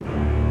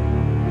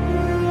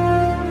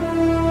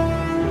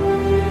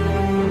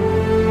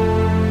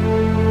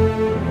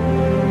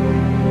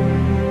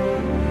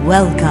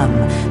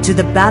Welcome to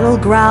the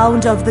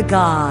battleground of the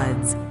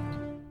gods.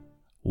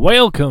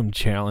 Welcome,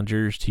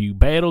 challengers, to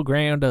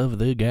Battleground of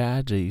the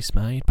Gods, a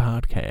Smite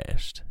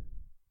podcast.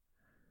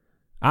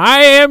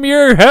 I am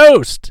your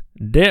host,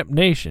 Dep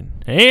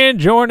Nation, and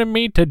joining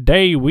me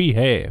today we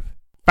have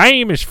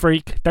Famous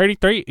Freak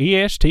 33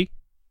 EST.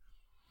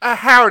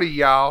 Howdy,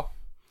 y'all.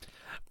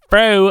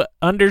 Fro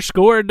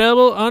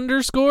 _double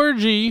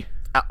 _G.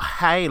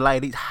 Hey,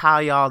 ladies, how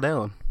y'all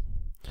doing?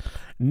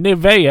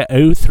 Nivea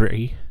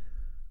 03.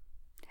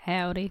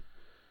 Howdy.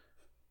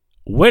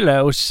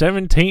 Willow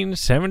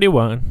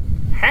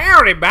 1771.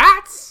 Howdy,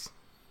 bots.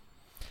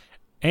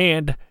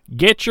 And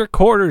get your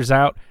quarters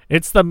out.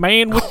 It's the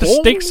man with the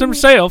sticks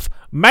himself,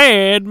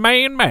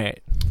 Madman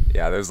Matt.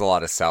 Yeah, there's a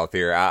lot of South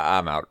here.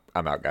 I'm out.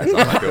 I'm out, guys.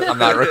 I'm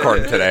not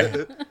recording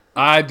today.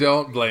 I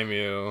don't blame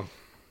you.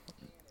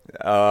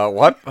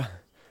 What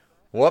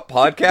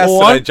podcast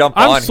did I jump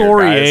I'm on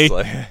sorry, here,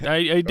 guys?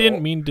 I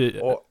didn't mean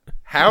to.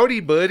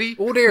 Howdy, buddy.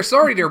 Oh, there.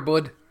 Sorry there,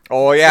 bud.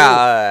 Oh,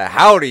 yeah.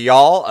 Howdy,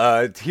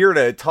 y'all. Here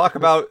to talk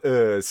about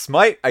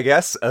Smite, I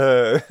guess.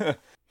 I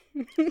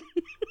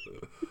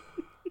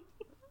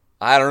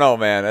don't know,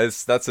 man.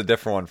 That's a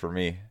different one for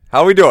me.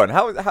 How we doing?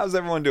 How's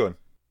everyone doing?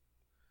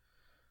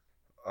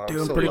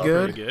 Doing pretty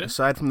good.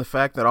 Aside from the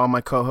fact that all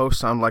my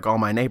co-hosts sound like all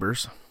my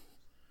neighbors.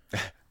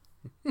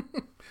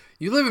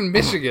 You live in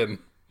Michigan.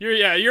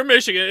 You're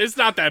Michigan. It's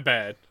not that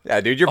bad. Yeah,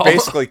 dude,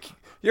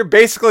 you're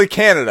basically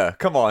Canada.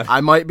 Come on. I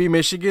might be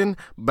Michigan,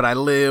 but I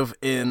live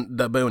in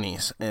the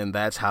boonies, and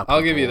that's how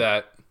I'll give you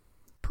that.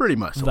 Pretty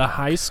much. The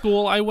high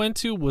school I went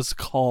to was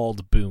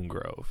called Boone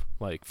Grove.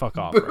 Like, fuck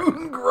off.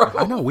 Boone Grove.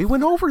 I know. We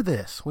went over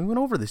this.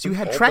 You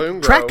had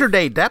Tractor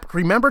Day, Depp.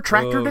 Remember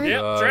Tractor Day?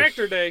 Yep,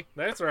 Tractor Day.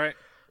 That's right.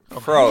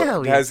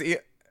 Bro,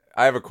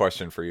 I have a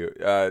question for you.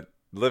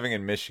 Living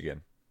in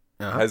Michigan,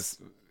 has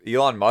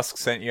Elon Musk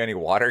sent you any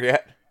water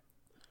yet?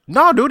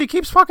 No, dude, he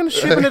keeps fucking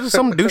shipping it to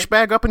some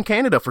douchebag up in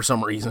Canada for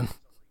some reason.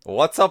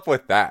 What's up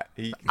with that?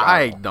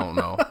 I don't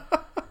know.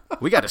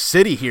 We got a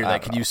city here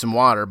that could use some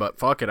water, but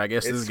fuck it, I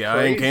guess this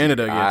guy in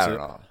Canada gets it.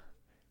 Know.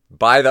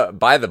 By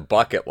the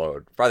bucket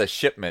load, by the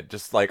shipment,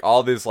 just like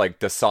all these like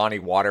Dasani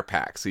water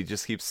packs. He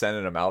just keeps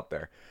sending them out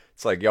there.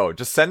 It's like, yo,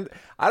 just send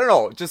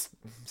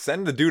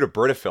the dude a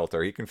Brita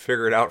filter. He can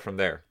figure it out from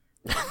there.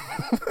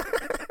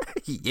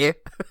 Yeah.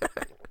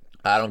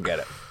 I don't get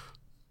it.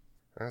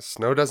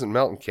 Snow doesn't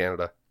melt in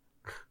Canada.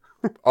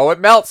 Oh, it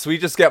melts. We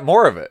just get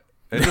more of it.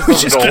 It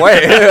just doesn't go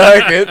away.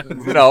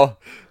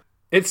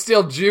 It's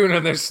still June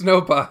and there's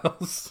snow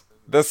piles.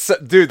 The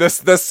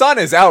sun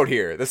is out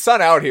here. The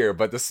sun out here,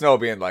 but the snow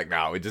being like,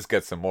 no, we just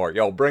get some more.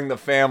 Yo, bring the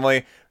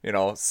family.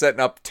 Setting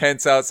up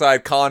tents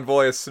outside,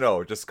 convoy of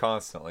snow, just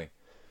constantly.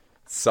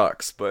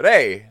 Sucks, but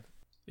hey.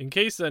 In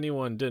case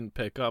anyone didn't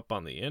pick up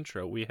on the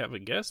intro, we have a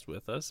guest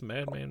with us,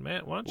 Madman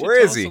Matt. Why don't you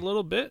tell us a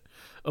little bit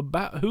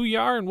about who you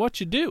are and what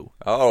you do?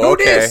 Oh,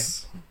 okay. Who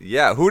dis?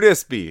 Yeah, who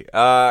dis be?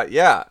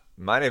 Yeah,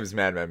 my name is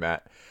Madman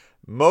Matt.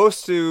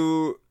 Most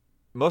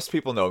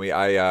people know me.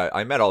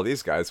 I met all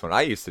these guys when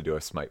I used to do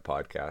a Smite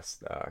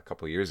podcast a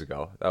couple of years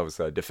ago. That was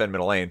Defend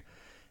Middle Lane.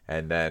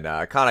 And then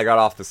I kind of got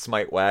off the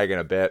Smite wagon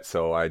a bit,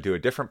 so I do a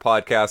different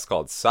podcast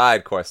called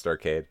Side Quest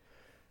Arcade.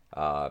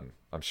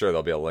 I'm sure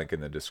there'll be a link in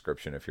the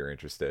description if you're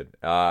interested.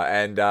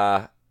 And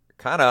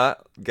kind of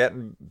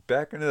getting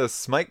back into the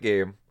Smite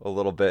game a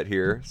little bit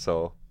here.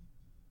 So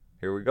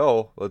here we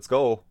go. Let's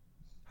go.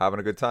 Having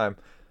a good time.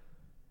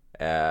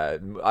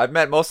 I've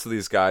met most of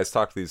these guys,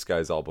 talked to these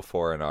guys all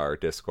before in our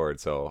Discord,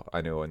 so I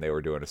knew when they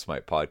were doing a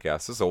Smite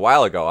podcast. This is a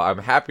while ago. I'm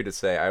happy to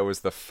say I was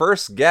the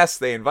first guest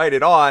they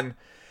invited on,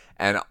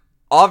 and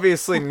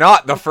obviously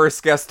not the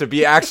first guest to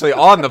be actually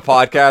on the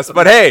podcast,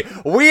 but hey,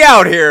 we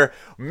out here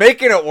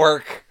making it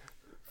work.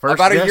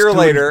 About a year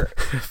later.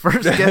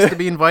 First guest to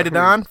be invited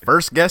on,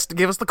 first guest to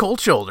give us the cold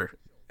shoulder.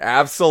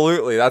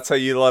 Absolutely. That's how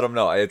you let them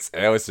know. It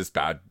was just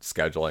bad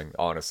scheduling,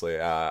 honestly.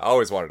 I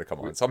always wanted to come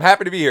on, so I'm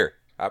happy to be here.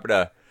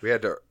 We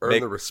had to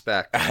earn the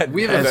respect.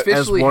 We've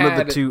as one of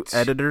the two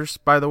editors,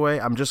 by the way,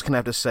 I'm just going to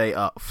have to say,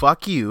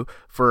 fuck you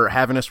for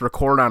having us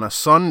record on a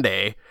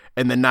Sunday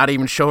and then not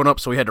even showing up,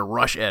 so we had to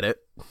rush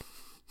edit.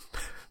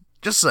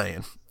 Just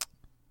saying.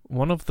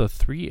 One of the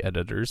three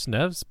editors,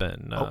 Nev's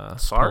been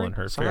pulling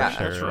her fair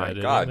share. That's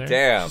right. God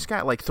damn. She's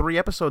got like 3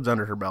 episodes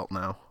under her belt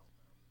now.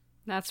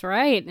 That's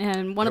right.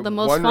 And one of the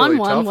most fun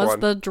one was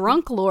the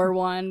drunk lore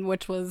one,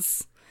 which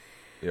was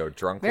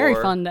very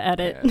fun to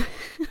edit.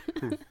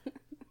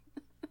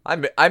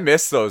 I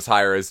miss those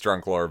high-res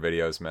drunk lore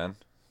videos, man.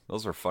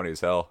 Those were funny as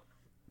hell.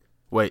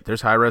 Wait,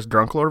 there's high-res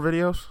drunk lore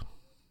videos?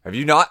 Have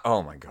you not?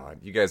 Oh my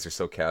god, you guys are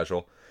so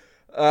casual.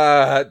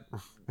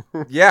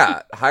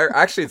 Yeah,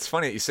 actually, it's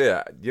funny that you say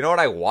that. You know what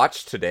I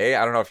watched today?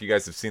 I don't know if you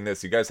guys have seen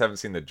this. You guys haven't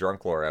seen the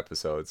drunk lore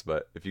episodes,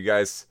 but if you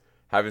guys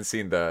haven't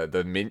seen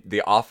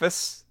the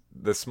Office,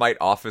 the Smite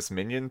Office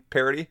Minion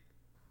parody.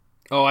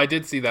 Oh, I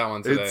did see that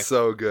one today. It's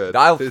so good.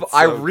 I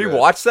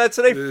rewatched that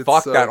today.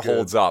 Fuck, so that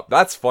holds up.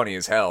 That's funny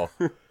as hell.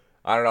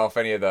 I don't know if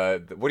any of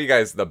what do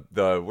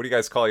you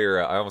guys call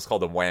your? I almost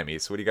called them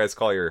whammies. What do you guys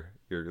call your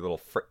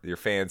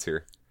fans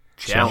here?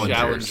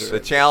 Challengers. The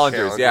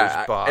Challengers,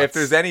 yeah. Bots. If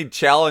there's any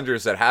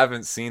Challengers that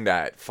haven't seen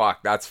that,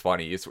 fuck, that's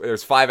funny.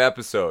 There's 5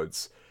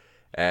 episodes,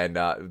 and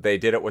they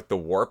did it with the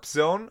Warp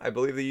Zone, I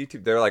believe the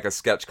YouTube. They're like a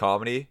sketch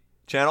comedy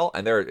channel,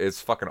 and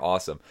it's fucking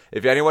awesome.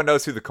 If anyone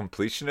knows who the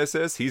Completionist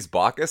is, he's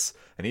Bacchus,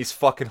 and he's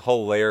fucking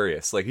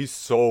hilarious. Like, he's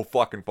so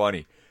fucking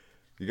funny.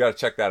 You gotta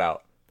check that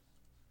out.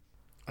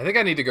 I think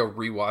I need to go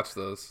rewatch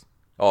those.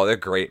 Oh, they're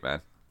great,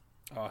 man.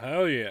 Oh,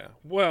 hell yeah.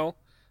 Well,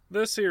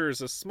 this here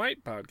is a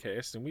Smite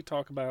podcast, and we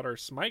talk about our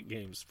Smite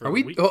games for the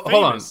week.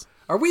 Hold on.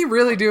 Are we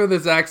really doing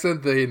this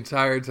accent the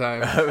entire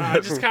time? I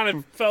just kind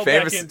of fell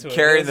back into it.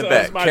 Carrying the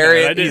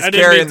bed. He's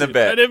carrying the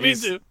bed. I didn't mean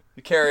to.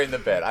 Carrying the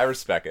bed. I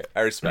respect it.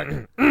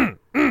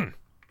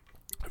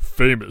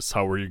 Famous.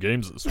 How were your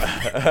games this week?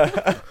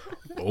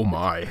 Oh,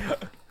 my.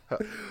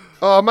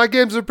 My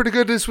games are pretty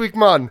good this week,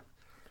 man.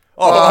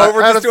 Oh,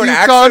 we're just doing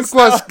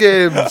Conquest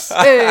games.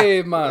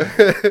 Hey, man.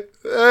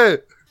 Hey.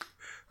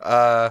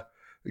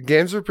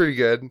 Games are pretty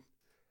good.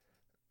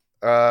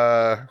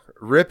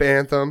 Rip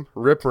Anthem,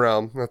 Rip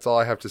Realm. That's all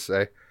I have to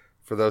say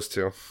for those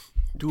two.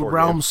 Dude,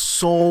 Realm's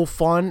so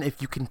fun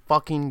if you can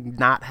fucking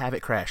not have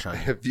it crash on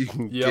you. If you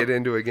can get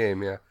into a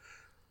game, yeah.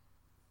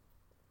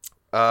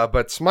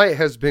 But Smite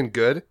has been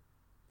good.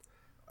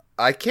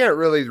 I can't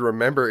really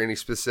remember any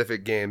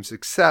specific games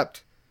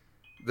except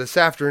this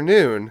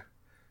afternoon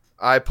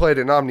I played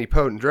an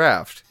Omnipotent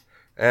Draft,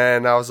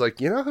 and I was like,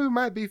 you know who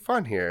might be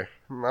fun here?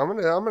 I'm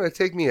gonna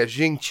take me a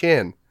Jing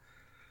Chen.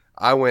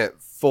 I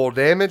went full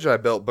damage. I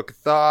built Book of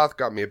Thoth,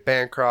 got me a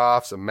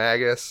Bancroft, some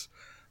Magus.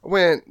 I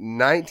went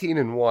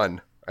 19-1,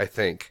 I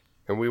think,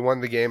 and we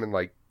won the game in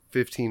like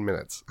 15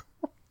 minutes.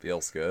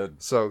 Feels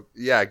good. So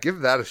yeah,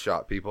 give that a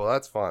shot, people.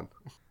 That's fun.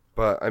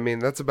 But I mean,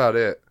 that's about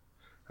it.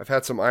 I've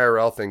had some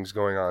IRL things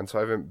going on, so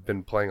I haven't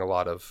been playing a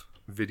lot of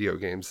video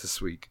games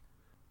this week.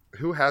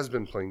 Who has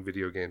been playing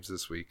video games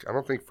this week? I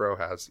don't think Fro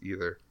has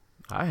either.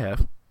 I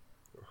have.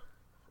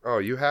 Oh,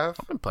 you have?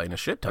 I've been playing a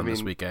shit ton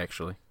this week,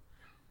 actually.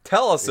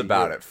 Tell us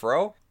about it,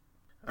 Fro.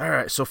 All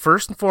right, so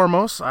first and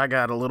foremost, I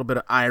got a little bit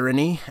of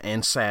irony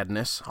and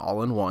sadness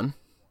all in one.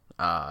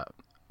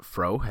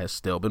 Fro has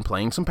still been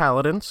playing some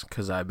Paladins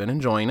because I've been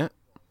enjoying it.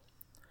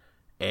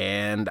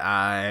 And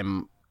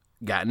I'm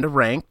gotten to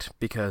Ranked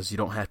because you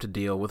don't have to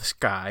deal with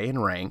Sky in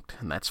Ranked,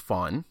 and that's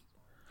fun.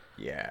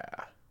 Yeah.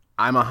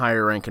 I'm a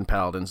higher rank in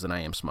Paladins than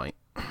I am Smite.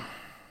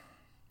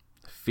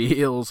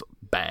 Feels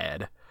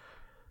bad.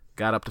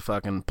 Got up to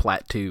fucking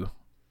Plat 2.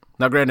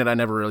 Now, granted, I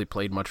never really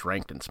played much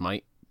Ranked in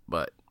Smite,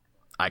 but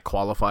I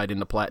qualified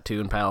into Plat 2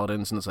 in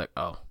Paladins, and it's like,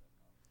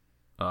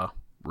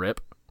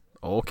 rip.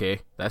 Okay,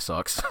 that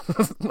sucks.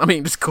 I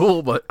mean, it's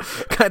cool, but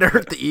kind of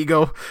hurt the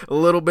ego a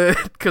little bit,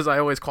 because I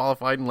always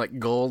qualified in, like,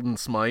 Gold and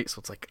Smite, so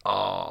it's like,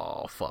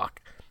 oh, fuck.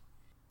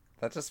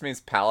 That just means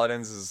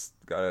Paladins has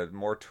got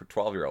more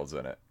 12-year-olds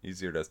in it.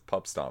 Easier to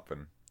pub stomp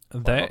and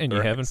that, and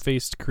you haven't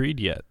faced Creed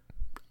yet.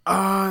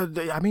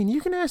 I mean, you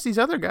can ask these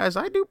other guys.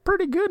 I do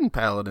pretty good in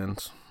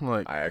Paladins.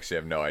 Like, I actually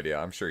have no idea.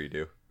 I'm sure you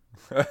do.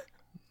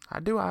 I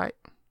do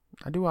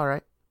all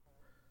right.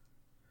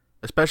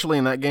 Especially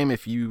in that game,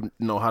 if you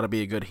know how to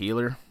be a good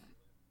healer,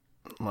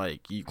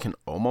 like, you can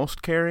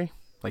almost carry.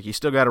 Like, you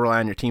still got to rely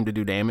on your team to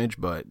do damage,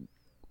 but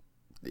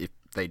if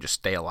they just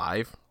stay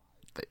alive,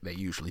 they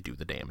usually do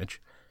the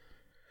damage.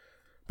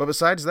 But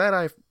besides that,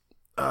 I've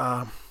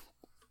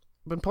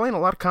been playing a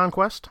lot of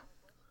Conquest.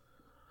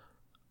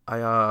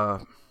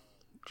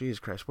 Jesus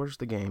Christ, where's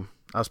the game?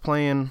 I was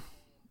playing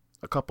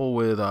a couple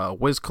with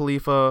Wiz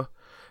Khalifa,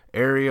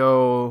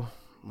 Aereo,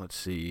 let's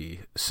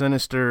see,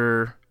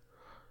 Sinister,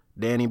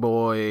 Danny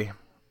Boy,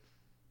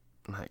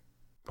 like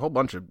a whole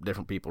bunch of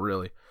different people,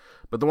 really.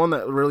 But the one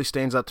that really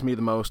stands out to me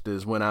the most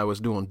is when I was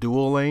doing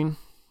dual lane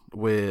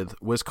with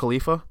Wiz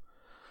Khalifa.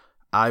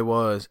 I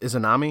was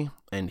Izanami,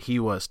 and he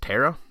was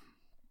Terra.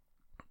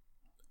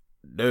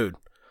 Dude,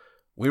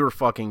 we were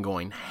fucking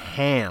going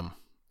ham.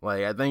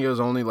 Like, I think it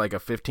was only like a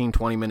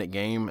 15-20 minute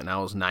game, and I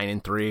was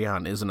 9-3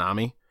 on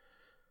Izanami.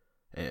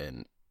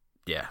 And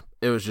yeah,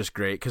 it was just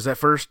great. Because at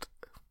first,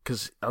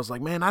 I was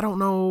like, man, I don't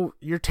know,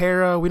 you're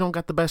Terra, we don't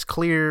got the best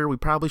clear, we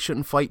probably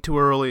shouldn't fight too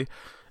early.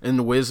 And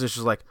the Wiz is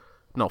just like,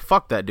 no,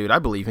 fuck that, dude, I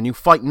believe in you,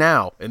 fight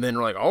now. And then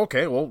we're like,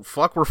 okay, well,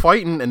 fuck, we're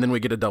fighting. And then we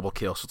get a double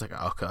kill. So it's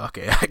like,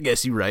 okay, I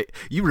guess you're right.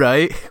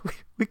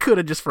 We could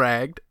have just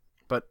fragged.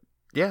 But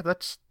yeah,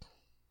 that's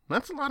a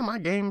lot of my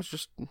games,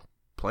 just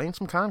playing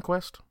some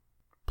Conquest.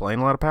 Playing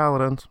a lot of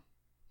Paladins.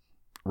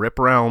 Rip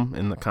Realm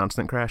in the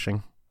constant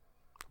crashing.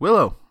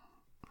 Willow,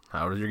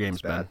 how has your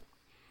games been?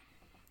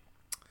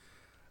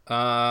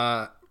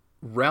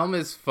 Realm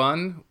is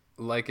fun,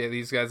 like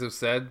these guys have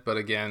said, but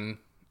again,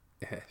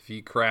 if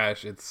you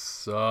crash, it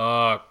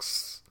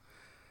sucks.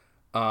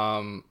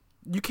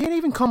 You can't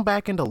even come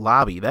back into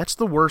lobby. That's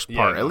the worst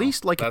part. At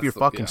least, like, if your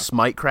fucking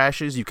Smite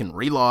crashes, you can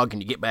relog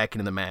and you get back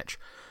into the match.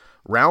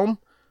 Realm,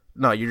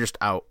 no, you're just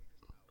out.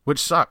 Which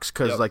sucks,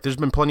 because like, there's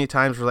been plenty of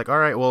times where, like, all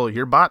right, well,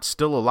 your bot's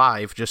still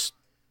alive. Just,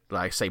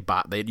 I say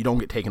bot, you don't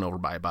get taken over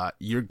by a bot.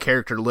 Your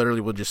character literally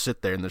will just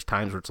sit there, and there's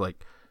times where it's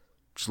like,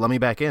 just let me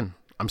back in.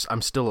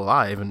 I'm still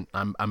alive, and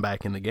I'm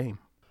back in the game.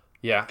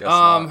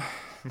 Yeah.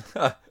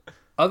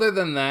 Other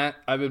than that,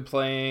 I've been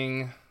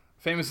playing.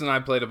 Famous and I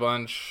played a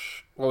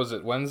bunch. What was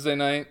it? Wednesday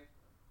night,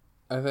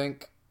 I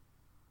think.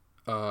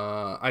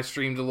 I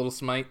streamed a little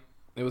Smite.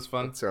 It was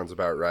fun. That sounds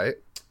about right.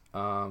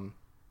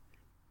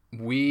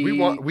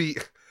 We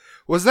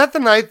was that the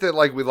night that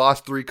like we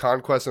lost 3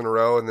 conquests in a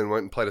row and then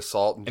went and played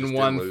Assault and just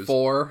won didn't lose?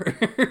 4.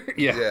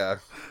 Yeah.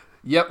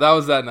 Yep, that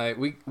was that night.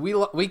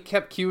 We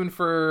kept queuing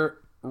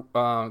for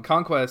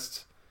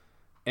conquest,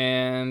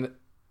 and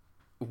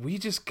we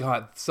just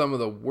got some of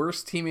the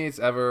worst teammates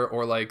ever,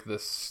 or like the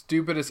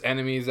stupidest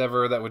enemies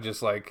ever that would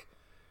just like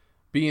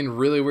be in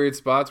really weird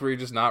spots where you're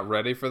just not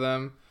ready for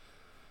them.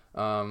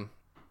 The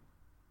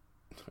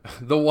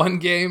one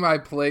game I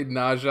played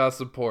Naja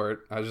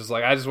support, I was just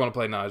like, I just want to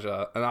play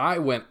Naja, and I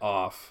went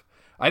off.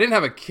 I didn't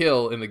have a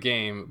kill in the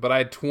game, but I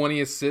had 20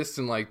 assists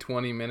in like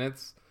 20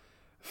 minutes.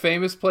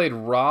 Famous played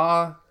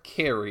Raw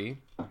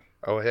carry.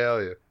 Oh,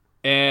 hell yeah.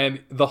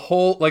 And the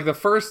whole, like the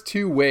first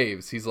 2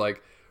 waves, he's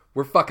like,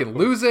 we're fucking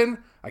losing.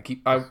 I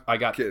fucking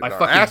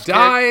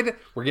died. Kicked.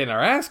 We're getting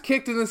our ass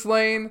kicked in this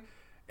lane.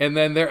 And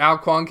then their Ao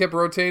Kuang kept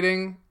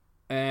rotating.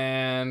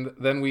 And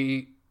then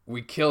we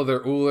killed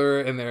their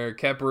Ullr and their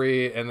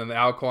Khepri. And then the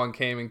Ao Kuang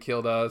came and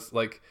killed us.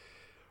 Like,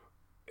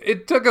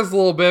 it took us a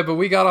little bit, but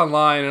we got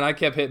online and I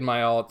kept hitting my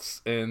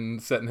ults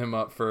and setting him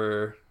up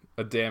for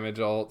a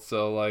damage ult.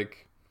 So,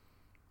 like,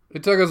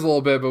 it took us a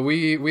little bit, but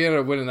we ended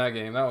up winning that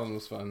game. That one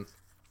was fun.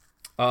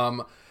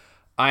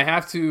 I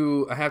have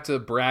to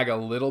brag a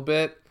little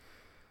bit.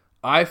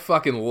 I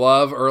fucking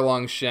love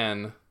Erlang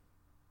Shen.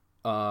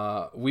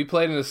 We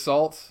played an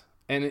Assault,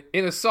 and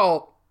in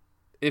Assault,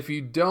 if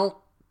you don't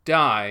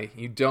die,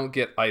 you don't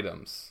get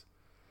items.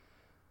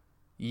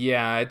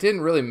 Yeah, it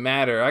didn't really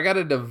matter. I got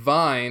a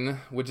Divine,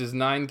 which is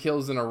 9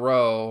 kills in a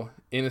row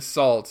in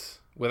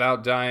Assault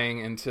without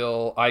dying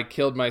until I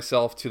killed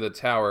myself to the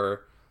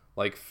tower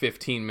like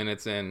 15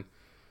 minutes in.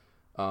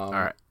 All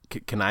right.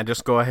 Can I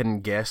just go ahead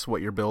and guess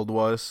what your build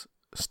was?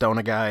 Stone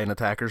a guy and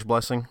Attacker's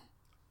Blessing?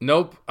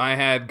 Nope. I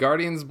had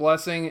Guardian's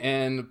Blessing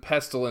and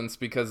Pestilence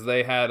because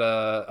they had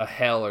a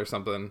Hell or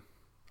something.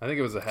 I think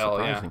it was a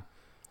Hell,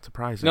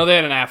 Surprising. No, they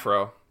had an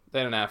Afro.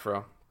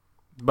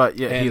 But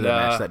yeah, Healer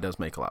Match, that does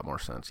make a lot more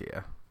sense,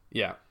 yeah.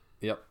 Yeah.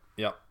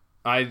 Yep.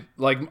 I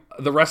like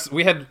the rest.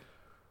 We had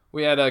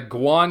a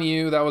Guan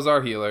Yu, that was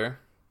our healer.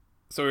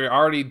 So we were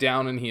already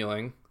down in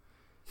healing.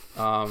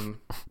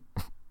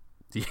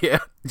 Yeah,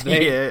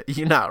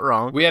 you're not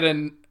wrong. We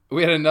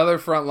had another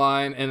front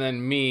line, and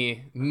then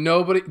me.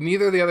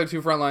 Neither of the other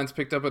 2 front lines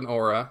picked up an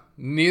aura.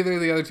 Neither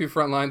of the other 2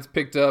 front lines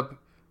picked up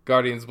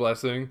Guardian's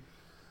Blessing.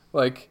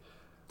 Like,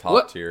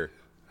 top tier.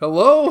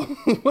 Hello?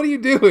 What are you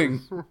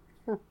doing?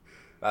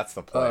 That's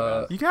the play,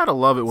 man. You gotta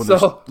love it when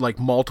there's like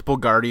multiple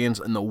Guardians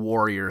and the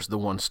Warrior's the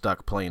one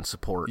stuck playing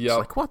support. Yep. It's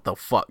like, what the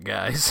fuck,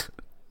 guys?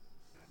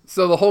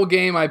 So the whole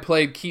game I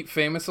played Keep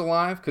Famous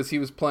alive because he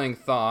was playing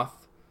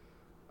Thoth.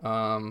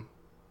 And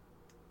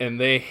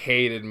they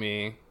hated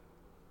me.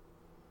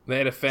 They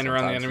had a Fenrir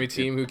on the enemy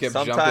team who kept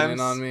jumping in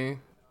on me.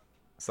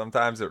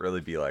 Sometimes it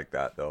really be like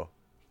that, though.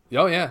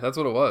 Oh, yeah, that's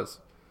what it was.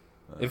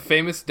 If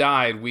Famous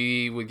died,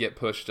 we would get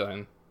pushed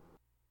in.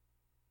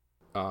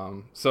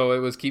 So it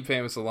was Keep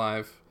Famous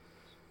alive.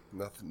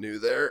 Nothing new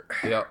there.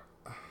 Yep.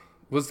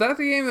 Was that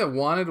the game that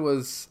Wanted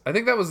was... I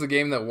think that was the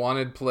game that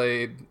Wanted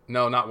played...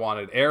 No, not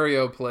Wanted.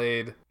 Aereo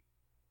played...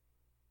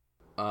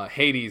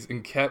 Hades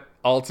and kept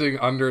ulting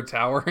under a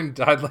tower and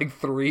died like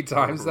 3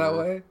 times that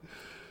way.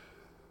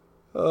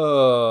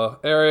 Oh,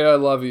 Area, I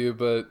love you,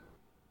 but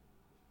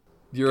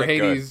your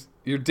Hades,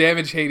 your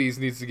damage Hades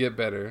needs to get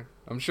better.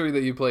 I'm sure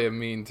that you play a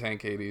mean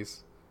tank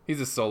Hades.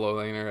 He's a solo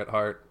laner at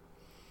heart.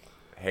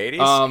 Hades?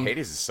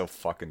 Hades is so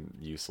fucking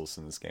useless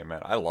in this game,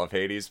 man. I love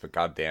Hades, but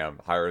goddamn,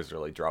 Hi-Rez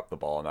really dropped the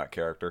ball on that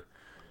character.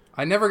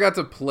 I never got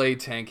to play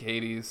tank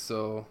Hades,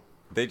 so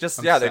they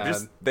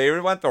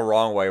went the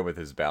wrong way with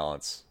his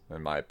balance.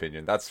 In my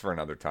opinion. That's for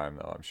another time,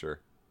 though, I'm sure.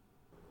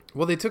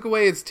 Well, they took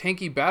away his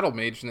tanky battle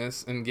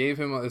mageness and gave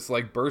him this,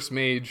 like, burst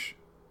mage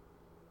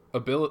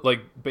ability,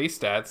 like, base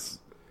stats.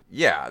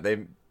 Yeah,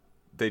 they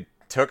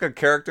took a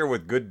character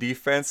with good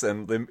defense,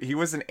 and he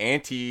was an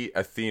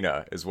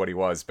anti-Athena, is what he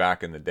was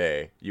back in the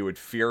day. You would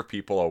fear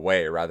people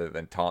away rather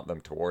than taunt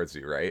them towards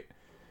you, right?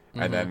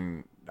 Mm-hmm. And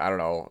then, I don't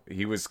know,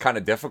 he was kind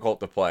of difficult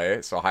to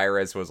play, so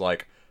Hi-Rez was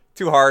like,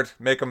 too hard,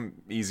 make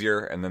him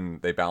easier, and then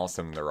they balanced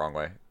him the wrong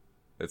way.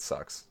 It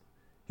sucks.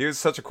 He was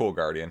such a cool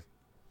Guardian.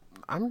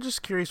 I'm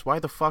just curious, why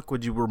the fuck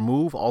would you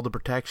remove all the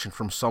protection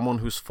from someone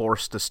who's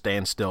forced to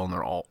stand still in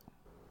their ult?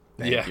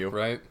 Thank you.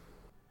 Right.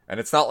 And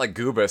it's not like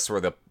Goobus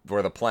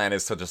where the plan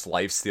is to just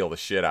lifesteal the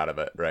shit out of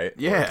it, right?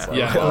 Yeah.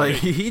 Like,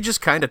 he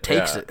just kind of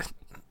takes it.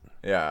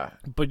 Yeah.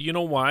 But you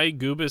know why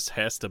Goobus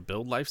has to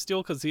build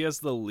lifesteal? Because he has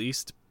the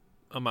least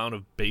amount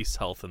of base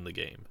health in the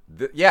game.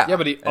 Yeah,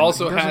 but he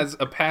also has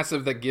a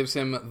passive that gives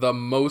him the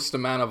most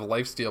amount of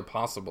lifesteal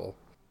possible.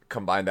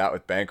 Combine that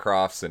with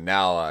Bancroft's and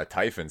now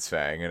Typhon's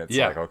Fang, and it's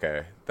like,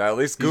 okay, that at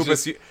least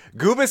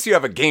Goobus, you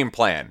have a game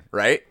plan,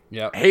 right?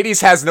 Yeah.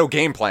 Hades has no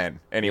game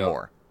plan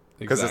anymore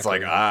because it's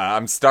like,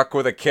 I'm stuck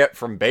with a kit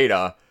from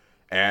beta,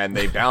 and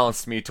they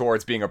balanced me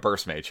towards being a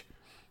burst mage.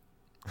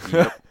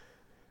 Yep.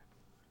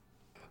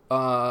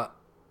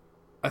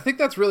 I think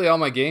that's really all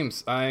my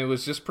games. I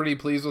was just pretty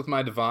pleased with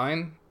my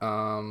divine.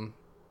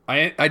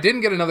 I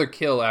didn't get another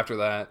kill after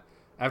that.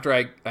 After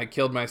I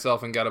killed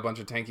myself and got a bunch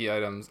of tanky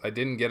items, I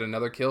didn't get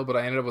another kill, but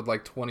I ended up with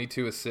like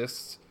 22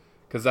 assists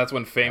because that's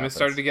when Famous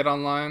started to get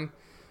online.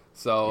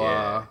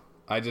 So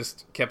I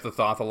just kept the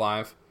Thoth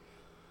alive.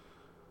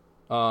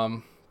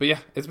 But yeah,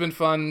 it's been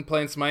fun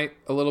playing Smite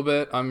a little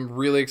bit. I'm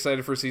really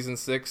excited for Season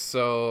 6,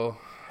 so...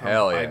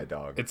 Hell yeah,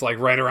 dog. It's like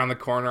right around the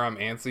corner. I'm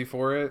antsy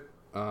for it.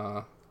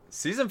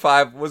 Season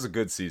 5 was a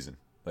good season.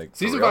 Like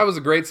Season 5 was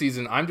a great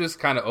season. I'm just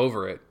kind of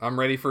over it. I'm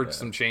ready for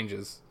some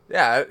changes.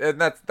 Yeah, and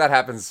that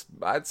happens.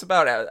 It's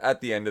about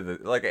at the end of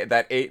the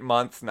that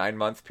 9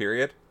 month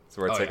period.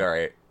 So where it's all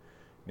right,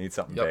 need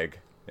something big.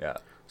 Yeah.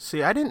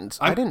 See, I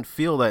didn't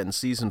feel that in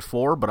Season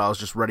 4, but I was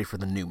just ready for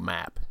the new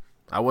map.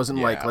 I wasn't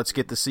like, let's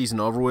get the season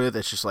over with.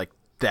 It's just like,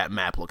 that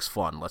map looks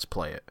fun. Let's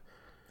play it.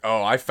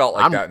 Oh, I felt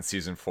like that in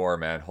Season 4,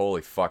 man.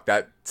 Holy fuck.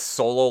 That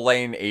solo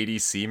lane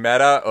ADC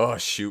meta, oh,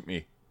 shoot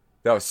me.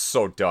 That was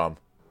so dumb.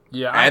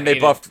 Yeah, and they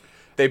buffed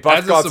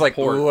gods like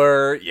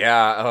Ullr.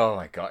 Yeah, oh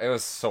my god. It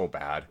was so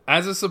bad.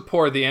 As a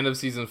support, the end of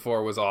Season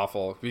 4 was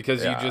awful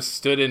because you just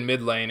stood in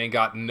mid lane and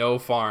got no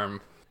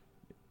farm.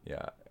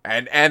 Yeah.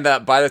 And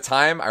by the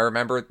time I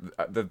remember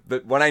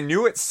when I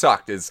knew it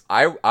sucked is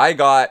I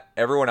got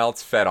everyone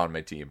else fed on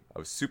my team. I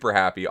was super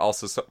happy.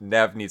 Also,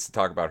 Nev needs to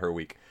talk about her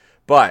week.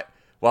 But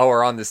while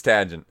we're on this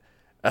tangent,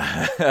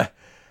 I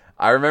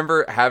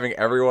remember having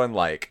everyone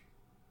like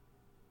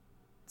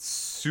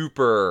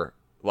super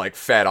like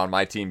fed on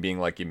my team being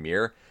like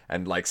Ymir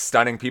and like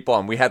stunning people,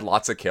 and we had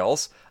lots of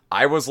kills.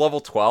 I was level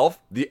 12.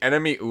 The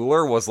enemy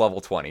Ullr was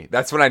level 20.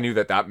 That's when I knew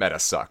that meta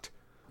sucked.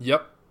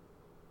 Yep.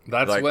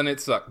 That's when it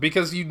sucked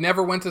because you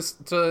never went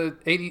to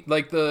 80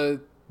 like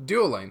the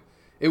duo lane.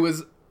 It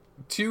was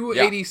two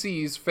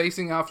ADCs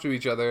facing off to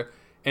each other,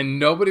 and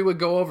nobody would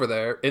go over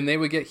there, and they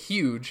would get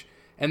huge,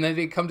 and then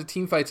they'd come to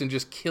team fights and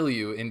just kill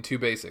you in 2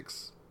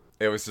 basics.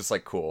 It was just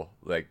like cool.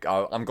 Like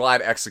I'm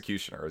glad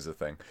Executioner is a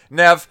thing.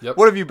 Nev,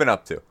 what have you been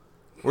up to?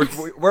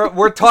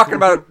 We're talking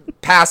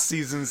about past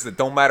seasons that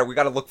don't matter. We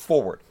got to look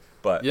forward.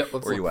 But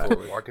where you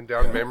at? Walking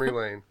down memory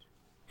lane.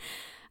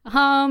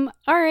 All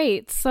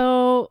right.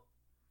 So,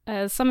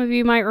 as some of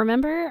you might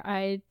remember,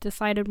 I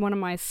decided one of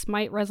my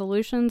Smite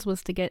resolutions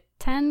was to get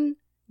 10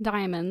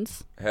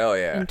 diamonds. Hell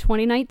yeah. In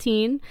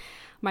 2019.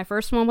 My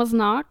first one was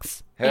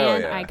Nox.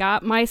 Hell I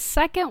got my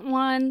second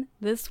one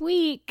this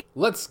week.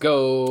 Let's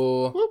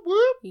go. Whoop,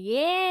 whoop.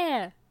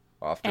 Yeah.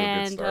 Off to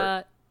a good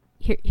start.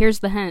 Here's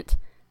the hint.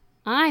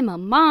 I'm a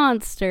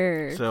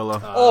monster.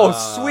 Solo. Oh,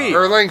 sweet.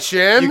 Erlang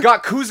Shen? You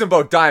got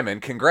Kuzenbo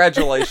Diamond.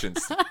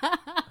 Congratulations.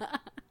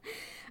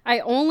 I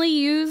only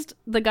used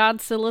the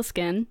Godzilla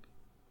skin.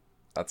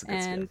 That's a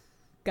good skin. And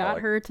got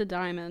her to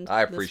Diamond.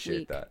 I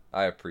appreciate that.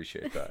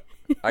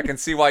 I can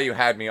see why you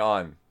had me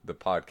on the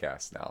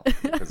podcast now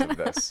because of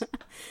this.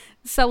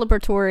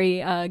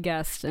 Celebratory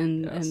guest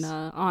in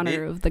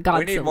honor of the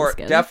Godzilla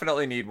skin.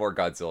 Definitely need more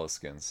Godzilla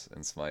skins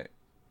in Smite.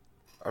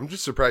 I'm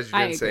just surprised you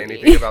didn't say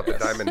anything about the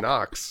Diamond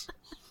Nox.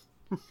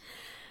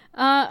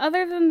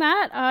 Other than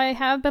that, I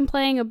have been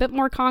playing a bit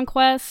more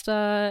Conquest.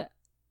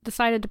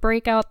 Decided to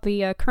break out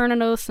the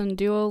Kernanos and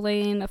duo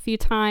lane a few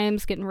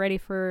times, getting ready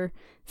for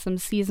some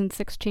Season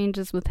 6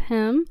 changes with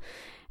him.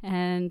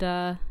 And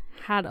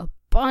had a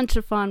bunch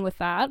of fun with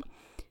that.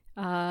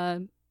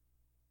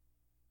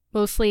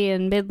 Mostly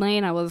in mid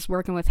lane, I was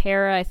working with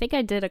Hera. I think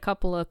I did a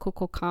couple of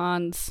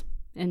Kukulkans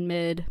in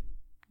mid.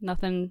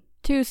 Nothing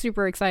too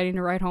super exciting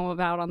to write home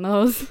about on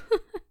those.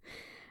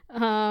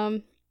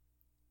 Other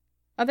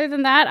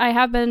than that, I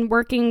have been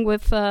working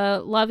with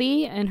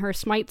Lovey and her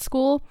Smite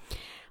school.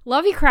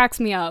 Lovey cracks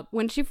me up.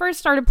 When she first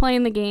started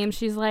playing the game,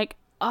 she's like,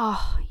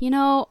 oh,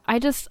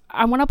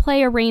 I want to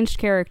play a ranged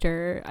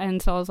character.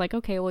 And so I was like,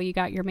 okay, well, you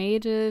got your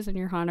mages and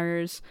your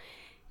hunters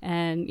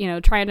and,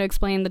 trying to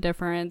explain the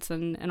difference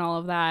and all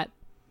of that.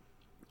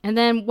 And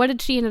then what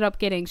did she end up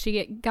getting?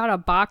 She got a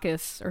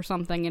Bacchus or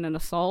something in an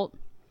assault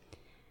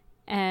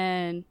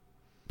and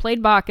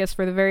played Bacchus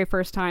for the very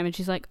first time. And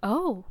she's like,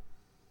 oh,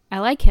 I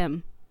like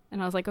him.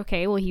 And I was like,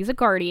 okay, well, he's a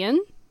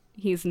guardian.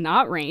 He's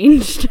not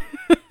ranged.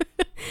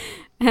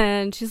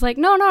 And she's like,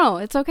 no,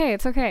 it's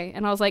okay.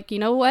 And I was like, you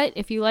know what?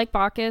 If you like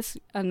Bacchus,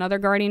 another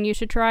guardian you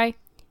should try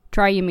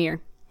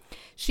Ymir.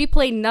 She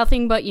played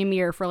nothing but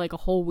Ymir for like a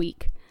whole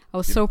week. I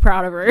was so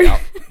proud of her. Yeah.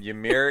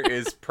 Ymir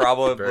is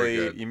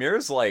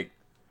Ymir's like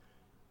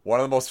one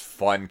of the most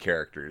fun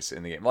characters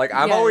in the game. Like,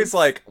 I'm always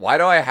like, why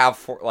do I have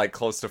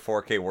close to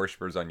 4K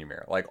worshippers on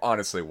Ymir? Like,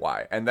 honestly,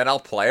 why? And then I'll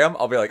play him.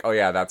 I'll be like, oh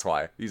yeah, that's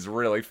why. He's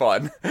really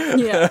fun.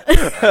 Yeah.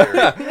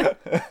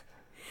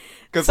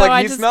 Because,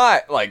 he's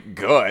not,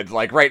 good.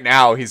 Like, right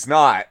now, he's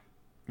not.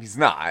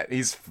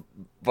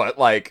 But,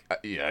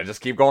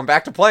 just keep going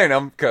back to playing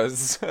him,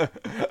 because...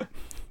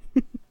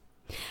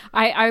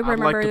 I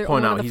remember I'd like to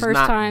point out, the he's first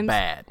not times...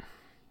 bad.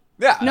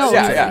 Yeah. No,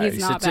 yeah. He's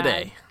not bad.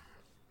 Today.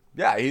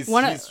 Yeah, he's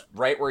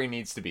right where he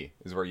needs to be,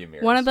 is where Ymir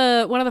is. One of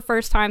the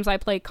first times I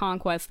played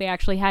Conquest, they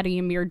actually had a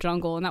Ymir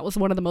jungle, and that was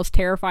one of the most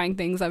terrifying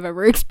things I've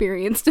ever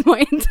experienced in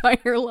my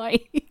entire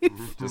life.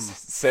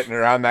 Just sitting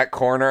around that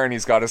corner, and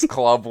he's got his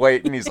club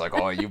waiting. He's like,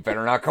 oh, you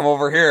better not come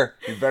over here.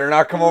 You better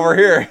not come over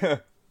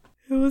here.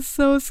 It was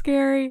so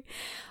scary.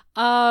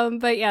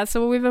 But yeah,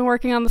 so we've been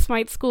working on the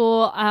Smite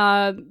School,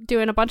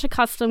 doing a bunch of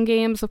custom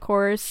games, of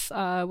course,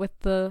 with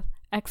the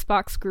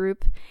Xbox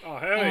group. Oh,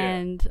 hell yeah.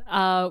 And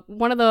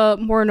one of the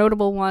more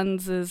notable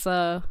ones is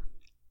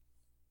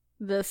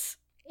this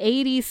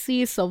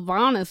ADC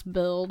Sylvanas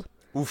build.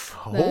 Oof.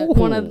 That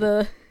one of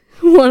the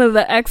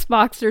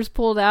Xboxers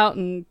pulled out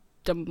and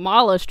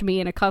demolished me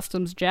in a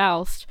customs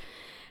joust.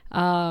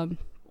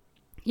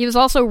 He was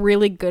also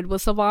really good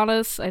with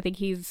Sylvanas. I think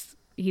he's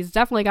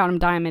definitely got him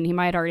diamond. He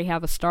might already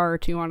have a star or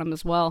two on him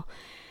as well.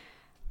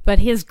 But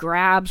his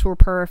grabs were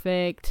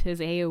perfect. His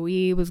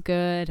AoE was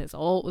good. His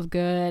ult was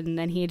good. And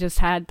then he just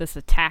had this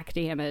attack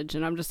damage.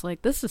 And I'm just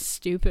like, this is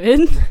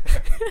stupid.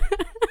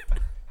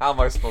 How am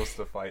I supposed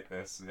to fight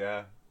this?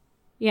 Yeah.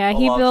 Yeah,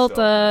 he built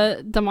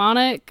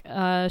Demonic,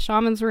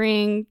 Shaman's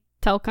Ring,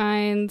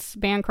 Telkines,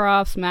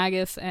 Bancrofts,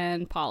 Magus,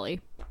 and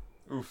Polly.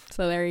 Oof.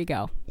 So there you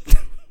go.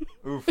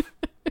 Oof.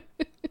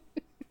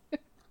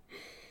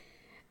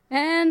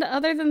 And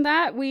other than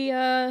that, we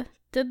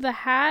did the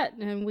hat,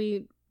 and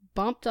we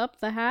bumped up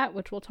the hat,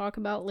 which we'll talk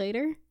about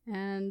later.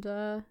 And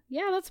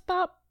yeah, that's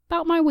about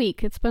my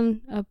week. It's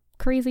been a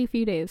crazy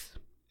few days.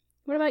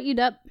 What about you,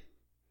 Depp?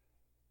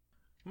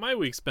 My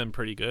week's been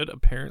pretty good.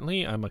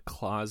 Apparently, I'm a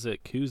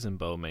closet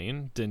Kuzenbo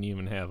main. Didn't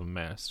even have him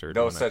mastered.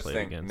 No when such I played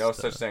thing. Against, No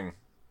such thing.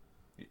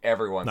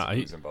 Everyone's a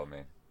Kuzenbo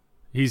main.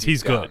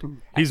 He's good.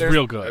 He's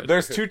real good.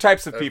 There's two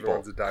types of people: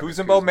 Everyone's a diamond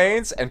Kuzenbo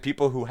mains and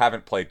people who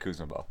haven't played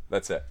Kuzenbo.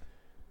 That's it.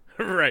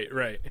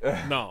 Right.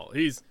 No,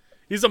 he's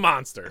a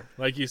monster,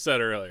 like you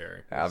said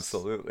earlier.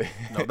 Absolutely.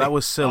 No, that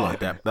was Scylla,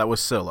 Depp. That was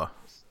Scylla.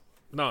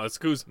 No, it's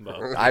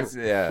Kuzenbo.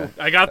 Yeah.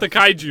 I got the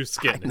kaiju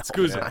skin. It's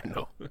Kuzenbo. I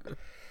know.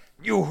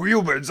 You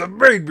humans have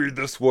made me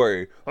this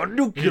way, a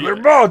nuclear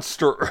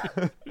monster.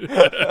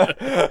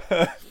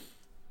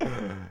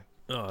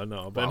 Oh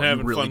no, been Wow, having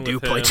you really fun do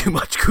with play him. too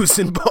much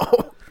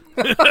Kuzenbo.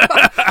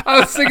 I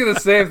was thinking the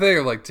same thing.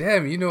 I'm like,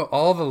 damn, you know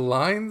all the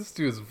lines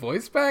to his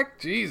voice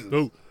back? Jesus.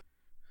 Oh.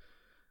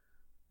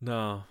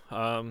 No,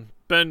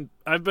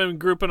 I've been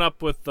grouping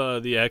up with the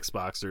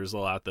Xboxers a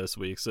lot this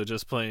week, so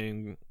just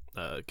playing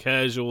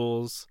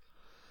casuals.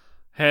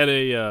 Had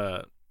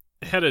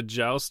a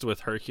joust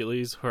with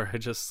Hercules where I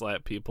just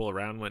slapped people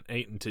around, went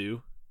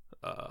 8-2.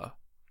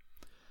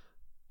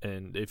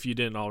 And if you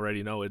didn't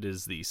already know, it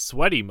is the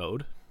sweaty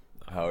mode.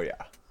 Oh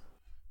yeah.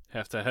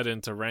 Have to head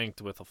into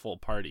ranked with a full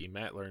party.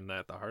 Matt learned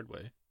that the hard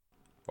way.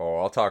 Oh,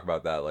 I'll talk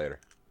about that later.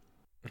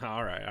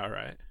 All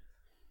right.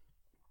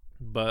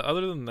 But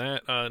other than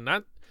that,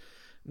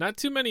 not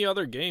too many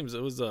other games.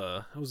 It was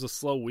a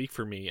slow week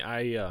for me.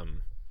 I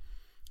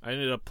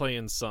ended up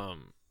playing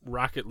some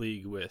Rocket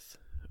League with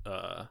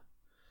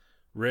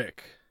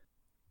Rick.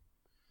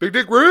 Big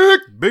Dick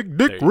Rick! Big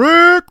Dick There you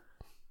Rick!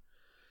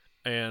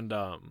 And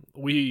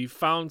we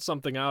found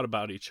something out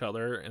about each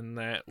other in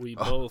that we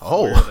both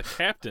Oh. wear the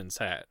captain's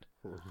hat.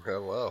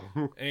 Hello.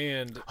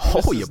 And Oh,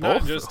 this you is not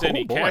both? just Oh,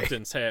 any boy.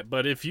 captain's hat,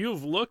 but if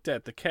you've looked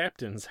at the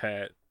captain's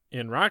hat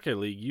in Rocket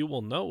League, you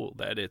will know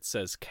that it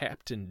says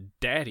Captain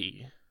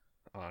Daddy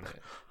on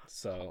it.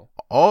 So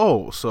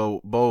Oh,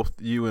 so both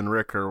you and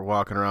Rick are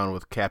walking around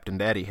with Captain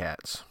Daddy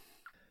hats.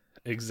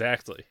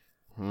 exactly,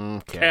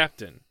 Okay.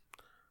 Captain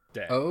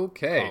Daddy.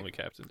 Okay. Call me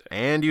Captain Daddy.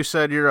 And you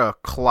said you're a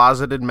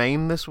closeted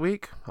main this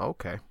week?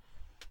 Okay.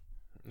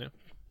 Yeah,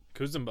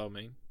 Kuzenbo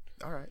main.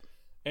 All right.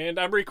 And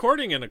I'm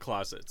recording in a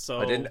closet, so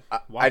I didn't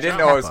watch know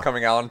out. I was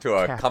coming out to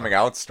a Kappa. coming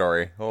out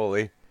story.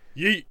 Holy.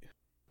 Yeet.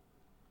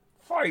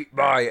 Fight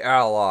my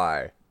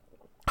ally.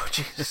 Oh,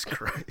 Jesus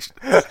Christ.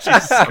 I'm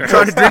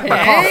trying to drink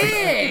my coffee.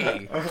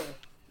 Hey! All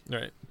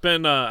right,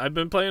 I've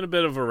been playing a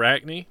bit of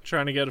Arachne,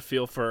 trying to get a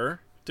feel for her.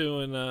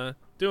 Doing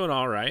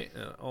all right.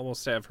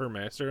 Almost have her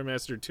mastered. I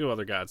mastered 2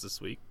 other gods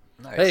this week.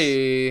 Nice.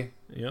 Hey.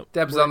 Yep.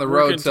 Depp's We're on the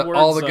road working to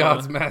all the towards,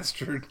 gods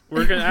mastered.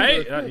 We're gonna.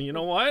 Hey, you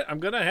know what? I'm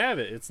gonna have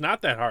it. It's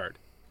not that hard.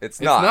 It's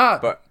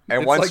not. But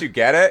It's once like- you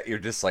get it, you're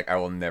just like, I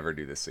will never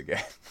do this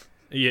again.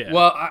 Yeah.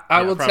 Well, I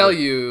Yeah, will probably. tell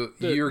you,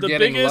 The- you're the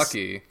getting biggest-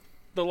 lucky.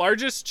 The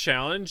largest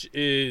challenge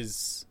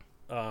is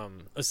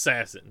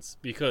assassins,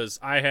 because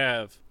I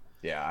have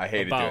Yeah, I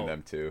hated About- doing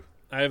them too.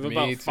 I have Me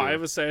about too.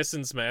 5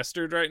 assassins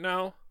mastered right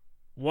now.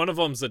 One of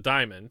them's a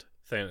diamond,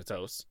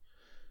 Thanatos.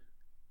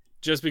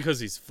 Just because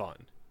he's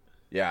fun.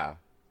 Yeah,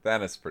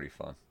 that is pretty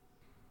fun.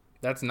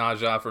 That's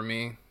Naja for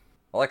me.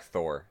 I like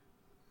Thor.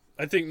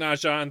 I think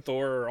Naja and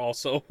Thor are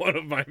also one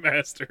of my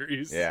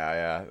masteries.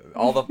 Yeah.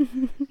 All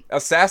the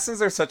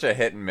assassins are such a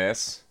hit and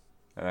miss,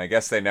 and I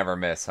guess they never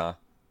miss, huh?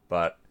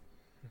 But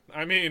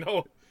I mean,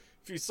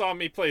 if you saw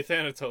me play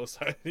Thanatos,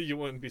 you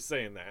wouldn't be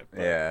saying that. But,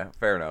 yeah,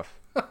 fair enough.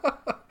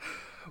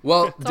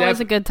 Well, It's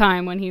always a Depp, good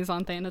time when he's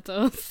on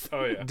Thanatos.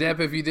 Oh, yeah. Depp,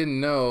 if you didn't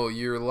know,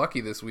 you're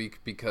lucky this week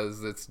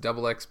because it's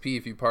double XP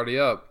if you party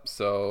up.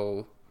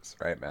 So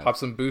right, man? Pop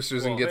some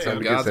boosters and get hey, some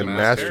I'm Get Gods them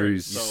Master.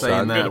 masteries, So- Saying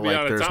son. gonna that be out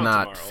like of there's town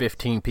not tomorrow.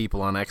 15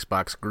 people on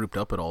Xbox grouped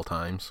up at all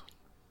times.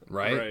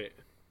 Right?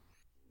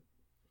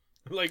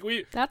 Like That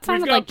we've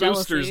sounded got like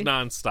boosters jealousy.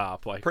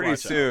 nonstop. Like Pretty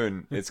watch out.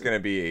 soon, it's gonna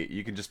be.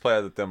 You can just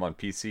play with them on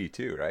PC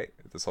too, right?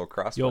 This whole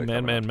crossplay. Yo,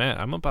 coming up. Matt,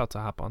 I'm about to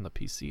hop on the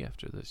PC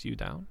after this. You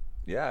down?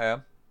 Yeah, I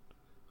am.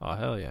 Oh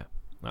hell yeah!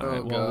 All Oh,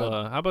 right. Well,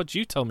 God. how about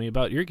you tell me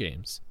about your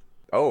games?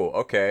 Oh,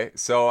 okay.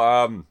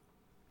 So,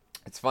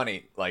 it's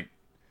funny. Like,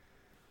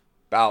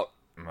 about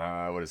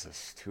what is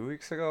this? 2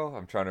 weeks ago?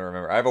 I'm trying to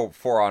remember. I have a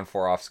 4-on,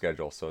 4-off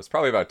schedule, so it's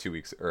probably about 2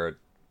 weeks or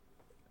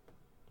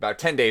about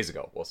 10 days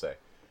ago. We'll say.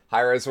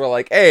 Hi-Res were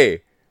like,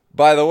 "Hey,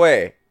 by the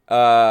way,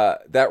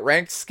 that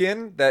ranked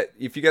skin. That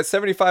if you get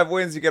 75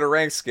 wins, you get a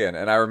ranked skin."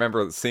 And I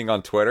remember seeing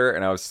on Twitter,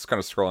 and I was just kind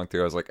of scrolling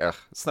through. I was like, "Ugh,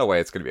 it's no way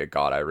it's gonna be a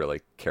god I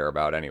really care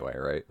about anyway,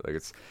 right?" Like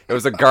it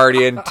was a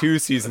Guardian 2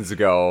 seasons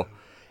ago.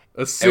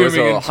 Assuming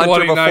a in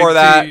Hunter 2019. before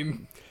that.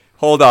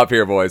 Hold up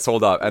here, boys.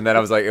 Hold up. And then I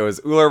was like, it was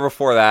Uller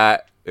before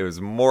that. It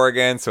was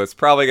Morrigan, so it's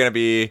probably gonna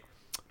be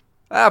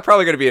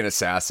an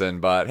assassin.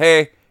 But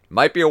hey,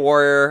 might be a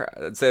warrior.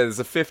 I'd say there's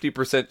a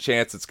 50%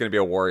 chance it's gonna be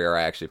a warrior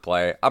I actually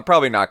play. I'm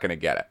probably not gonna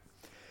get it.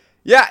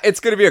 Yeah, it's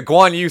gonna be a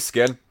Guan Yu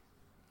skin.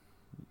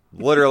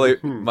 Literally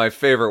my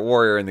favorite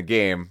warrior in the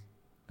game.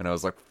 And I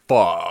was like,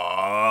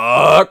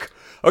 fuck.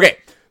 Okay,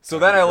 so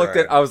then I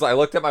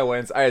looked at my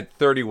wins. I had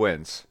 30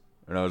 wins,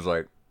 and I was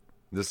like,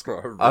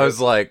 I was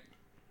like,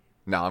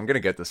 no, I'm gonna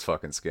get this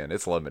fucking skin.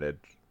 It's limited.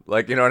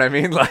 Like, you know what I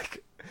mean?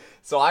 Like,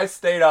 so I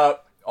stayed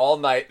up all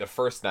night the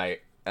first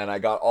night, and I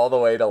got all the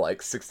way to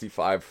like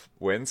 65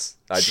 wins.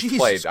 I just Jesus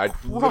played. I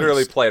Christ.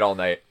 literally played all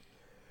night.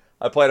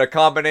 I played a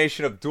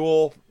combination of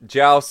duel,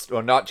 joust,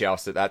 well, not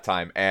joust at that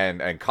time,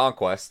 and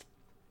conquest.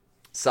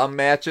 Some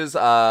matches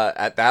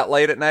at that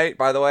late at night,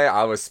 by the way,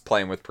 I was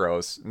playing with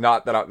pros.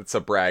 Not that it's a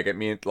brag. It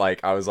means,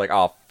 like, I was like,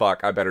 oh,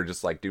 fuck, I better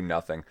just, like, do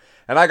nothing.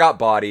 And I got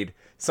bodied.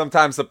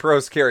 Sometimes the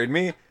pros carried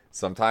me.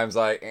 Sometimes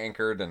I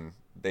anchored and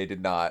they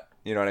did not.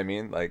 You know what I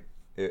mean? Like,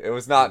 it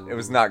was not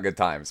good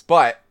times.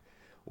 But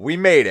we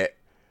made it.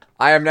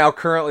 I am now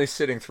currently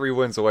sitting 3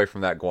 wins away from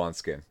that Guan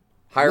skin.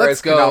 Hi-Res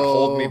Let's go. cannot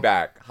hold me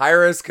back.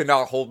 Hi-Res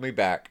cannot hold me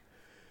back.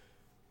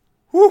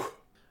 Whew.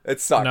 It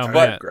sucked. No, but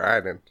Matt.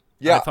 Grinding.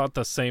 yeah. I thought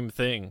the same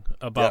thing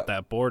about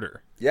that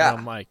border. Yeah. And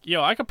I'm like,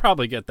 yo, I could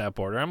probably get that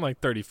border. I'm like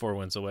 34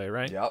 wins away,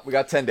 right? Yeah, we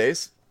got 10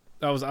 days.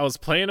 I was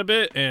playing a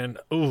bit, and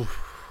ooh,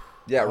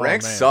 Yeah, Oh,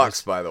 ranked man,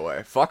 sucks, by the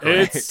way. Fuck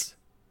ranked. it's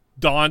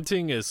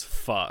daunting as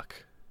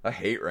fuck. I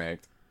hate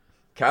ranked.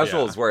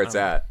 Casual Yeah, is where it's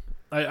at.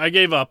 I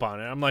gave up on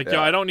it. I'm like, yo,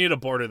 Yeah. I don't need a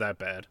border that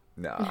bad.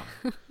 Nah.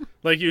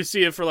 Like, you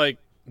see it for like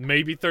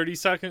maybe 30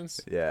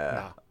 seconds. Yeah.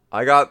 No.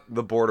 I got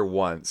the border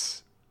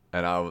once,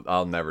 and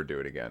I'll never do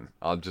it again.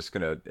 I'm just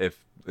gonna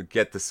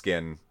get the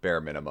skin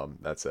bare minimum.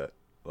 That's it.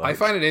 I Like,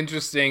 find it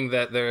interesting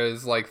that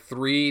there's like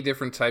 3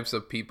 different types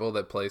of people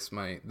that play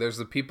Smite. There's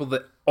the people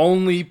that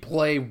only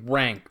play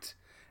ranked,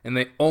 and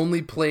they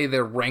only play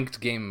their ranked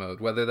game mode,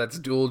 whether that's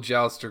duel,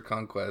 joust, or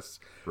conquest.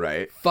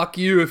 right. Fuck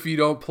you if you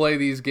don't play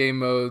these game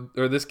mode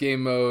or this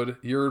game mode.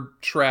 You're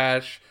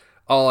trash.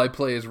 All I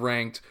play is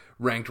ranked.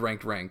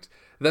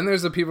 Then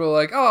there's the people who are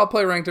like, oh, I'll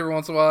play ranked every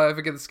once in a while. If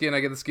I get the skin, I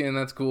get the skin.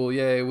 That's cool.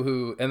 Yay,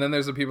 woohoo. And then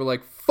there's the people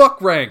like, fuck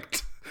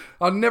ranked.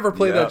 I'll never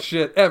play Yep. that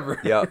shit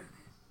ever. Yep.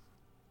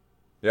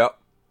 Yep.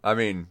 I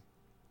mean,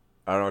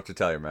 I don't know what to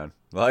tell you, man.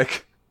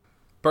 Like,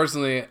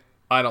 Personally,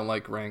 I don't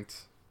like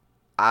ranked.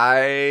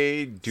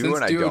 I do Since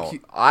and I Duo don't.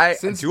 Q- I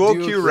since Duo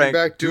Duo Q Q- ranked.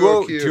 back Duo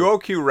Duo Q. Duo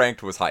Q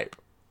ranked was hype.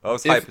 That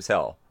was hype as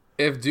hell.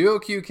 If Duo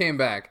Q came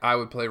back, I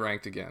would play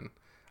ranked again.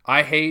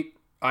 I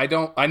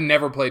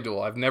never played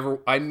duel.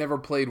 I never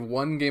played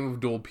one game of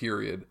duel,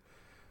 period.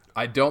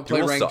 I don't play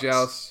Duel ranked sucks.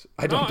 joust.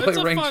 I don't Oh, play it's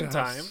a ranked fun joust.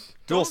 time.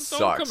 Duel Don't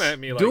sucks. come at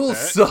me like Duel that.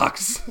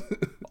 sucks.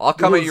 I'll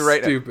come Duel at you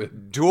right stupid. now.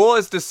 Duel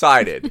is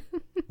decided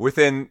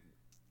within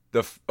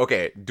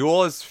okay.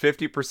 Duel is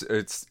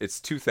 50%. It's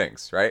 2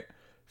 things, right?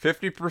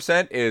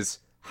 50% is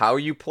how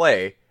you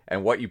play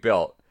and what you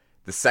built.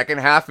 The second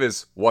half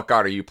is what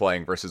god are you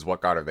playing versus what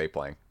god are they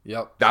playing.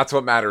 Yep. That's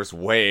what matters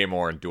way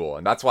more in Duel,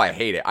 and that's why I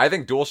hate it. I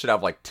think Duel should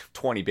have like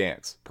 20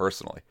 bans,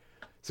 personally.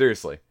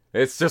 Seriously.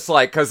 It's just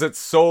like, because it's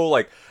so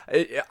like,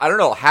 I don't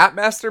know,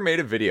 Hatmaster made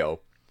a video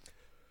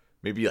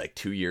maybe like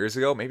 2 years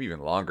ago, maybe even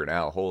longer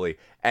now, holy.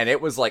 And it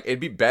was like, it'd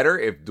be better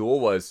if Duel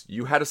was,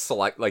 you had to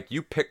select, like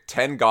you picked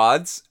 10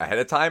 gods ahead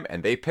of time,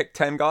 and they picked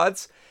 10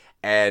 gods,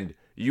 and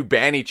you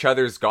ban each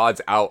other's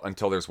gods out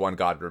until there's 1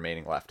 god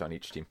remaining left on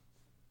each team.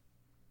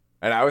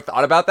 And I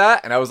thought about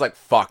that, and I was like,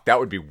 fuck, that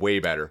would be way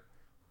better.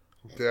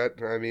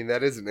 That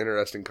is an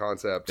interesting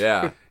concept.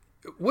 Yeah.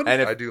 And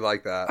I do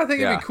like that. I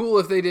think Yeah. it'd be cool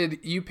if they did,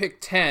 you pick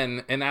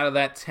 10, and out of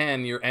that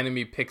 10, your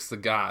enemy picks the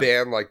god.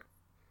 Ban like,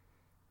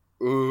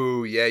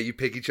 ooh, yeah, you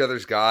pick each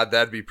other's god.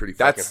 That'd be pretty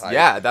fucking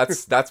hype.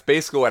 That's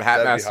basically what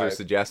That'd be Hatmaster hype.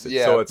 suggested.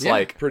 Yeah, So it's yeah.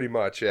 like, Pretty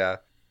much, yeah.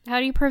 How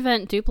do you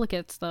prevent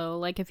duplicates though?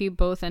 Like if you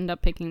both end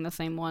up picking the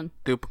same one.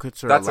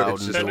 Duplicates are That's allowed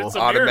it's in just Then duel. it's a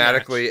mirror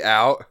Automatically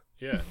out.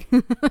 Yeah.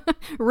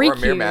 or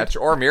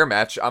a mirror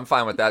match. I'm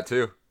fine with that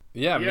too.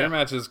 Yeah, mirror Yeah.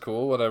 match is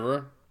cool,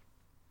 whatever.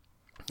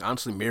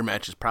 Honestly, mirror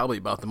match is probably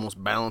about the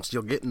most balanced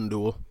you'll get in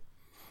duel.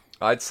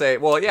 I'd say,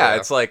 well, yeah,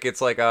 it's like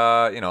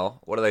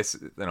what do they,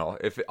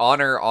 if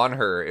honor on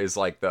her is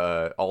like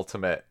the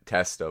ultimate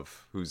test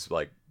of who's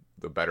like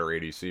the better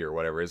ADC or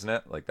whatever, isn't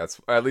it? Like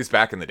that's, at least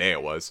back in the day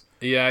it was.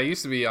 Yeah, it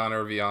used to be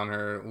honor v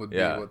honor would be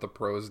what the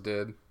pros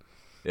did.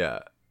 Yeah,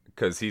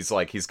 because he's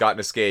got an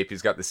escape,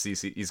 he's got the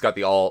CC, he's got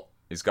the ult,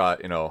 he's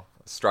got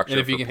structure. And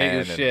if you can hit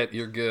your and, shit,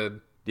 you're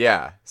good.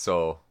 Yeah,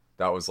 so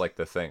that was like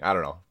the thing. I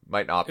don't know,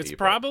 might not be. It's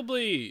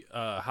probably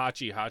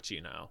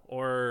Hachi now,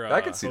 or I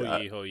could see Hou-Yi,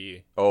 that.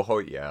 Hou-Yi. Oh,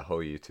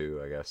 Hou-Yi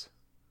too, I guess.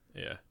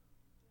 Yeah.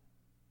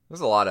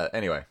 There's a lot of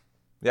anyway.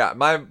 Yeah,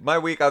 my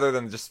week, other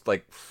than just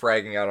like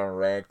fragging out on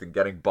ranked and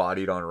getting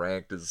bodied on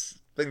ranked, has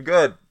been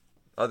good.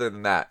 Other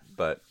than that,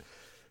 but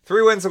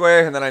 3 wins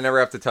away, and then I never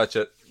have to touch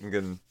it. I'm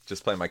gonna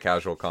just play my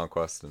casual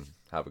conquest and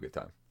have a good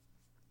time.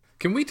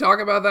 Can we talk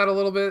about that a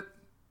little bit?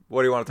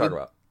 What do you want to talk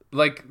about?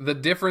 Like the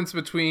difference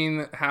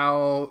between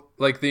how,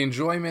 like, the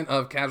enjoyment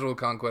of casual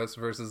conquest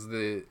versus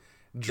the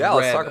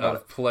dread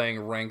of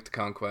playing ranked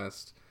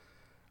conquest.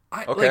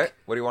 Okay,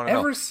 what do you want to know?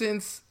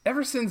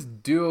 Ever since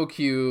Duo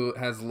Q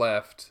has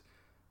left,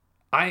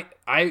 I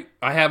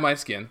have my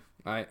skin.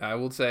 I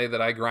will say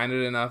that I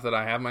grinded enough that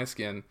I have my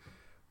skin,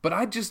 but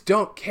I just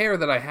don't care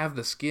that I have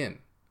the skin.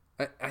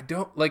 I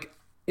don't, like,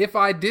 if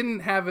I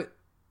didn't have it,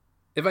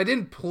 if I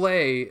didn't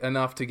play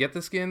enough to get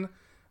the skin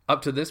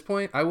up to this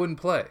point, I wouldn't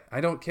play.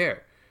 I don't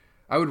care.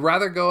 I would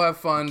rather go have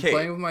fun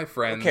playing with my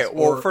friends. Okay,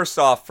 well, first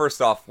off,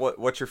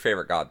 what's your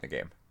favorite god in the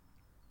game?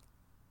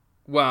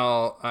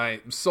 Well,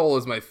 Sol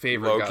is my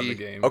favorite god in the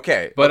game.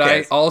 Okay. But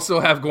I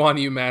also have Guan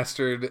Yu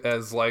mastered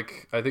as,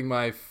 like, I think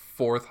my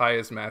 4th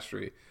highest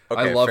mastery.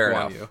 Okay, I love fair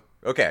Guan enough. Yu.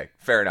 Okay,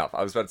 fair enough.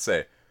 I was about to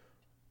say,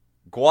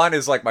 Guan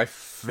is like my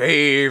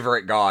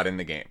favorite god in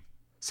the game.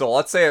 So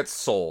let's say it's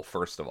Sol,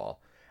 first of all.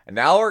 And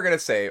now we're going to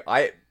say,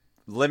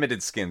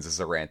 limited skins is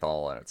a rant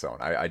all on its own.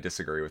 I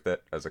disagree with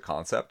it as a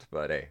concept,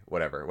 but hey,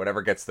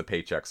 whatever gets the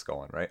paychecks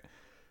going, right?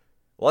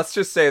 Let's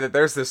just say that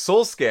there's this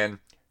Sol skin,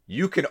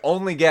 you can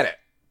only get it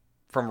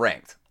from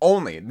ranked.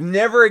 Only.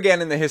 Never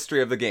again in the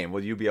history of the game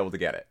will you be able to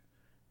get it.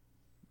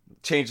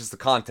 Changes the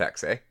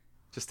context, eh?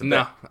 Just a bit.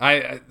 No,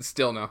 I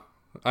still no.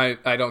 I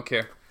don't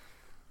care.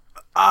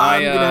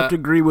 I'm going to have to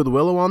agree with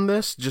Willow on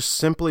this, just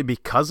simply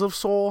because of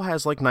Sol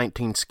has like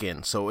 19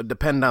 skins, so it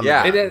depends on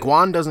that.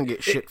 Guan doesn't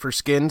get shit for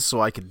skins,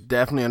 so I could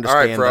definitely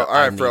understand All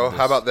right, Fro,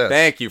 how about this?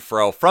 Thank you,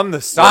 Fro. From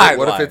the side.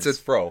 What if it's a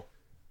Fro?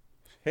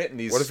 Hitting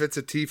these. What if it's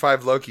a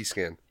T5 Loki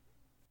skin?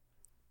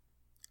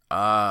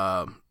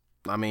 I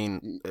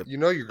mean, you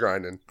know you're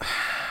grinding.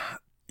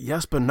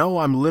 Yes, but no,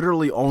 I'm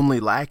literally only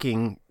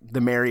lacking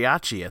the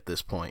mariachi at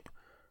this point.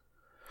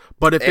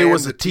 But if it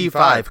was a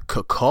T5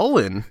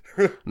 Cucullin,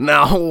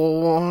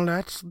 no,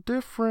 that's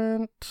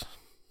different.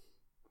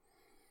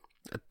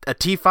 A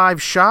T5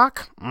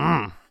 Shock?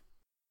 I'm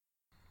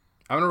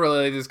going to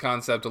relate this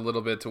concept a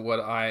little bit to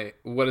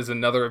what is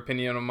another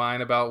opinion of mine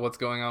about what's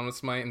going on with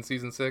Smite in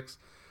Season 6.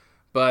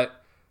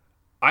 But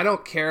I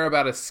don't care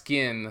about a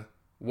skin,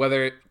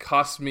 whether it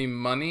costs me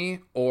money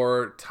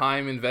or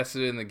time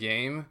invested in the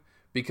game,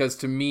 because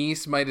to me,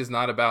 Smite is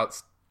not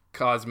about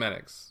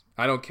cosmetics.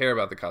 I don't care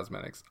about the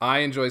cosmetics. I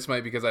enjoy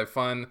Smite because I have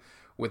fun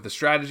with the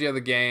strategy of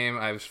the game.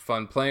 I have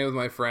fun playing with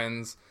my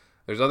friends.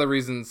 There's other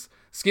reasons.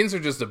 Skins are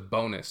just a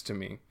bonus to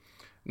me.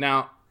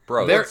 Now,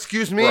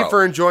 excuse me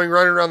for enjoying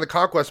running around the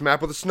Conquest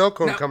map with a snow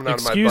cone coming out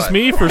of my butt. Excuse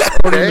me for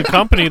supporting the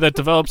company that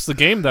develops the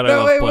game that I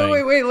love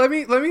playing. Wait.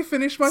 Let me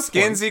finish my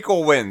skins point.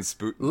 Equal wins.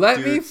 Let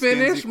me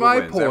finish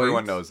my point.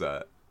 Everyone knows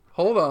that.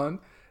 Hold on.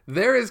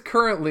 There is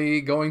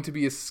currently going to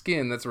be a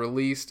skin that's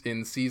released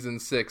in Season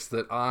 6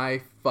 that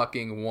I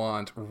fucking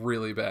want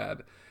really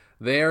bad.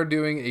 They are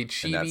doing a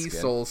chibi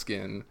Sol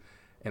skin,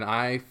 and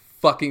I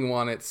fucking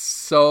want it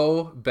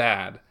so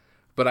bad.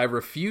 But I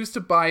refuse to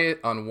buy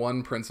it on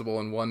one principle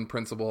and one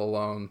principle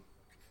alone.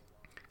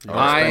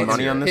 I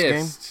money on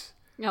this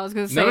game? I was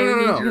going to say,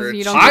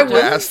 no.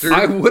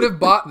 I would have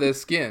bought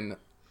this skin,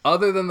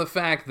 other than the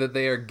fact that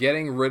they are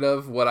getting rid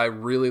of what I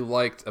really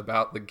liked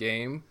about the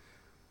game.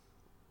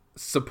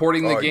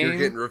 Supporting the game. You're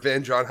getting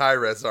revenge on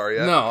Hi-Res, are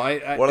you? No,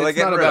 what are they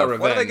getting rid of?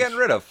 Revenge. What are they getting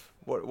rid of?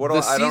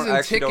 The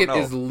season ticket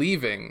is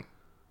leaving.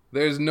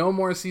 There's no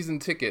more season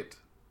ticket.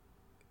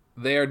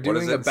 They are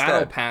doing a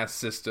battle pass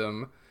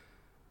system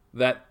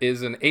that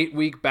is an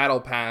 8-week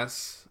battle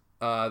pass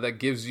that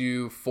gives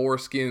you 4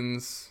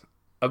 skins.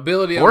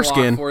 Ability to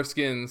unlock 4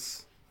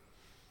 skins.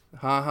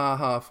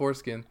 Ha,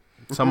 foreskin.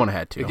 Someone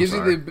had to. It gives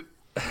you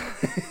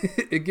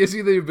it gives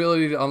you the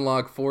ability to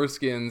unlock 4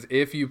 skins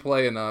if you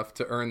play enough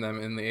to earn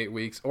them in the 8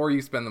 weeks, or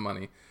you spend the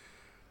money.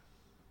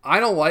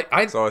 I don't like.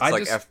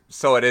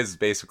 So it is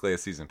basically a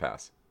season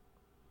pass,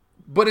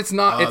 but it's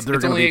not.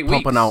 It's only 8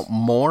 weeks. Pumping out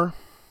more.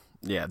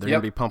 Yeah, they're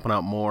gonna be pumping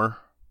out more.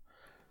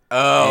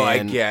 Oh,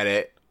 I get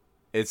it.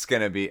 It's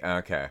gonna be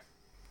okay.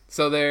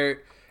 So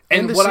they're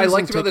and what I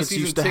liked about the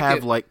season used to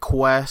have like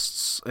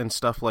quests and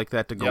stuff like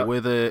that to go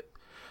with it.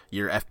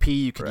 Your FP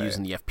you could use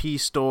in the FP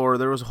store.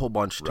 There was a whole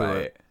bunch to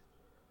it.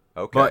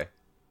 Okay.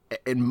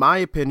 in my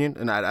opinion,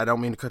 and I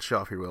don't mean to cut you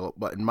off here, Will,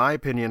 but in my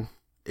opinion,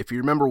 if you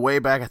remember way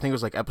back, I think it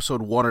was like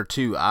episode 1 or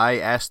 2, I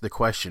asked the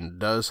question,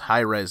 does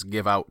Hi-Rez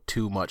give out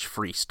too much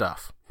free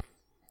stuff?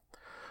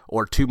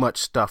 Or too much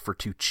stuff for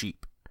too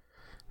cheap?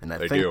 And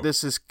I think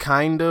this is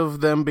kind of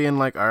them being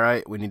like, all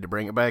right, we need to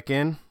bring it back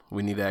in.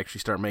 We need to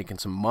actually start making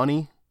some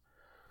money.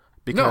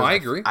 Because no, I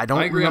agree. I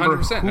don't agree remember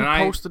 100%. who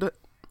and posted it.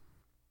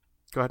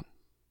 Go ahead.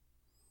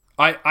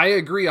 I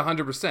agree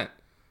 100%.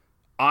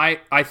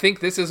 I think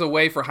this is a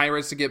way for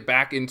Hi-Rez to get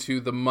back into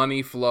the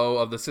money flow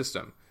of the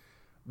system.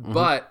 Mm-hmm.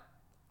 But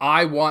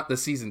I want the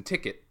season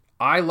ticket.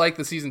 I like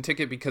the season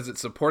ticket because it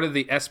supported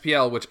the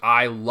SPL, which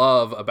I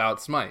love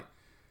about Smite.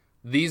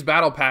 These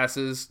battle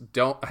passes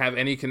don't have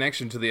any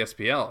connection to the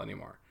SPL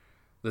anymore.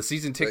 The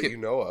season ticket, that you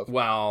know of.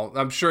 Well,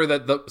 I'm sure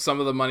that some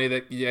of the money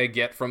that you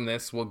get from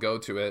this will go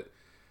to it.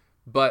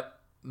 But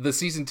the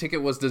season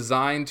ticket was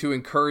designed to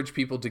encourage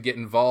people to get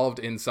involved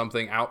in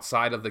something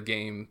outside of the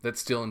game that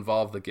still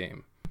involved the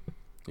game.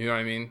 You know what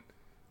I mean?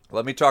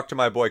 Let me talk to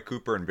my boy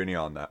Cooper and Vinny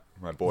on that.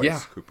 My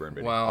boys, Cooper and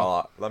Vinny.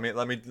 Well, let me.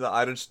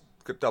 I just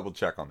double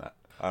check on that.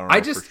 I don't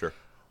know for sure.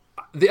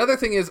 The other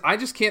thing is, I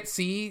just can't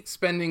see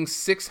spending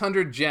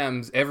 600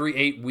 gems every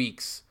 8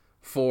 weeks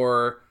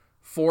for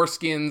 4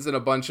 skins and a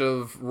bunch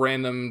of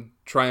random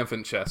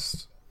triumphant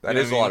chests. That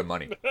is a lot of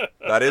money.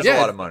 That is a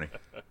lot of money.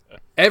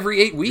 Every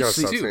 8 weeks, You gotta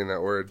stop too. saying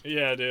that word.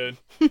 Yeah, dude.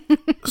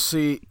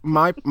 See,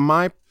 my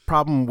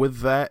problem with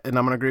that, and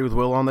I'm going to agree with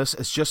Will on this,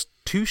 it's just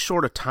too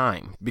short a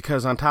time.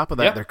 Because on top of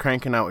that, they're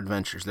cranking out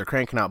adventures. They're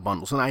cranking out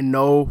bundles. And I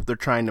know they're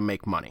trying to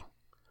make money.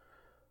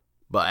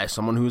 But as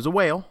someone who's a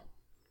whale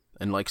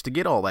and likes to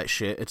get all that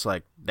shit, it's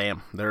like,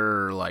 damn,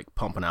 they're like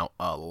pumping out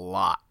a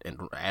lot and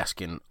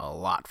asking a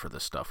lot for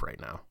this stuff right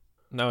now.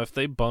 Now, if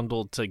they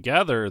bundled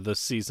together the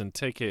season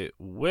ticket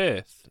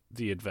with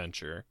the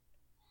adventure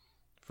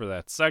for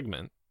that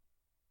segment,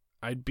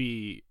 I'd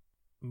be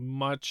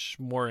much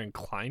more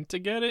inclined to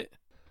get it,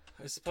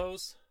 I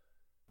suppose.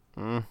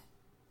 I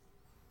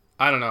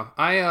don't know.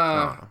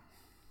 I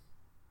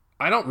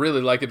don't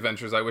really like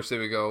adventures. I wish they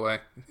would go away.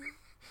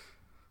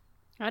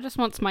 I just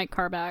want Smite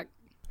Car back.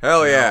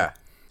 Hell yeah.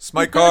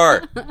 Smite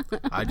Car.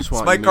 I just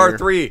want Smite Car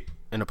 3.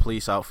 In a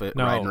police outfit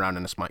riding around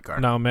in a Smite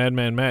car. Now,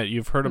 Madman Matt,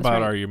 you've heard That's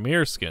about right. our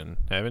Ymir skin,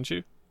 haven't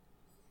you?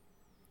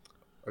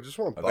 I just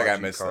want I think I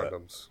bocce missed that.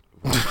 condoms.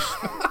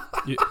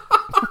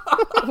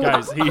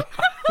 Guys,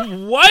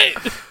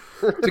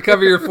 what? To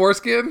cover your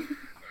foreskin?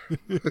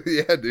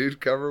 Yeah,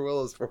 dude, cover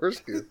Willow's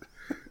foreskin.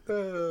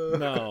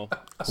 No.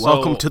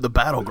 Welcome to the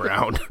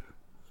battleground.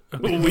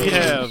 We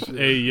have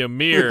a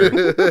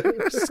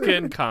Ymir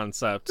skin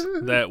concept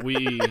that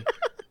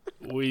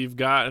we've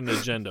got an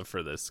agenda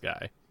for this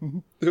guy.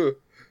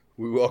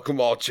 We welcome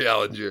all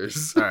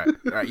challengers. All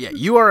right, yeah,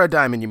 you are a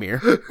Diamond Ymir.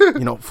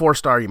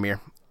 4-star Ymir.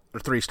 Or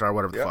 3-star,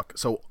 whatever the fuck.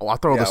 So I'll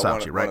throw this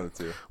out to you, right? One of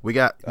the two. We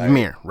got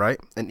Ymir, right?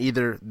 And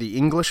either the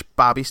English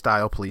Bobby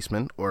style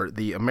policeman or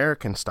the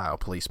American style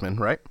policeman,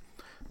 right?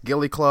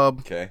 Ghillie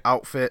club,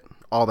 outfit,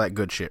 all that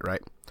good shit,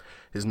 right?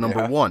 His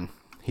number 1,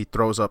 he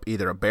throws up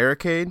either a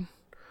barricade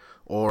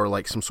or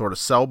like some sort of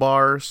cell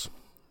bars,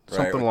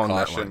 something along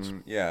that lines.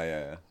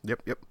 Yeah.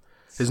 Yep.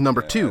 His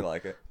number 2 I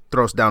like it.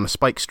 throws down a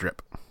spike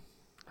strip,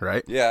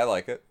 right? Yeah, I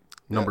like it.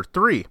 Number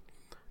 3,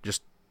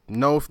 just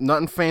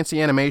nothing fancy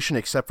animation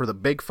except for the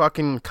big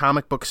fucking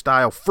comic book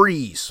style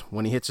freeze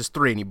when he hits his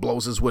 3 and he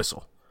blows his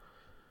whistle.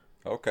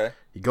 Okay.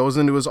 He goes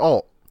into his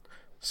ult.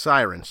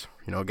 Sirens.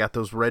 Got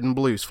those red and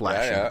blues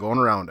flashing, going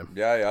around him.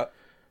 Yeah.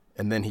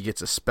 And then he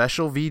gets a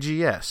special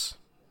VGS,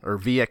 or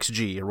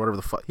VXG, or whatever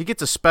the fuck. He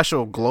gets a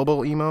special global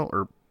emote,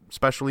 or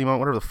special emote,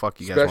 whatever the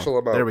fuck you guys Special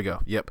want. emote. There we go.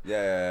 Yep.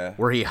 Yeah.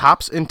 Where he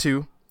hops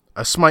into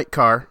a Smite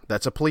car,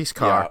 that's a police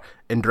car,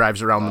 and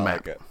drives around the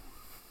map. Like it.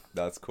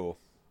 That's cool.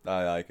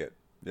 I like it.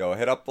 Yo,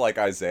 hit up like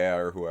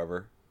Isaiah or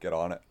whoever. Get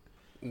on it.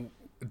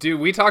 Dude,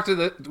 we talked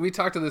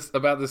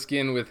about the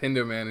skin with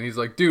Hindu Man, and he's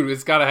like, dude,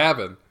 it's got to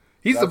happen.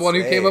 He's the one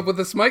who came up with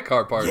the Smite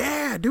car part.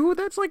 Yeah, dude,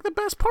 that's like the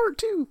best part,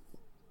 too.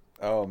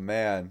 Oh,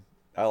 man.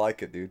 I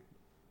like it, dude.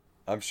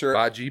 I'm sure.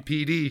 By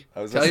GPD.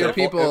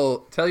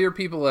 Tell your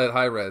people at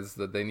Hi-Rez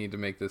that they need to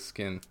make this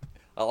skin.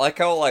 I like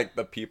how, like,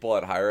 the people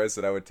at Hi-Rez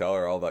that I would tell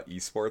are all the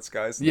esports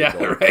guys. Yeah,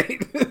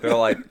 right? They're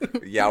like,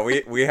 yeah,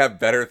 we have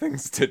better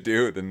things to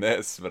do than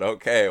this, but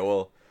okay,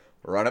 we'll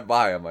run it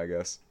by them, I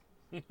guess.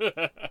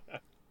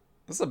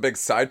 This is a big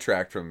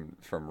sidetrack from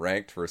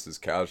ranked versus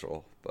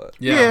casual, but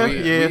we that's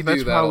do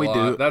that how a we lot.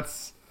 do it.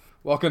 That's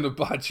welcome to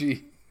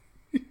Bocce.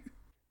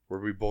 Where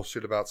we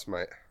bullshit about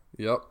Smite.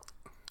 Yep.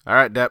 All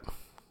right, Depp.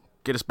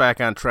 Get us back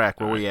on track.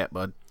 Where we at,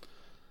 bud?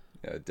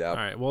 yeah, dab.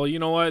 All right. Well, you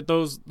know what?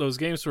 Those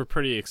games were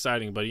pretty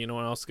exciting, but you know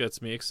what else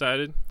gets me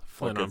excited?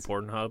 Flint on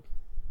Pornhub.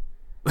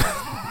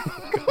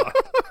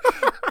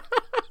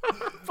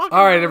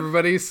 All right,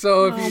 everybody.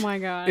 So my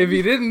God. if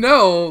you didn't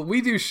know,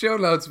 we do show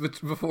notes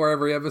before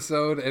every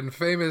episode, and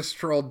famous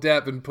troll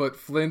Depp and put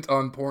Flint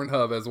on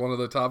Pornhub as one of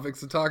the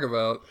topics to talk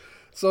about.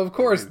 So of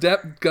course,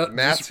 Depp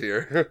Matt's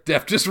here.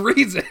 just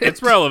reads it.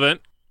 It's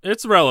relevant.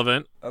 It's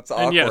relevant. That's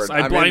awkward. And yes, I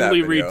I'm in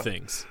blindly that read video.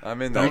 things.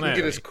 I'm in You that. can at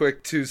get me. his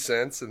quick 2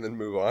 cents and then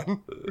move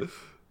on.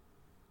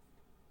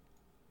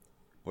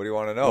 What do you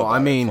want to know? Well, about I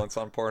mean- it? It's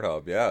on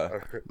Pornhub. Yeah.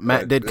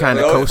 Matt did Yeah, kind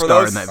of for co-star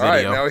those- in that All right,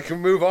 video. now we can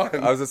move on.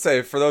 I was gonna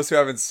say, for those who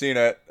haven't seen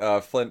it,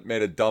 Flint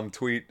made a dumb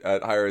tweet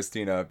at Hire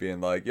Tina being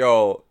like,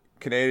 "Yo,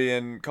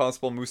 Canadian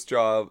Constable Moose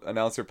Jaw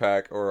announcer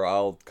pack, or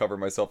I'll cover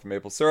myself in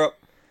maple syrup."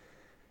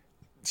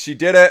 She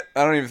did it.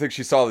 I don't even think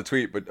she saw the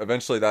tweet, but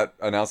eventually that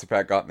announcer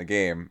pack got in the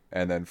game,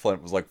 and then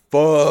Flint was like,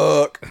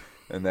 "Fuck,"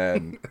 and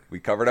then we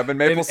covered up in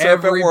maple And syrup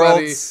at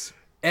everybody- Worlds.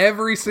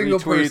 Every single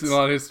Retweets. person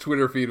on his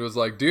Twitter feed was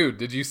like, "Dude,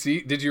 did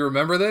you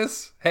remember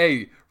this?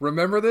 Hey,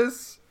 remember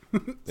this?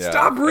 Yeah,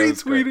 Stop it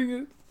was great.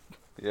 retweeting it."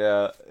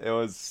 Yeah, it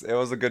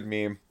was a good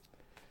meme.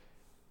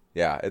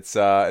 Yeah, it's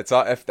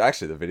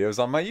actually the video's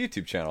on my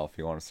YouTube channel if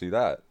you want to see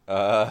that.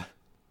 Yeah,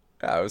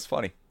 it was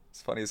funny.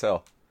 It's funny as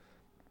hell.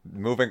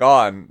 Moving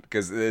on,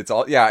 because it's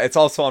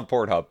also on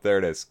Pornhub. There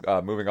it is.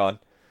 Moving on.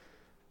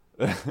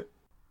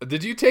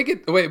 Did you take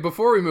it? Wait,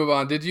 before we move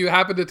on, did you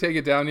happen to take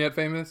it down yet,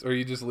 Famous, or are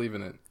you just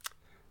leaving it?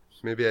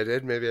 Maybe I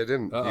did, maybe I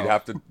didn't. Uh-oh. You'd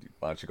have to.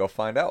 Why don't you go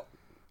find out?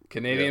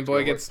 Canadian Yeah, boy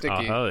it's gets Oh,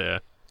 sticky. hell yeah.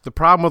 The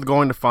problem with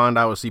going to find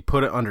out is he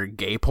put it under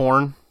gay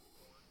porn.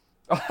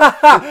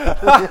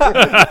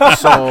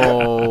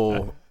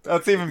 So,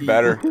 That's even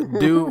better.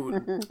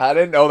 dude, I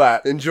didn't know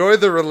that. Enjoy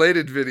the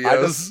related I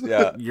videos. just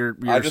yeah. you're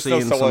I just know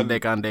seeing someone- some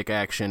dick-on-dick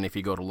action if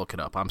you go to look it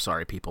up. I'm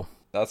sorry, people.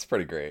 That's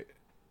pretty great.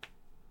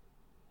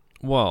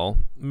 Well,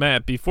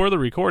 Matt, before the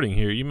recording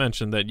here, you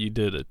mentioned that you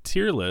did a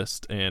tier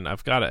list, and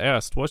I've got to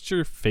ask, what's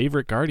your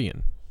favorite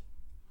Guardian?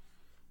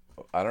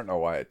 I don't know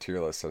why a tier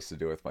list has to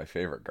do with my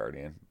favorite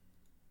Guardian.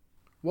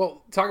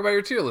 Well, talk about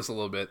your tier list a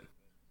little bit.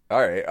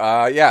 All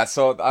right. Yeah.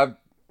 So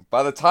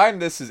by the time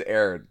this is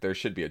aired, there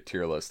should be a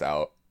tier list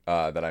out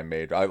that I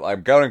made.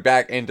 I'm going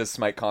back into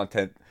Smite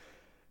content,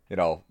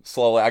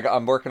 slowly.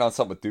 I'm working on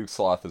something with Duke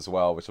Sloth as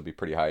well, which will be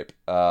pretty hype.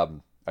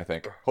 I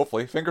think.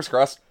 Hopefully. Fingers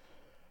crossed.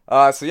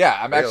 So yeah,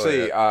 I'm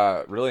actually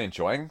really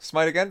enjoying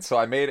Smite again. So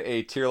I made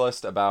a tier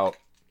list about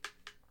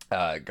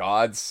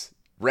gods.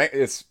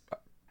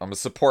 I'm a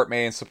support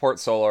main. Support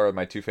solo are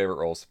my 2 favorite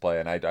roles to play,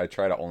 and I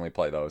try to only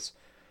play those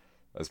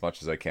as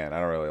much as I can. I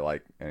don't really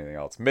like anything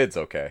else. Mid's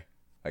okay,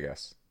 I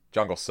guess.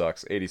 Jungle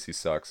sucks. ADC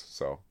sucks.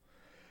 So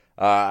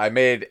I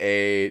made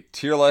a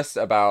tier list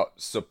about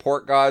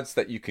support gods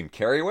that you can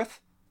carry with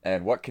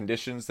and what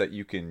conditions that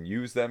you can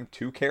use them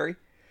to carry.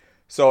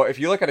 So if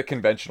you look at a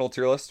conventional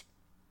tier list,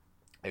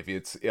 if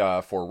it's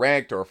for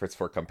ranked or if it's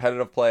for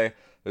competitive play,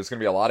 there's going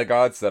to be a lot of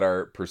gods that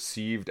are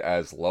perceived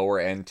as lower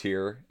end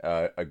tier.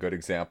 A good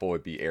example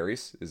would be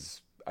Ares,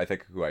 is I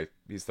think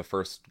he's the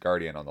first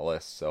Guardian on the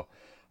list. So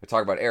I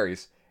talk about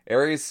Ares.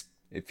 Ares,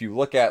 if you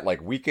look at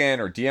like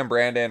Weekend or DM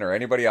Brandon or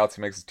anybody else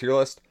who makes a tier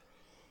list,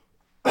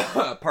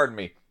 pardon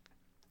me,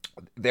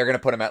 they're going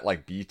to put him at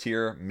like B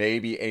tier,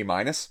 maybe A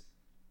minus.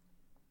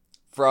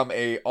 From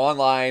a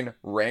online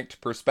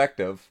ranked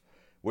perspective,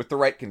 with the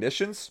right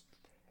conditions,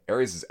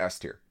 Ares is S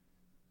tier.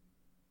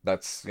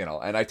 That's,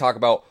 and I talk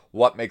about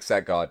what makes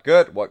that god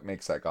good, what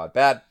makes that god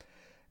bad.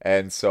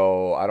 And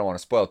so I don't want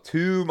to spoil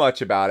too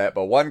much about it,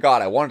 but one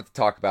god I wanted to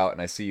talk about,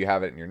 and I see you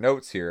have it in your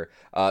notes here,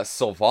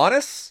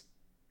 Sylvanas.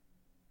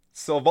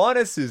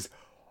 Sylvanas is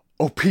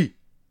OP.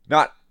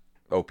 Not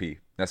OP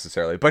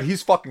necessarily, but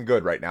he's fucking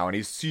good right now, and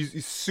he's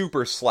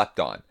super slept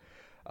on.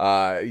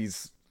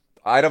 He's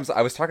items.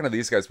 I was talking to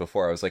these guys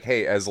before. I was like,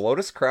 hey, has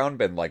Lotus Crown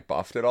been like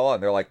buffed at all?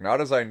 And they're like, not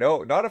as I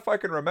know, not if I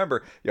can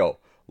remember. Yo,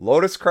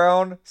 Lotus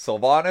Crown,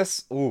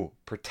 Sylvanas, ooh,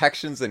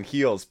 protections and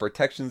heals.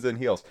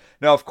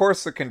 Now, of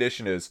course, the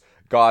condition is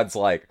gods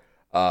like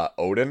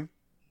Odin,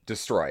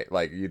 destroy.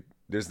 Like,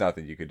 there's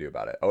nothing you could do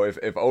about it. Oh, if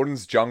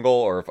Odin's jungle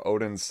or if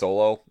Odin's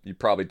solo, you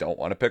probably don't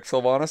want to pick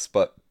Sylvanas,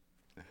 but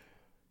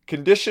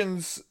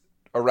conditions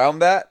around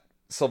that,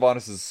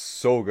 Sylvanas is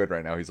so good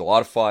right now. He's a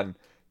lot of fun.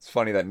 It's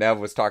funny that Nev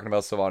was talking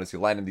about Sylvanas. You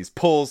land in these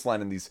pulls,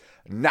 land in these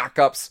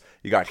knockups.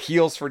 You got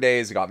heals for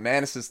days. You got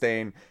mana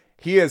sustain.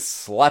 He is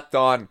slept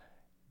on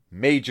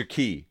major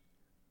key,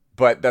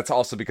 but that's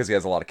also because he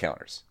has a lot of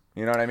counters.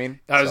 You know what I mean?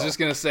 I was just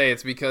going to say,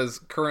 it's because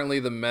currently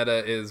the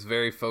meta is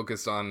very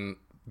focused on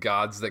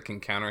gods that can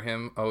counter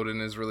him.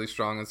 Odin is really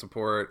strong in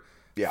support.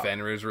 Yeah.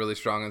 Fenrir is really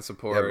strong in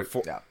support.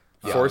 Yeah,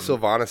 before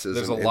Sylvanas is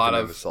there's an a lot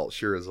infinite of- assault.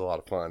 Sure is a lot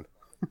of fun.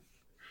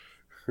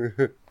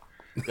 Dude,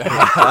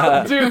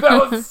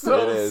 that was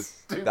so It is.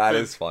 stupid. That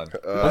is fun.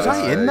 Was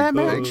I in that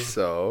I think match?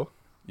 so.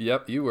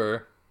 Yep, you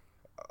were.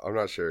 I'm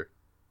not sure.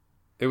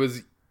 It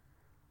was...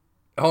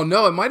 Oh,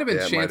 no, it might have been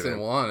Yeah, it might Chance have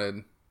and been.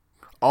 Wanted.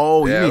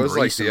 Oh, Yeah, you it mean was like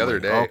the recently. other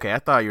day. Okay, I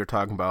thought you were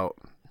talking about.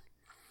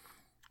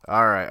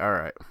 All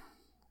right.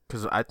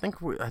 Because I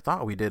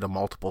thought we did a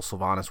multiple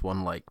Sylvanas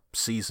one like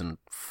season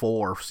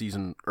 4,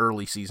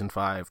 early season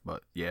 5,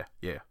 but yeah.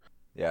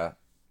 Yeah.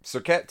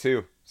 Serket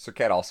too.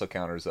 Serket also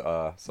counters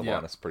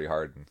Sylvanas pretty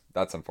hard. And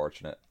that's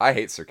unfortunate. I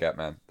hate Serket,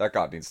 man. That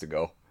god needs to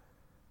go.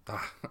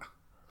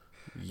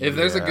 If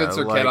there's a good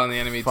Serket like on the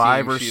enemy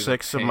 5 team, or she's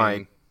 6 a of my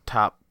pain.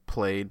 top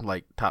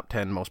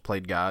 10 most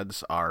played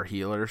gods are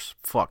healers.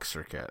 Fuck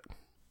Serket.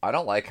 I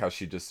don't like how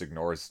she just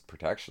ignores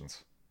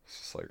protections. It's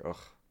just like, ugh.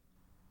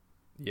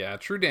 Yeah,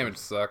 true damage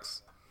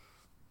sucks.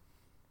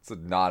 It's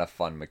not a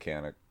fun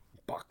mechanic.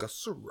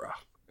 Bakasura.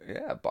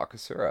 Yeah,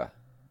 Bakasura.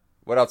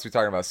 What else are we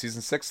talking about?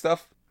 Season 6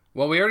 stuff?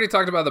 Well, we already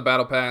talked about the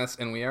battle pass,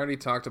 and we already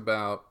talked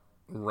about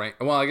rank.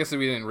 Well, I guess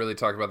we didn't really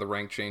talk about the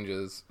rank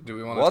changes. Do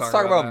we want to? Let's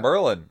talk about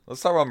Merlin.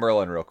 Let's talk about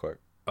Merlin real quick.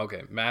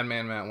 Okay,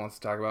 Madman Matt wants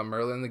to talk about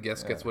Merlin. The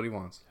guest gets what he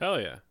wants. Hell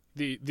yeah.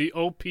 The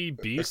OP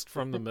beast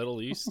from the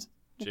Middle East.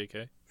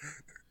 JK.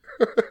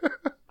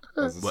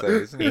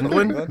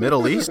 England?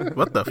 Middle East?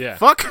 What the Yeah.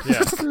 fuck?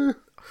 Yeah.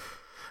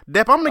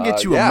 Depp, I'm going to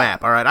get you a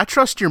map, all right? I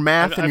trust your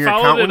math and your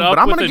accounting, but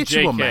I'm going to get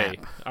you a map.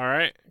 All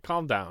right?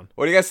 Calm down.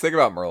 What do you guys think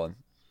about Merlin?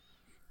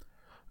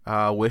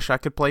 Wish I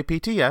could play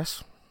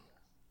PTS.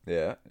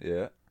 Yeah.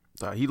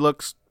 He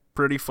looks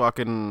pretty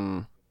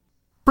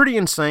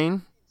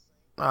insane.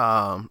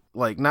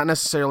 Like, not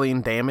necessarily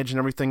in damage and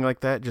everything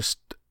like that, just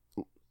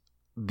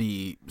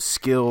the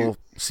skill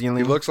ceiling.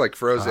 He looks like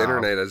Froze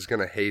Internet is going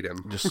to hate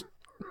him. Just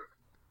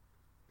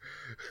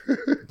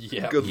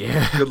Yeah.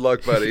 Good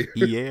luck, buddy.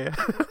 yeah.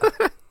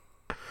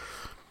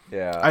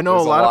 Yeah. I know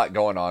there's a lot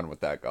going on with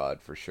that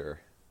god for sure.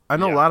 I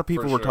know Yeah, a lot of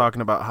people for were sure.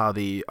 talking about how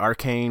the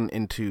Arcane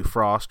into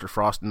Frost or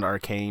Frost into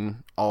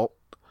Arcane alt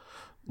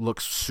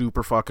looks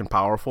super fucking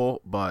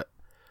powerful, but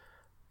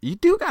you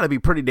do got to be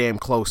pretty damn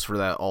close for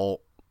that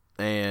alt,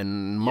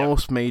 and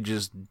most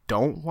mages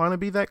don't want to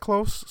be that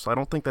close, so I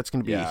don't think that's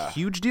going to be a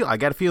huge deal. I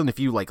got a feeling if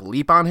you like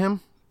leap on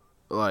him,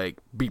 like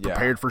be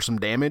prepared for some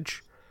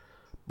damage,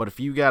 but if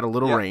you got a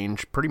little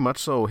range, pretty much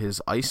so,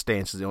 his Ice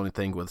Stance is the only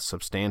thing with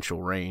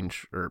substantial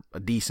range or a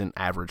decent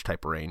average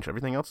type of range.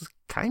 Everything else is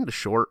kind of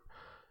short.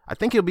 I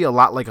think he'll be a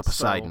lot like a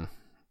Poseidon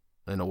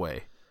in a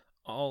way.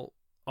 All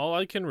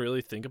I can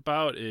really think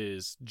about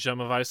is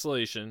Gem of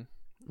Isolation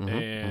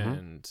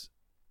and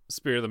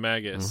Spear of the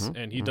Magus,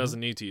 and he doesn't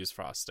need to use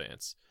Frost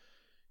Stance.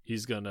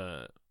 He's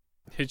gonna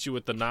hit you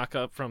with the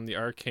knockup from the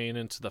Arcane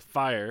into the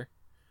fire,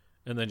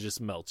 and then just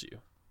melt you.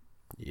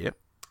 Yep.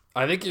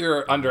 I think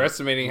you're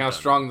underestimating how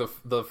strong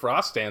the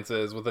Frost Stance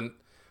is with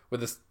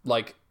this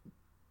like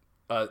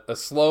a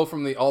slow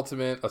from the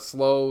ultimate, a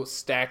slow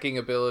stacking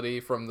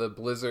ability from the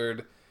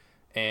Blizzard,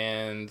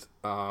 and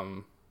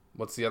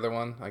what's the other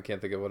one? I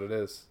can't think of what it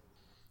is.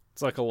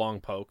 It's like a long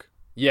poke.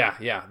 Yeah,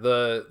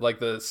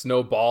 the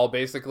snowball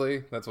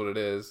basically. That's what it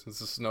is. It's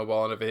a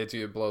snowball, and if it hits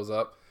you, it blows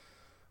up.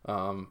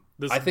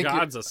 This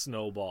god's a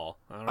snowball.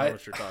 I don't know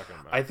what you're talking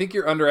about. I think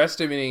you're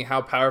underestimating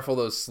how powerful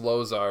those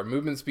slows are.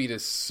 Movement speed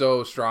is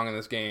so strong in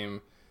this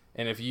game,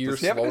 and if you're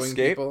slowing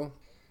people,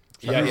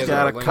 he's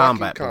got a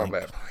combat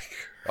blink.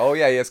 Oh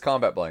yeah, he has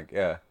combat blank.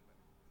 Yeah.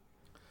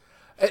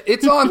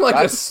 It's on like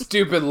a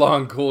stupid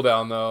long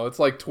cooldown though. It's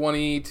like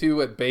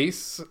 22 at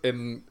base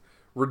and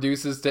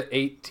reduces to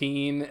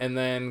 18, and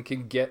then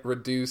can get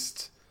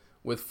reduced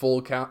with full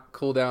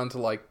cooldown to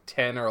like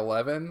 10 or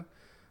 11.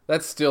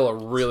 That's still a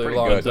really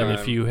long time. Then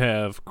if you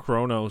have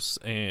Chronos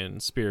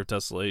and Spear of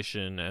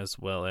Desolation as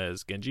well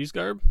as Genji's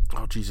Garb,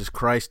 oh Jesus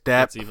Christ,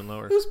 that's even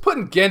lower. Who's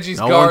putting Genji's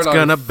no Guard on? No one's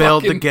gonna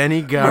build the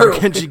Genji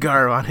Merlin?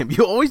 Garb on him.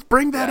 You always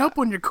bring that up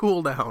when you're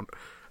cooldown.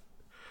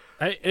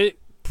 It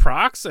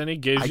procs and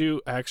it gives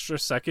you extra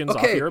seconds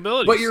off your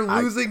abilities. But you're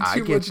losing I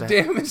too get much that.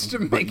 damage to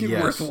make it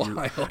Yes,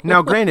 worthwhile.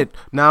 Now, granted,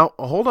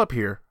 hold up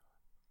here.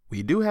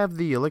 We do have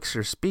the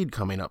Elixir Speed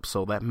coming up,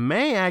 so that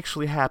may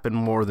actually happen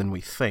more than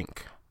we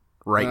think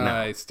now.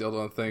 I still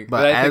don't think.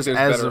 But But I think there's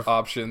as better of-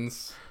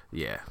 options.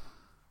 Yeah.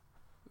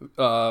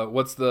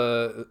 What's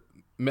the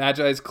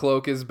Magi's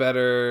Cloak is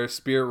better.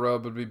 Spirit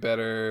Robe would be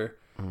better.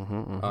 There's Yeah,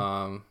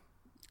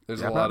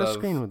 a I'm lot not of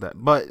disagreeing with that.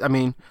 But, I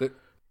mean, There-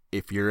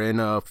 if you're in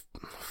a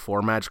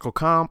 4 magical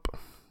comp,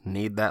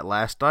 need that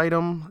last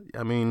item,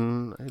 I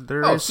mean,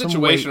 there is some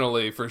weight.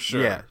 situationally for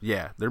sure.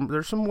 Yeah.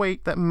 There's some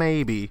weight that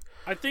maybe...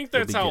 I think You'll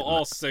that's be how getting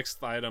all it.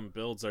 6th item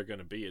builds are going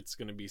to be. It's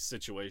going to be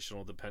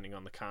situational depending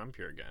on the comp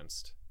you're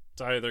against.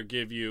 To either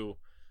give you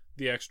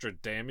the extra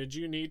damage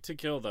you need to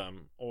kill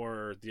them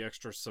or the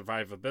extra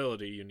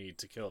survivability you need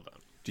to kill them.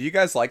 Do you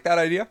guys like that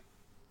idea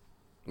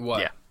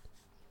What? Yeah.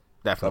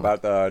 Definitely.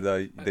 about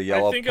the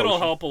yellow? I think it'll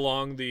potion? help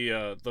along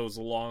the those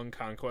long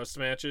conquest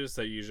matches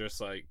that you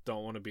just like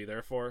don't want to be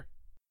there for.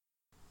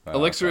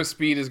 Elixir okay. of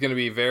Speed is going to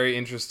be very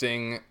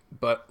interesting,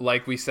 but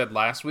like we said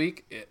last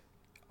week,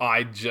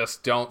 I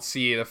just don't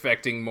see it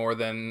affecting more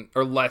than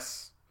or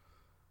less.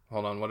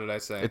 Hold on, what did I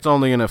say? It's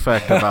only going to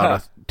affect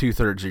about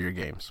 2/3 of your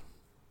games.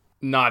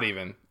 Not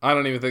even. I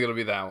don't even think it'll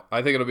be that.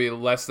 I think it'll be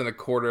less than a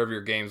quarter of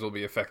your games will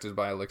be affected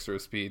by Elixir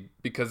of Speed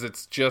because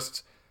it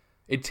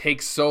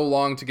takes so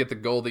long to get the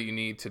gold that you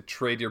need to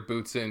trade your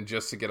boots in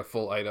just to get a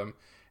full item,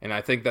 and I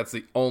think that's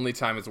the only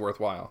time it's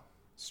worthwhile.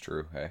 It's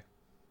true. Hey,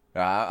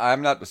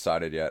 I'm not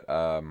decided yet.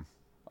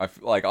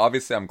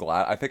 Obviously I'm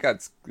glad. I think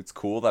it's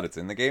cool that it's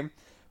in the game,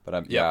 but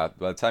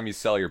by the time you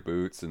sell your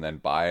boots and then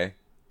buy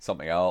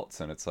something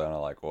else, and it's kind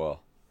of like,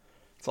 well,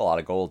 it's a lot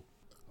of gold.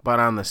 But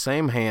on the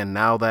same hand,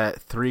 now that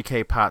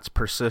 3K pots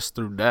persist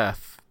through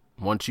death,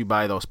 once you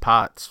buy those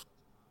pots,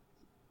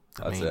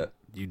 That's it.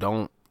 You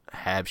don't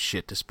have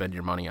shit to spend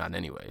your money on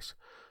anyways.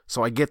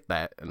 So I get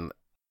that. And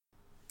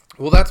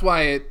well, that's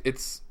why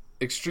it's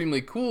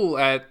extremely cool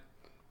at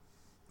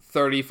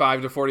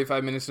 35 to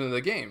 45 minutes into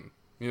the game.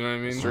 You know what I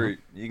mean? Sure,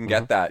 you can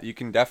get that. You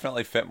can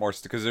definitely fit more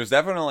because there's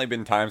definitely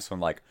been times when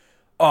like,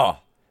 oh,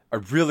 I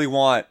really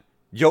want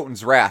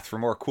Jotun's Wrath for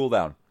more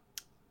cooldown,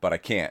 but I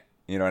can't.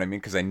 You know what I mean?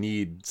 Because I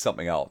need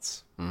something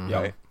else.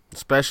 Right?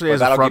 Especially But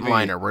as a that'll give me-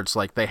 frontliner, where it's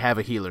like they have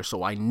a healer,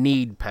 so I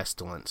need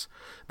Pestilence.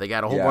 They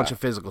got a whole bunch of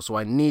physical, so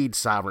I need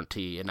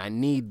Sovereignty, and I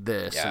need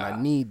this, and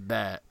I need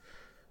that.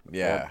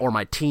 Yeah. Or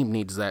my team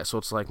needs that. So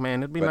it's like,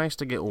 man, it'd be nice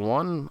to get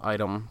one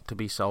item to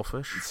be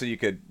selfish. So you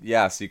could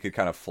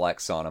kind of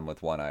flex on them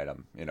with one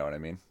item. You know what I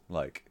mean?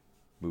 Like,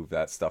 move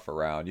that stuff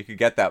around. You could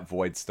get that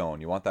Void Stone.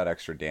 You want that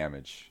extra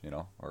damage, you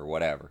know, or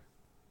whatever.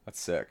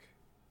 That's sick.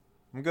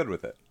 I'm good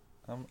with it.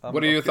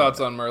 What are your thoughts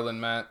on Merlin,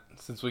 Matt?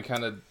 Since we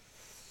kind of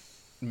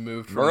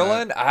moved from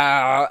Merlin?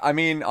 that. I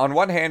mean, on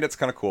one hand, it's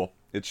kind of cool.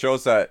 It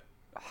shows that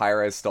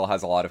Hi-Rez still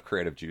has a lot of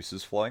creative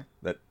juices flowing.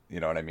 That, you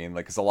know what I mean?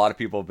 Like, because a lot of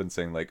people have been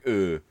saying, like,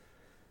 ugh.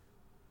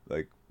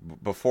 Like,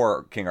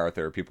 before King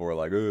Arthur, people were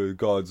like,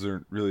 gods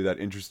aren't really that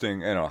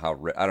interesting. I don't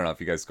know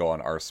if you guys go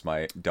on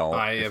Smite. Don't.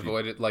 I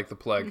avoid it like the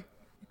plague.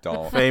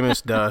 Don't.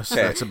 Famous does.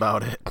 That's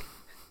about it.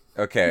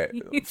 Okay.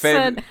 He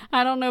said,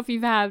 I don't know if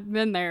you've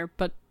been there,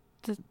 but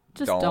just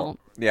don't.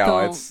 Yeah,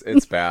 don't.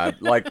 it's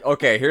bad. Like,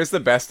 okay, here's the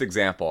best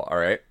example, all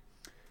right?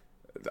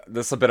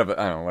 This is a bit of a,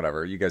 I don't know,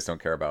 whatever. You guys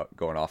don't care about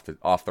going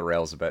off the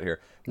rails a bit here.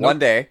 Nope. One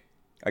day,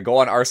 I go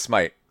on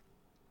Smite,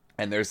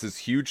 and there's this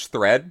huge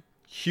thread.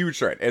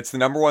 It's the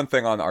number one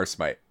thing on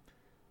Smite.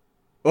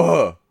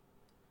 Ugh.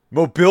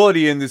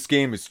 Mobility in this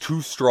game is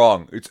too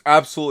strong. It's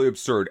absolutely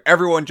absurd.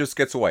 Everyone just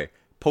gets away.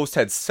 Post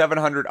had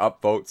 700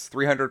 upvotes,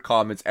 300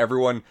 comments,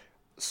 everyone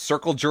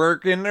circle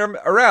jerking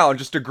around,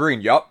 just agreeing,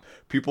 yup,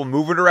 people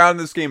moving around in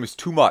this game is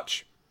too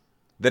much.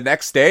 The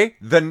next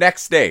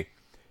day,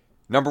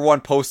 number one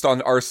post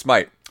on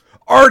Smite.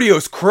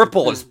 Ardio's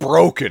cripple is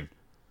broken.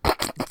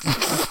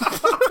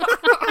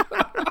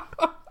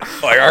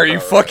 Like, are you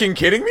fucking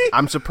kidding me?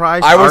 I'm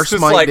surprised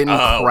Smite didn't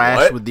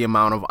crash with the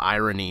amount of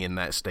irony in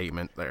that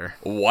statement there.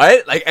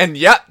 What? Like, and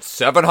yet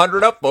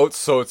 700 upvotes,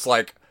 so it's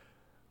like,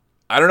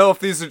 I don't know if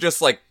these are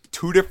just like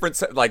two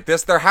different, like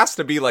this, there has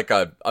to be like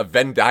a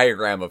Venn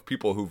diagram of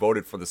people who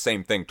voted for the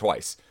same thing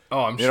twice.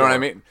 Oh, I'm sure. You know what I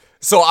mean?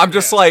 So I'm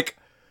just like,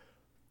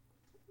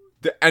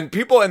 and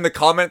people in the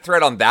comment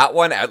thread on that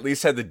one at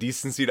least had the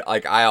decency to,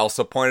 like, I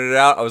also pointed it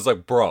out. I was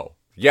like, bro,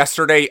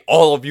 yesterday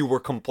all of you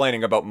were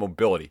complaining about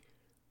mobility.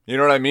 You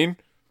know what I mean?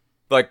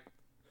 Like,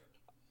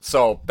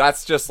 so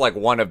that's just like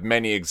one of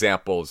many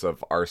examples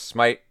of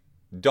Smite.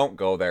 Don't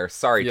go there.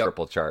 Sorry,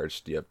 triple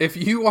charged. Yep. If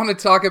you want to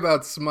talk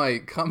about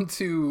Smite, come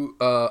to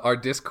our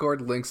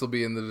Discord. Links will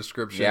be in the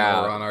description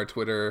or on our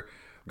Twitter.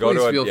 Please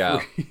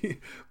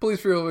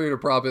feel free to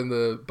prop in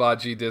the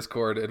Baji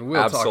Discord, and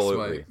we'll talk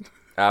Smite.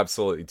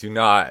 Absolutely. Do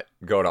not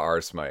go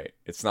to Smite.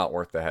 It's not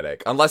worth the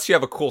headache. Unless you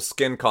have a cool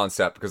skin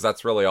concept, because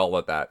that's really all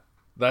that.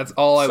 That's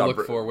all I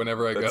look for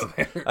whenever I go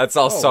there. That's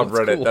all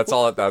subreddit. Cool. That's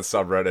all that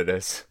subreddit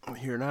is.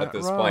 You're not at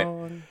this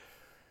wrong. point.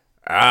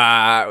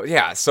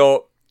 Yeah.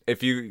 So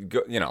if you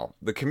go, you know,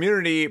 the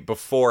community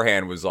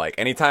beforehand was like,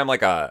 anytime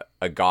like a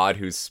god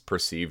who's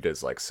perceived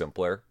as like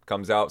simpler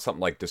comes out,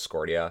 something like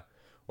Discordia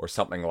or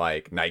something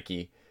like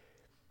Nike,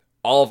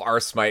 all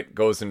of Smite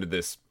goes into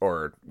this,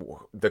 or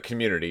the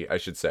community, I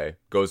should say,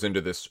 goes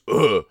into this,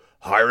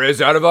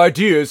 Hi-Rez out of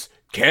ideas,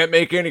 can't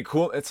make any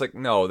cool. It's like,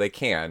 no, they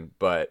can,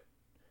 but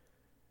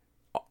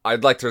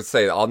I'd like to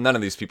say none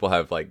of these people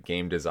have like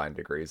game design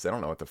degrees. They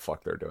don't know what the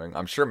fuck they're doing.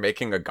 I'm sure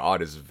making a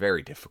god is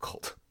very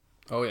difficult.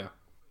 Oh, yeah.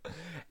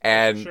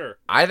 And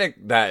I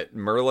think that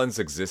Merlin's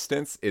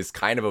existence is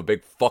kind of a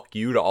big fuck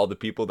you to all the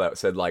people that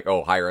said like,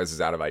 oh, Hi-Rez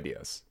is out of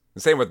ideas. The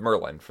same with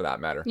Merlin, for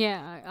that matter.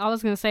 Yeah, I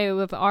was going to say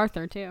with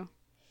Arthur, too.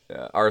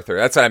 Arthur.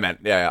 That's what I meant.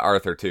 Yeah,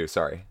 Arthur, too.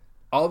 Sorry.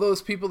 All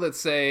those people that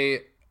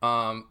say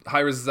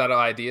Hi-Rez is out of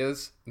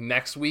ideas,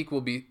 next week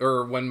will be,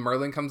 or when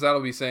Merlin comes out,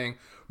 will be saying,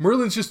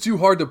 Merlin's just too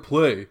hard to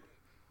play.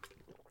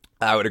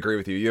 I would agree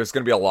with you. There's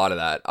going to be a lot of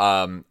that.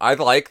 I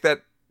like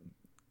that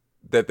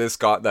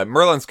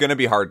Merlin's going to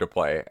be hard to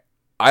play.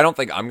 I don't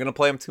think I'm going to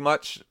play him too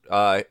much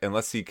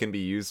unless he can be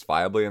used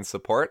viably in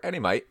support, and he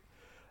might.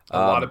 A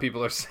lot of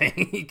people are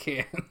saying he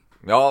can.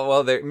 No,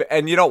 well,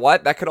 and you know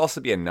what? That could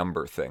also be a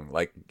number thing.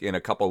 Like in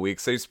a couple of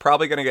weeks, so he's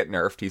probably going to get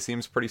nerfed. He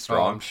seems pretty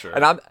strong. Oh, I'm sure.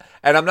 And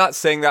I'm not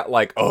saying that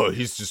like, oh,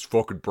 he's just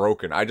fucking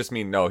broken. I just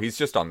mean no, he's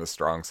just on the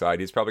strong side.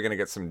 He's probably going to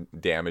get some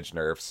damage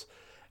nerfs,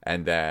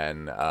 and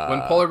then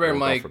when Polar Bear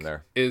Mike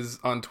is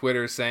on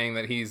Twitter saying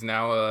that he's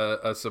now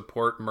a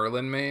support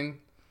Merlin main.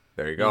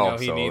 There you go.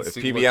 He so needs if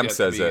to PBM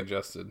says it,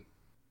 adjusted.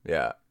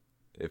 Yeah.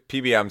 If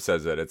PBM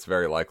says it, it's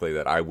very likely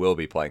that I will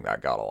be playing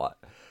that god a lot.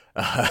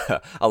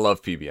 I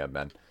love PBM,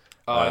 man.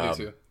 Oh, I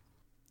do too.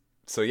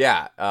 So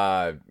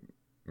yeah,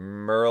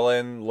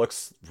 Merlin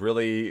looks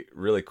really,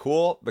 really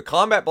cool. The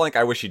combat blink,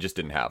 I wish he just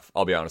didn't have.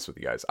 I'll be honest with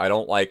you guys. I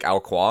don't like Ao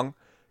Kuang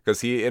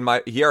because he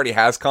already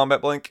has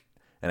combat blink,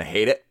 and I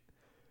hate it.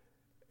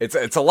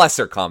 It's a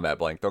lesser combat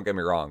blink. Don't get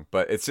me wrong,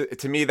 but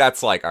to me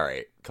that's like, all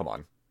right, come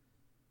on.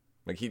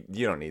 Like you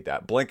don't need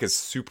that. Blink is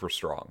super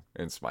strong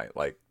in Smite.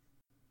 Like,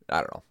 I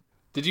don't know.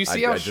 Did you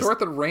see how short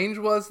the range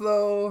was,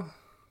 though?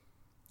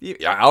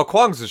 Yeah, Ao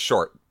Kuang's is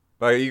short,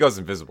 but he goes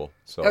invisible.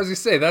 So as you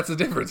say, that's the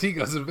difference. He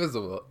goes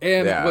invisible.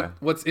 And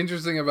what's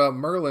interesting about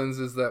Merlin's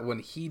is that when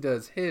he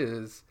does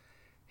his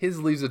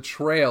leaves a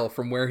trail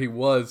from where he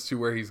was to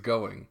where he's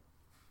going.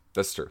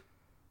 That's true.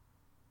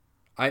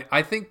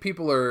 I think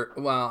people are...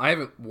 Well, I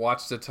haven't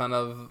watched a ton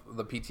of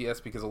the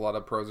PTS because a lot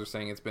of pros are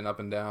saying it's been up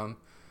and down.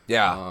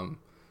 Yeah.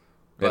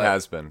 It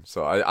has been.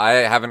 So I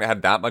haven't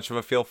had that much of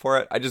a feel for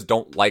it. I just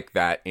don't like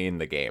that in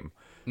the game.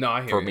 No,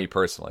 I hear for you. me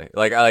personally.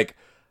 Like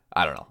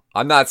I don't know.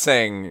 I'm not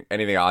saying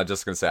anything. I'm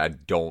just going to say I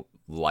don't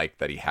like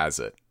that he has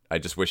it. I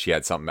just wish he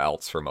had something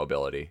else for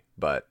mobility.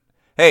 But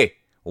hey,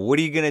 what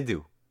are you going to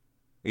do?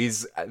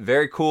 He's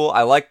very cool.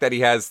 I like that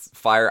he has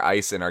fire,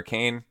 ice, and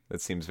arcane.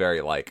 That seems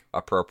very like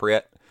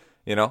appropriate,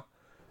 you know?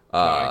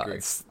 I agree.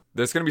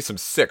 There's going to be some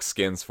sick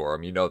skins for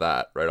him. You know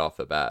that right off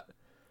the bat.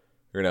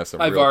 You're going to have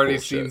some I've real already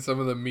cool seen shit. some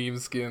of the meme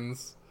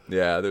skins.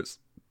 Yeah,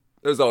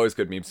 there's always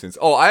good meme skins.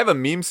 Oh, I have a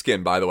meme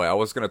skin, by the way. I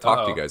was going to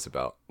talk to you guys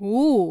about.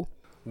 Ooh.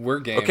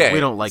 We're game. Okay, We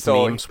don't like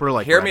so memes. We're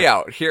like hear Reddit. me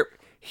out.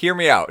 Hear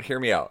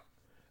me out.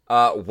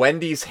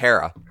 Wendy's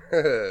Hera.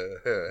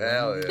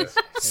 Hell yeah.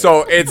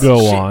 So it's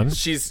Go on.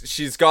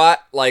 She's got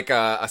like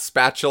a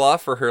spatula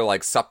for her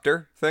like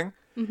scepter thing,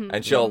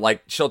 and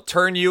she'll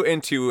turn you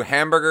into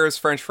hamburgers,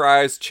 French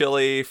fries,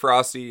 chili,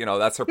 frosty. You know,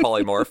 that's her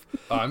polymorph.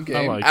 I'm I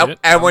game. like it.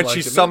 And when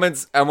liking she it.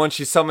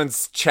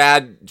 summons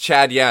Chad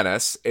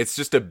Yanis, it's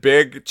just a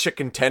big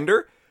chicken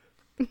tender.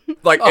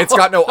 Like it's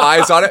got no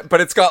eyes on it,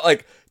 but it's got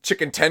like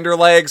chicken tender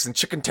legs and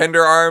chicken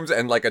tender arms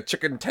and like a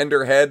chicken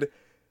tender head.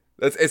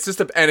 It's just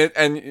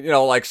and you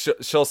know, like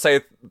she'll say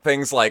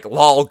things like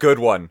 "lol, good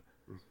one"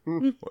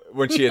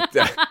 when she.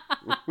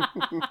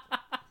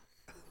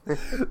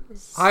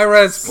 High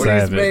res, please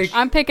Savage. make.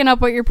 I'm picking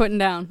up what you're putting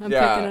down. I'm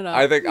picking it up.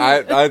 I think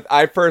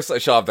I personally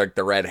she'll have like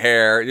the red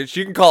hair. You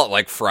can call it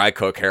like Fry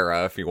Cook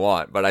Hera if you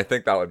want, but I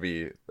think that would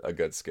be a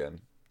good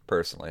skin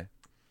personally.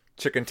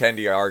 Chicken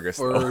Tendy Argus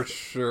For though.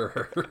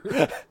 sure.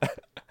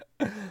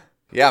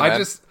 Yeah,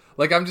 man.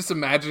 I'm just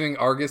imagining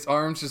Argus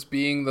arms just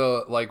being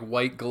the like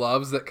white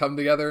gloves that come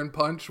together and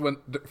punch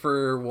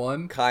for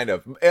one. Kind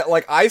of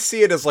like I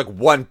see it as like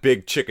one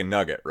big chicken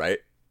nugget, right?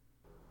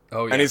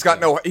 Oh yeah. And he's got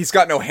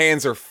no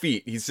hands or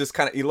feet. He's just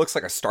he looks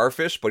like a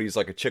starfish, but he's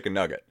like a chicken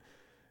nugget.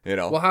 You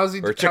know. Well, how's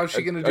she gonna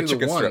do the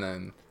chicken one strip.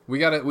 then? We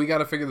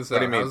gotta figure this out. What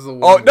do you mean? How's the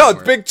one Oh no, gonna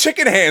work? big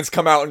chicken hands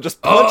come out and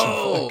just punch him.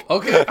 Oh,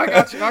 okay. I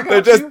got you.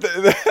 They're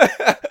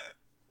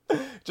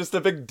just a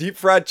big deep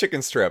fried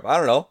chicken strip. I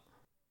don't know.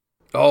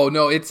 Oh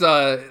no, it's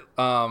fuck.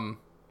 It'd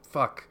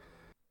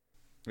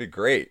be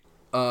great.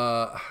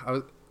 I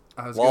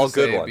was Lol, gonna say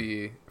good it'd one.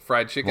 be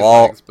fried chicken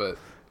Lol. legs, but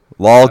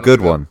Lol, good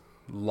one.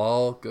 one.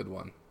 lol, good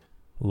one.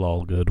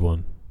 Lol, good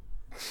one.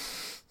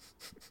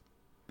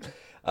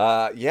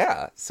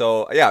 Yeah.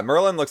 So yeah,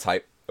 Merlin looks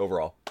hype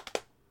overall.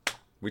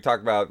 We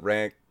talked about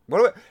rank.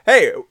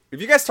 Hey,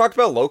 have you guys talked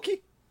about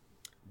Loki?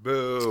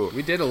 Boo.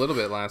 We did a little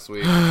bit last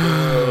week.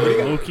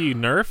 Loki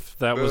nerf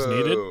that was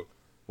needed. Boo.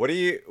 What do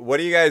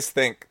you guys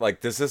think?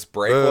 Like, does this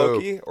break Boo.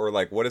 Loki, or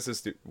like, what does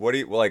this do? What do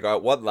you like?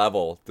 At what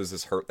level does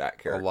this hurt that A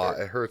character? lot.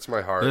 It hurts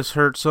my heart. This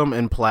hurts them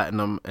in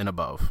platinum and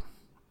above.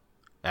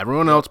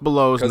 Everyone else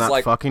below is 'Cause, not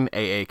like- fucking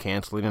AA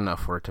canceling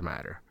enough for it to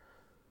matter.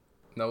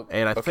 Nope.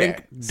 And I Okay,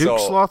 think Duke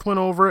so- Sloth went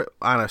over it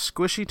on a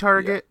squishy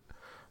target.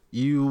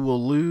 You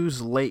will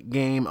lose late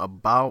game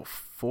about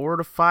 400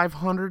 to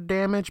 500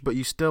 damage, but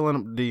you still end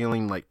up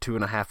dealing like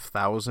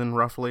 2,500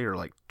 roughly, or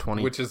like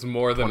 20, Which is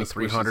more than a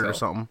 2,300 or squishy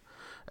cell. something.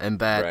 And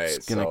that's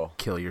Right, gonna so-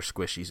 kill your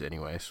squishies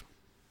anyways.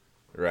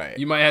 Right.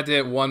 You might have to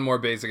hit one more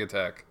basic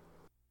attack.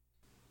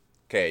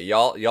 Okay,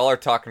 y'all are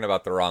talking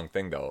about the wrong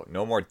thing though.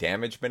 No more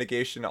damage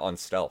mitigation on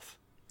stealth.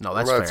 No,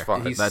 that's Well, fair. that's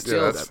fine. He's That's,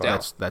 still that's,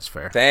 stealth. that's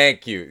fair.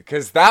 Thank you,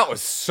 because that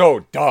was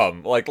so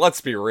dumb. Like,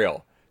 let's be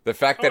real. The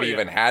fact that Oh, he yeah.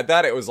 even had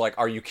that, it was like,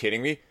 are you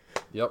kidding me?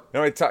 Yep.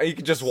 No, he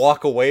could just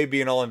walk away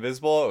being all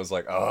invisible. It was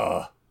like,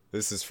 ugh,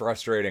 this is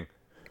frustrating.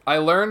 I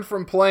learned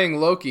from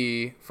playing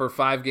Loki for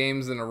 5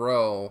 games in a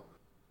row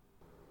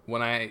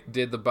when I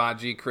did the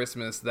Baji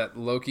Christmas that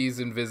Loki's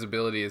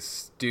invisibility is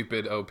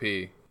stupid OP.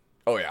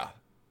 Oh yeah,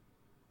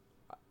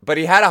 but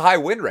he had a high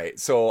win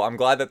rate, so I'm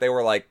glad that they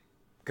were like,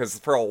 because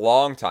for a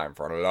long time,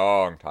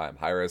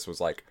 Hi-Rez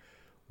was like,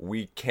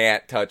 we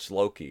can't touch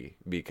Loki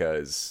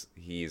because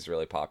he's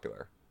really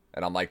popular,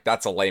 and I'm like,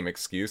 that's a lame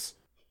excuse.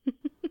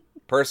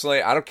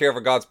 Personally, I don't care if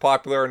a god's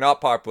popular or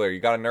not popular. You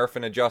got to nerf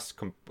and adjust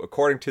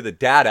according to the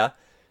data,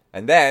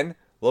 and then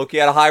Loki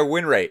had a high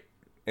win rate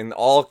in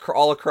all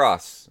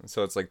across,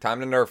 so it's like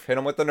time to nerf. Hit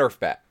him with the nerf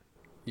bat.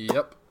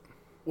 Yep.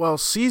 Well,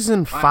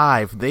 season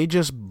 5, they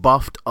just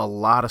buffed a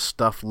lot of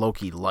stuff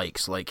Loki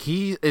likes. Like,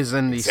 he is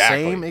in the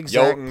Exactly. same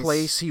exact Jotuns,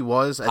 place he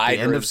was at the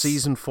end of Hydras.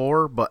 season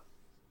 4, but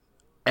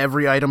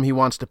every item he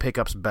wants to pick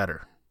up's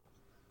better.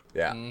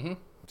 Yeah.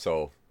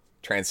 So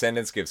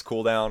Transcendence gives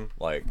cooldown,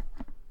 like.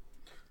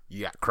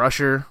 You got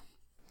Crusher,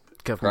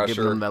 kept Crusher.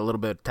 giving him that little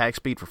bit of attack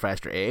speed for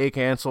faster AA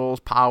cancels,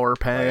 Power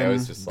Pen,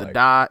 was just the like-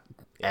 dot,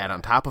 add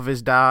on top of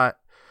his dot.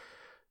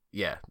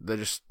 Yeah, they're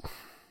just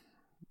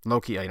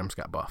low-key items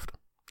got buffed.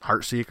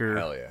 Heartseeker.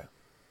 Hell yeah.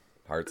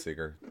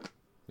 Heartseeker.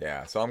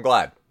 Yeah, so I'm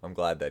glad. I'm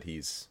glad that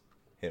he's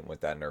hitting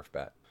with that Nerf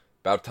bat.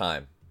 About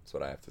time. That's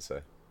what I have to say.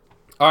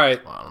 All right.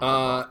 I don't know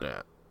about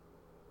that.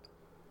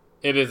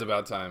 It is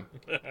about time.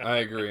 I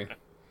agree.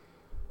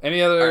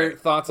 Any other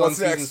thoughts on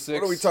season 6?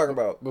 What are we talking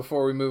about?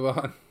 Before we move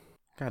on?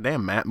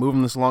 Goddamn, Matt,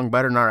 moving this along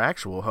better than our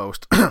actual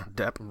host,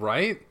 Depp.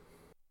 Right?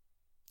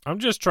 I'm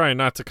just trying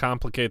not to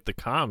complicate the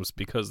comms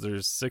because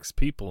there's 6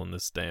 people in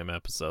this damn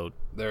episode.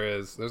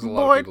 There's a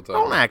lot of people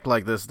talking. Don't act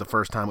like this is the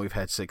first time we've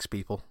had 6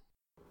 people.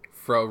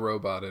 Fro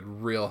roboted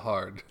real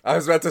hard. I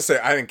was about to say,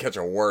 I didn't catch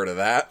a word of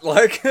that.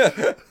 Like,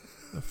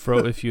 Fro,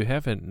 if you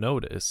haven't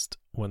noticed,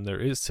 when there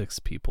is 6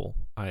 people,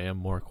 I am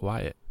more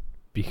quiet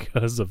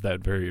because of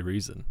that very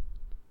reason.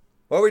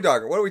 what are we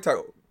talking?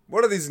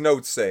 What do these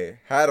notes say?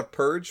 Had a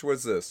purge?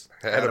 What's this?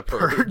 Had a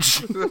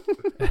purge.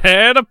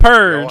 Had a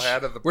purge.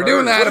 We're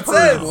doing that, What's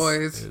purge,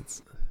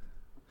 this? boys.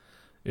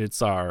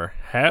 It's our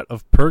Hat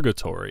of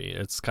Purgatory.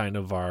 It's kind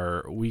of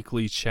our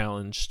weekly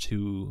challenge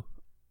to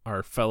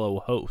our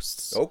fellow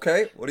hosts.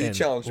 Okay, what are you And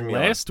challenging me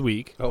last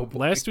week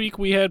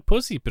we had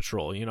Pussy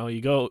Patrol. You know, you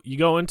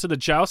go into the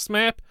Joust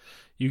map,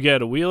 you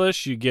get a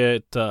Wheelish, you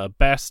get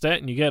Bastet,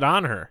 and you get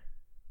On Her,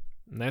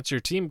 and that's your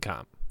team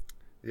comp.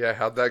 Yeah,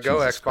 how'd that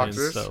go, Jesus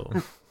Xboxers? Christ,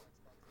 so-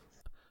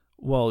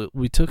 Well,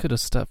 we took it a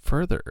step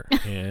further,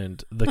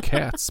 and the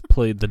cats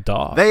played the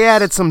dog. They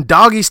added some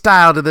doggy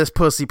style to this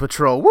Pussy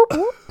Patrol. Whoop,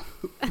 whoop.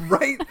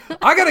 Right?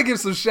 I gotta give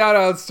some shout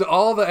outs to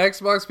all the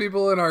Xbox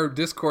people in our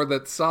Discord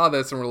that saw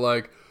this and were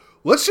like,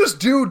 let's just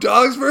do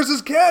dogs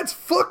versus cats,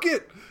 fuck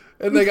it.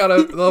 And they got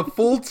a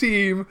full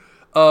team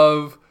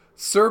of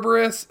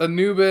Cerberus,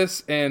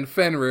 Anubis, and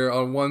Fenrir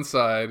on one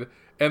side,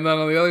 and then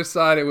on the other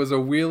side it was a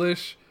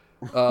Wheelish,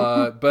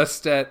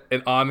 Bastet,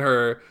 and On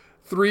Her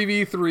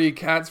 3v3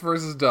 cats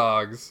versus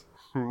dogs.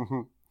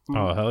 Oh,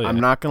 hell yeah. I'm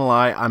not going to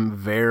lie. I'm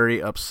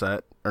very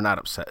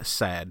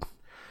sad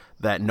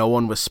that no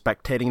one was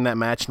spectating that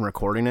match and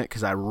recording it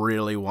because I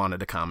really wanted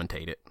to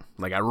commentate it.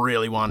 Like, I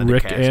really wanted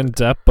Rick to cast and it.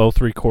 Depp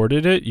both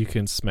recorded it. You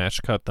can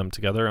smash cut them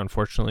together.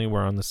 Unfortunately,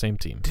 we're on the same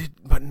team.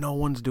 But no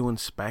one's doing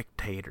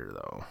spectator,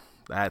 though.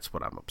 That's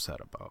what I'm upset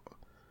about.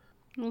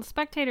 Well,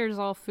 spectators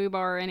all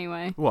foobar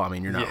anyway. Well, I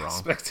mean, you're not wrong.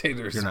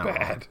 Spectators You're not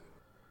bad. wrong.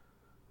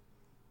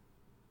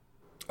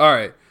 All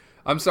right.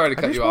 I'm sorry to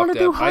I cut just you off, want to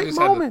do Deb. hype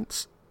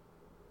moments.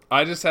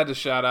 I just had to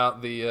shout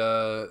out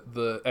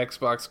the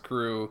Xbox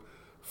crew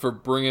for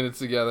bringing it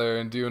together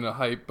and doing a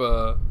hype,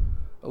 hype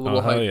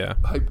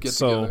get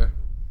together.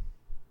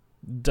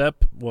 Depp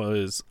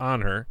was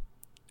On Her,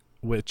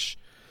 which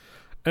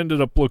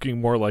ended up looking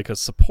more like a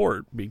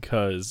support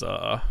because,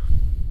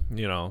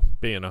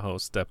 being a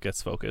host, Depp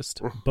gets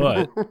focused.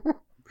 But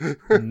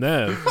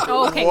Nev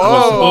Okay.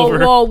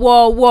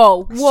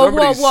 Whoa.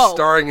 Somebody's whoa.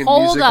 starring in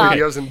Hold music up.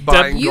 videos and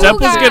buying Depp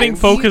was guys- getting you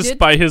focused did-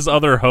 by his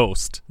other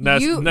host.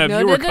 Nev, you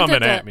were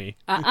coming at me.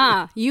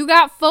 You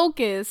got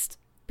focused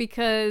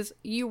because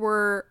you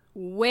were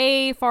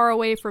way far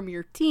away from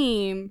your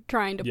team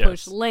trying to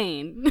push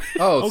lane.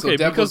 Oh, so Okay,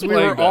 Deb because was we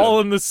playing were better. all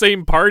in the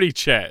same party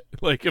chat.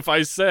 Like, if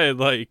I said,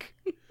 like,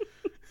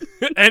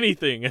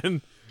 anything,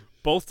 and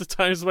both the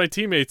times my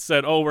teammates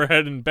said, oh, we're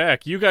heading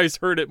back, you guys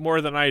heard it more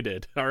than I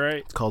did, all right?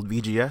 It's called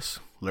VGS.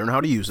 Learn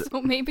how to use it.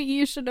 So maybe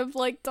you should have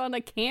done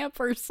a camp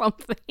or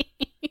something.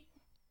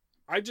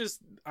 I don't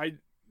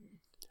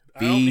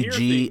hear things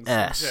in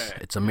VGS.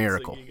 chat. It's a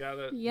miracle. Like, you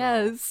gotta,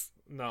 Yes.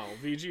 No,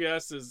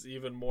 VGS is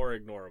even more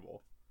ignorable.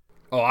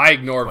 Oh, I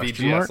ignore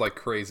Question VGS mark? like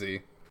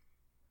crazy.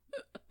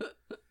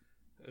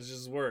 It's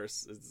just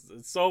worse.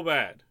 It's so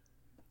bad.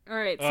 All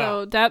right,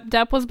 so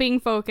Depp was being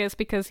focused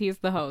because he's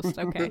the host.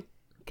 Okay.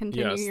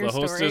 Continue Yes, your the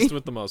story. hostess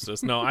with the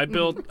mostest. No, I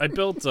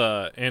built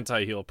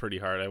anti-heal pretty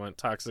hard. I went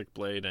Toxic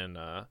Blade and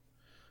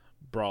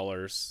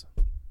Brawlers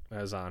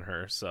as On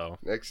Her. So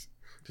Next.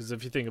 because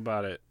if you think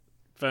about it,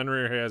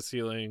 Fenrir has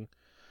healing,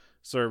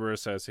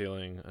 Cerberus has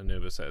healing,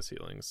 Anubis has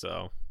healing.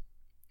 So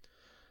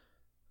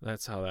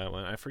that's how that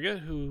went. I forget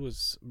who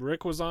was.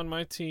 Rick was on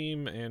my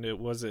team, and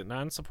was it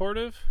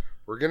non-supportive?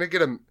 We're going to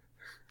get a...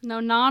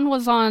 No, Non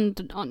was on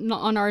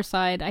our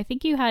side. I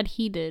think you had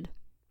Heated.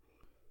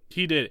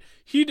 He did it.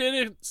 He did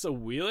it. So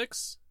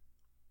Wheelix,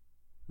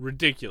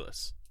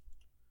 ridiculous.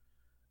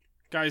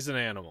 Guy's an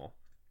animal.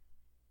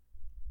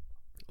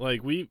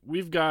 Like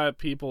we've got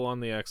people on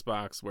the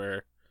Xbox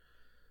where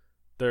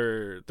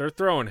they're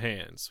throwing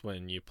hands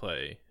when you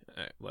play.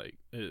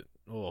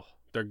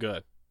 They're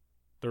good.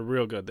 They're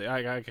real good.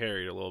 I got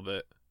carried a little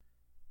bit.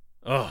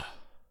 Oh.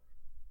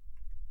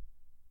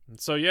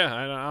 So yeah,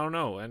 I don't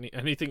know.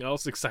 Anything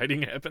else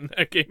exciting happened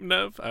that game,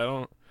 Nev? I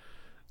don't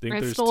think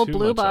I there's stole too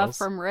blue much buff else.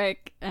 from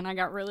Rick, and I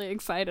got really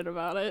excited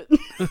about it.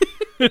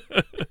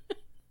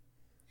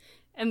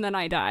 And then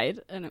I died,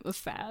 and it was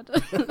sad.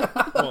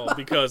 Well,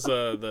 because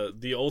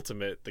the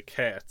ultimate, the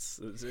cats,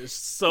 is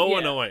so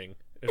annoying.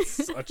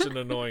 It's such an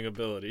annoying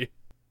ability.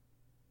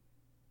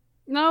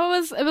 No,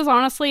 it was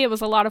honestly, it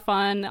was a lot of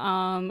fun.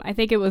 I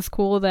think it was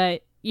cool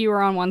that you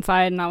were on one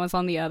side and I was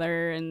on the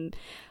other, and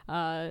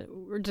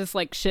we're just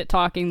like shit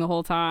talking the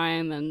whole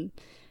time, and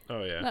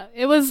Oh yeah.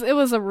 it was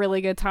a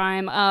really good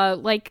time.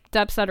 Like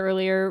Depp said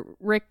earlier,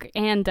 Rick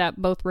and Depp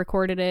both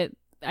recorded it.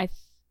 I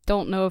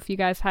don't know if you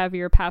guys have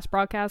your past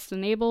broadcasts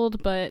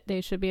enabled, but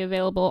they should be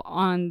available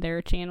on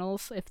their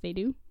channels if they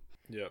do.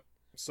 Yep.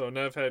 So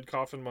Nev had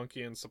Coffin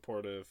Monkey and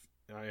Supportive.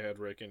 I had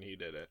Rick and he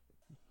did it.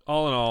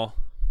 All in all,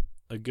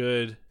 a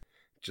good.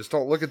 Just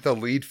don't look at the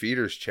lead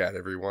feeders chat,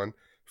 everyone.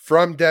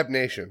 From Depp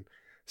Nation.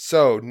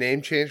 So,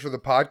 name change for the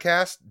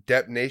podcast,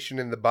 Depp Nation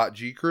and the Bot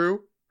G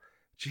Crew.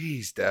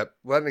 Jeez, Depp,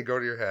 letting it go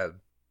to your head.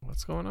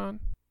 What's going on?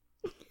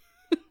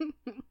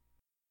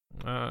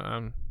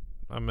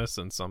 I'm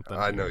missing something.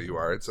 I know you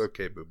are. It's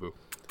okay, boo boo.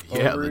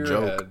 Yeah, Over the your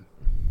joke.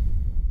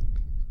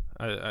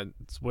 head.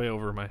 It's way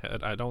over my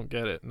head. I don't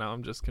get it. Now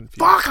I'm just confused.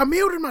 Fuck, I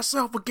muted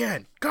myself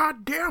again.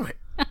 God damn it.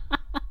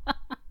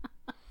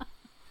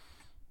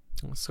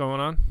 What's going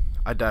on?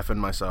 I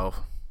deafened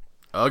myself.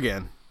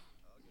 Again.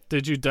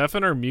 Did you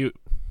deafen or mute?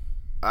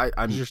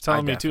 I'm You're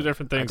telling me two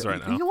deafened. different things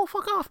right now. You will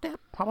fuck off, Dad.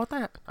 How about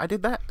that? I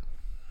did that.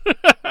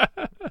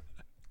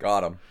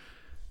 Got him.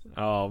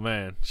 Oh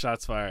man,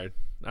 shots fired.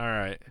 All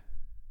right.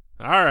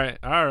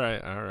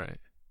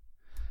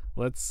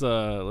 Let's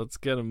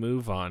get a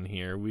move on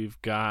here.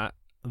 We've got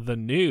the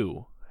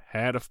new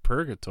Hat of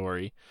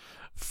Purgatory.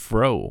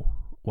 Fro,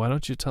 why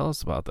don't you tell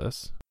us about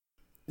this?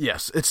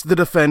 Yes, it's the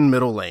defend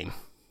middle lane.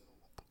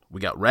 We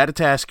got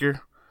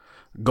Ratatasker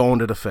going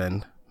to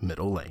defend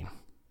middle lane.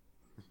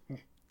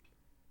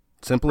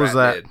 Simple as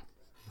that.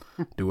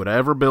 Do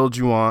whatever build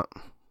you want,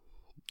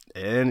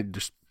 and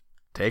just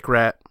take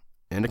Rat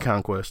into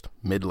Conquest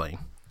mid lane.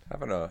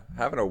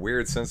 Having a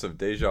weird sense of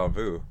deja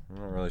vu. I'm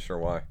not really sure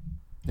why.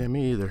 Yeah,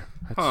 me either.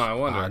 That's I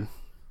wonder. odd.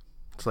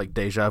 It's like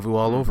deja vu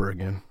all over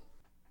again.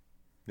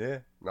 Yeah.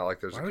 Not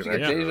like there's Why a would you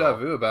get connection. deja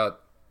vu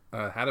about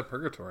Hat of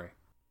Purgatory?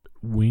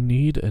 We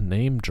need a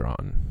name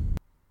drawn.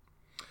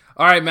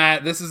 All right,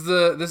 Matt. This is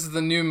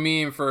the new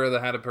meme for the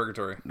Hat of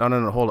Purgatory. No,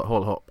 hold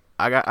it.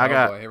 I got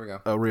Boy, here we go.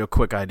 a real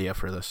quick idea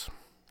for this,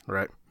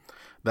 right?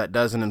 That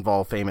doesn't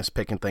involve Famous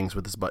picking things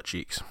with his butt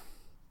cheeks.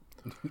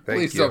 Thank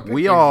Please you. don't pick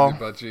We things all- with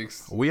your butt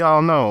cheeks. We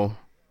all know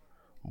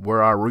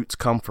where our roots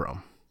come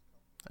from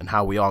and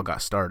how we all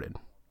got started,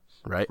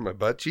 right? My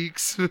butt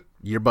cheeks.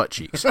 Your butt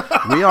cheeks.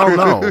 We all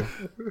know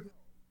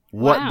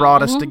what Wow.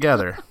 brought us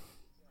together.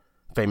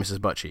 Famous's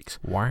butt cheeks.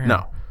 Wow.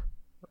 No.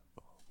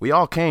 We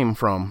all came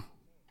from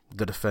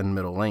the defend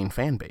middle lane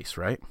fan base,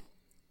 right?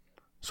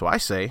 So I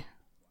say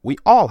we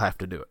all have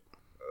to do it.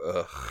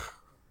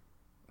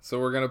 So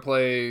we're gonna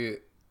play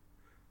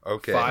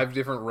Okay. 5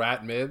 different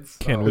rat mids.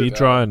 Can Oh, we God.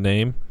 draw a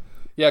name?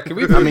 Yeah, can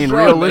we? I mean,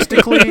 draw a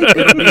realistically,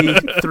 it'll be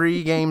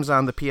 3 games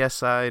on the PS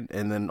side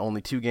and then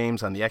only 2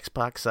 games on the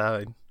Xbox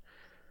side.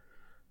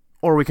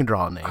 Or we can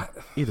draw a name.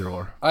 Either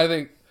or. I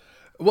think.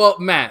 Well,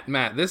 Matt,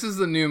 this is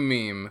the new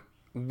meme.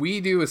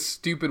 We do a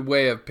stupid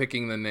way of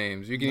picking the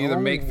names. You can either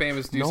make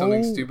Famous do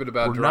something stupid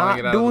about we're drawing not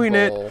it out doing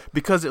of the bowl, it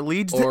because it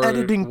leads to or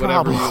editing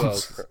whatever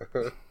problems.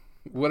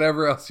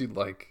 whatever else you'd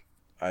like.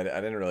 I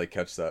didn't really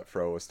catch that.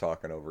 Fro was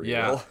talking over you.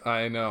 Yeah,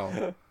 I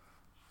know.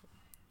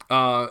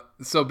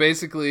 So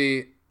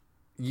basically,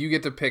 you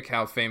get to pick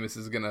how Famous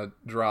is gonna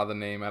draw the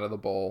name out of the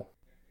bowl.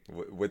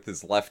 With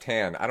his left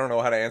hand. I don't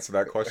know how to answer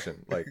that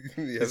question. Like,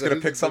 Yeah, he's that gonna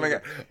is pick a something.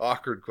 bit of an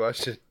awkward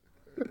question.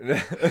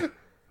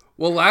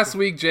 Well, last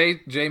week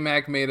J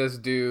Mac made us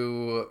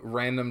do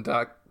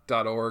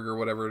random.org or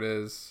whatever it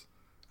is.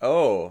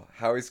 Oh,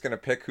 how he's gonna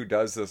pick who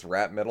does this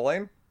rat middle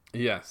lane?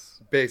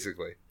 Yes,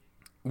 Basically.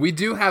 we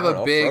do have I a don't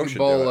know, Fro big should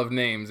bowl do it. of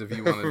names if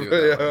you want to do Yeah,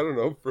 it. I That way. don't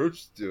know.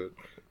 First do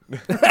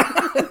it.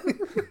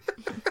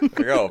 There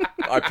you go.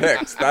 I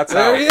picked. That's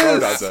There how he Fro is.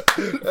 does it.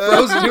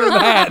 Bro's doing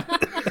that.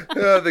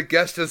 The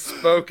guest has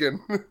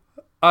spoken.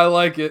 I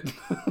like it.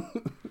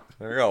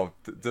 There you go.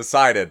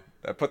 Decided.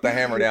 I put the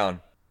hammer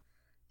down.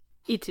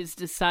 It is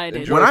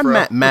decided. Enjoy. When I Bro.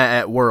 met Matt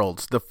at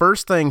Worlds, the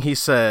first thing he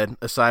said,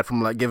 aside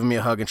from like giving me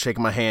a hug and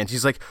shaking my hands,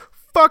 he's like,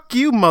 "Fuck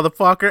you,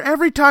 motherfucker.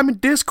 Every time in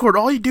Discord,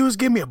 all you do is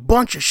give me a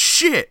bunch of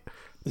shit."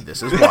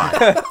 This is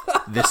why.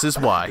 This is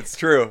why. It's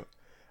true.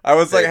 I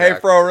was like, Hey, hey,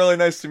 Fro, really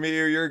nice to meet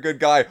you. You're a good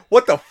guy.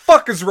 What the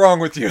fuck is wrong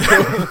with you?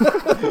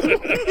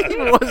 He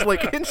was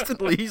like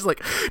instantly, he's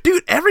like,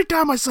 "Dude, every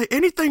time I say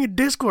anything in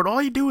Discord,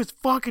 all you do is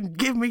fucking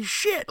give me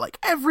shit. Like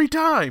every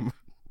time."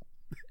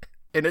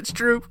 And it's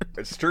true.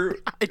 It's true.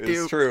 I do.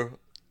 It's true.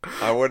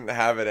 I wouldn't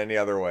have it any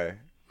other way.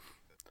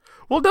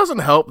 Well, it doesn't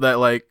help that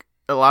like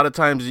a lot of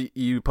times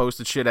you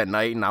posted shit at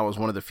night, and I was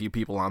one of the few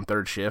people on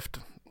third shift,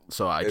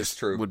 so I It's just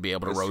true. would be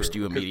able to It's roast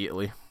true. you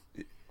immediately.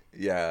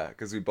 Yeah,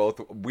 because we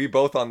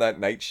both on that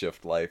night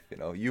shift life. You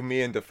know, you,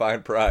 me, and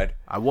Defiant Pride.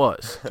 I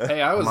was.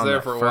 Hey, I was I'm on there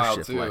that for a first while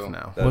shift too. life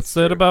now. That's What's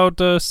that true.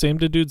 about Same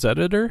to Dude's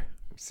editor?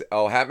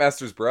 Oh,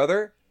 Hatmaster's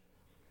brother.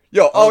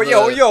 Yo, Oh,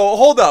 yo,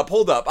 hold up.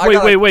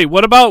 Wait.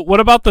 What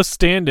about the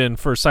stand-in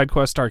for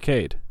SideQuest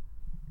Arcade?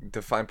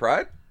 Defiant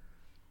Pride.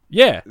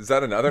 Yeah. Is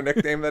that another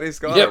nickname that he's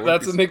got? I Yep,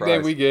 wouldn't that's be a nickname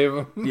surprised. we gave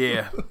him.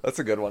 Yeah. That's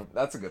a good one.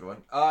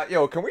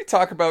 Yo, can we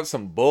talk about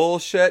some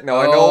bullshit? Now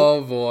I know.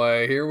 Oh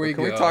boy, here we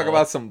go. Can we talk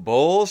about some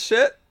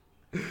bullshit?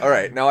 All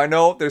right. Now I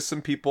know there's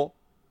some people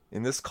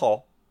in this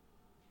call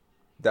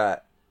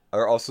that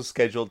are also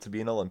scheduled to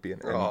be an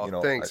Olympian.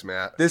 And, thanks,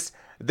 Matt. This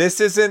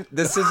isn't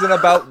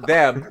about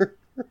them.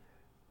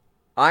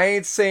 I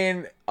ain't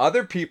saying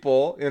other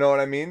people. You know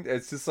what I mean?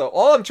 It's just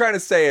all I'm trying to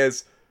say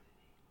is,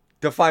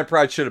 Define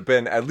Pride should have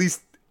been at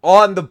least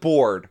on the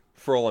board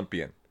for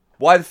Olympian.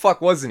 Why the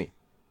fuck wasn't he?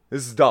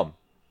 This is dumb.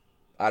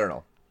 I don't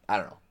know.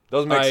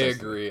 Doesn't make I sense.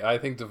 agree. I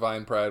think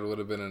Divine Pride would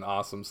have been an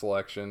awesome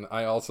selection.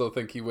 I also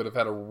think he would have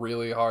had a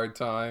really hard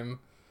time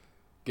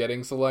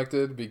getting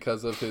selected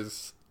because of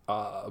his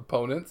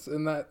opponents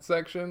in that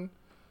section.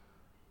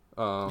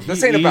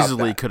 This He ain't about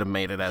easily that. could have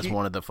made it as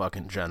one of the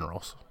fucking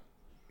generals.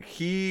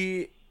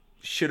 He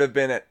should have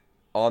been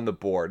on the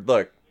board.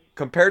 Look,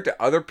 compared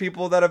to other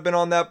people that have been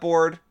on that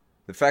board,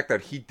 the fact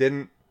that he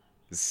didn't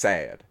is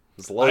sad.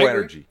 It's low I agree.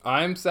 energy.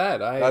 I'm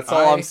sad. That's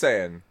all I'm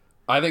saying.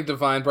 I think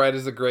Divine Pride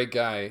is a great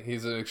guy.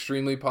 He's an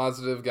extremely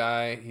positive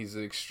guy. He's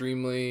an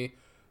extremely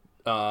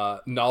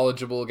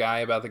knowledgeable guy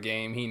about the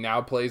game. He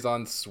now plays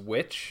on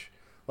Switch.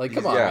 Like,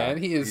 come on, man.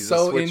 He is he's a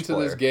so Switch into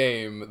this player.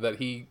 game that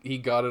he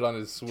got it on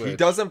his Switch. He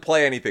doesn't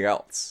play anything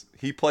else.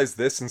 He plays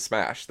this and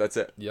Smash. That's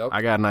it. Yep.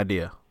 I got an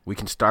idea. We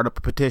can start up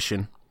a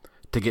petition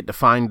to get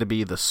defined to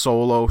be the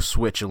solo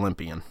Switch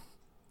Olympian.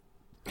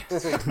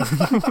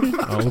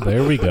 Oh,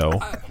 there we go.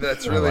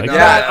 That's really like not.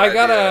 that. a bad I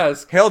gotta idea.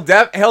 ask.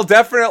 He'll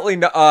definitely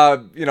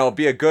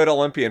be a good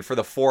Olympian for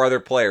the 4 other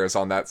players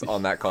on that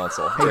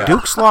console. Yeah.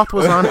 Duke Sloth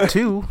was on it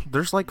too.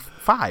 There's like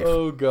 5.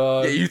 Oh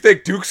god. You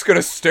think Duke's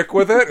gonna stick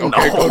with it?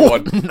 Okay, good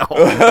one.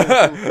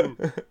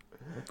 No.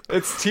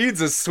 It's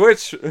Teeds'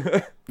 Switch.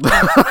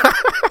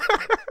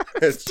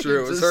 It's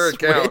true. It was her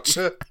account.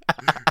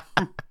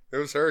 It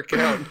was her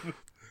account.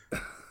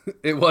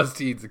 It was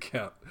Teed's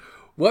account.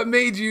 What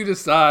made you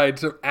decide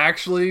to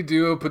actually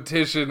do a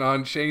petition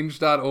on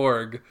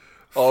change.org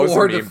Oh, it was a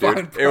for meme, Divine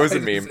dude. It was a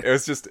Pride? meme. It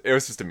was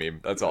just a meme.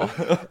 That's all.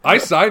 I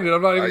signed it.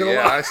 I'm not even gonna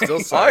Yeah, lie. I still Oh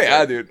signed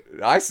yeah, it. dude.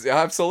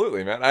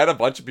 Absolutely, man. I had a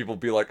bunch of people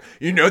be like,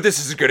 this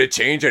isn't gonna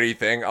change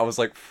anything. I was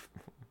like,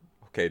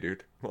 okay,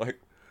 dude. Like,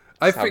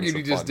 I just having figured some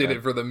you just fun, did man.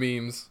 it for the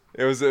memes.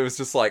 It was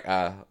just like,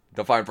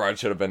 Define Pride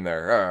should have been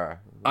there.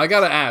 I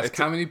gotta ask,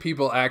 how many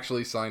people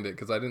actually signed it?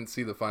 Because I didn't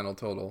see the final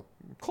total.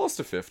 Close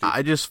to 50.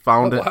 I just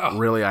found Oh, wow. it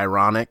really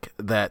ironic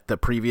that the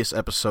previous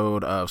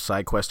episode of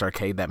SideQuest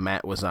Arcade that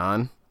Matt was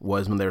on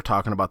was when they were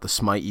talking about the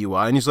Smite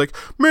UI, and he's like,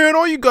 "Man,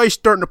 all you guys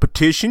starting a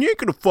petition, you ain't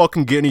gonna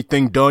fucking get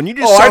anything done. You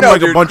just I sound know,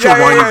 like a dude. bunch Yeah, of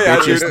yeah, whiny yeah,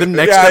 bitches." dude. The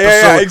next Yeah,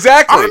 episode,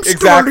 exactly, I'm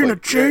starting exactly. a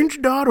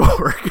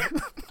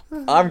change.org.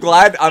 I'm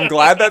glad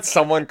that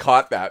someone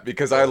caught that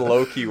because I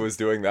low-key was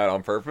doing that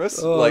on purpose.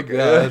 Oh,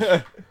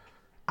 gosh.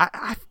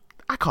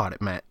 I caught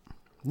it, Matt.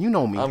 You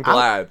know me. I'm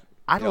glad.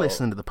 I Yo,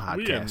 listen to the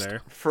We in podcast.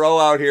 there. Fro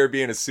out here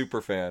being a super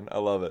fan. I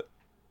love it.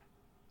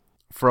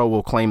 Fro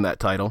will claim that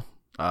title.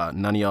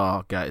 None of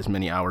y'all got as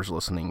many hours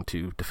listening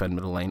to Defend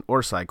Middle Lane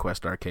or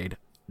SideQuest Arcade.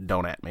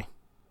 Don't at me.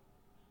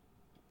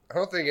 I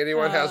don't think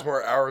anyone has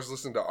more hours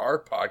listened to our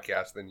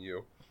podcast than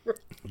you.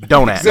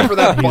 Don't at Except me. for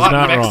that He's bot in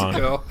not wrong.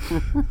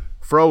 Mexico.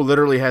 Fro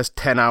literally has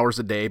 10 hours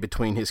a day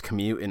between his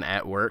commute and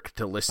at work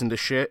to listen to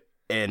shit.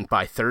 And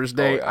by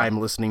Thursday, Oh, yeah. I'm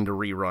listening to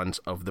reruns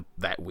of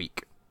that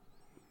week.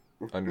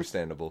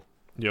 Understandable.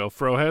 Yo,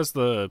 Fro has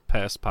the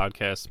past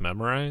podcasts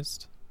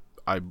memorized.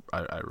 I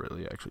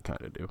really actually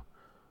kind of do.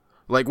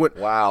 Like when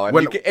Wow. And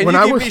when, you when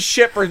I give was me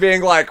shit for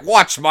being like,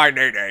 watch my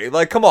nay.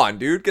 Like, come on,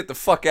 dude. Get the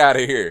fuck out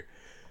of here.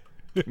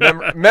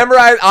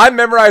 I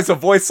memorize a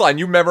voice line.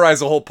 You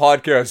memorize a whole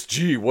podcast.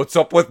 Gee, what's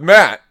up with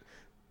Matt?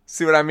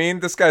 See what I mean?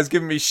 This guy's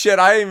giving me shit.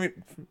 I ain't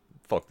even...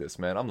 Fuck this,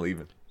 man. I'm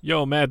leaving.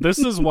 Yo, Matt, this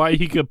is why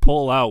he could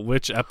pull out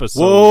which episodes.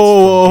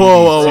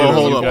 whoa, from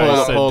hold you up,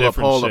 guys said hold up,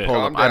 different hold up, shit. hold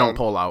up. Calm I don't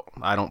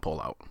down.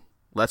 pull out.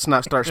 Let's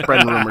not start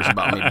spreading rumors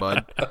about me,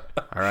 bud.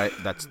 All right,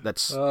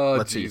 that's Oh,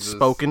 let's see, it's Jesus.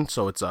 spoken,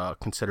 so it's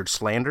considered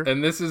slander.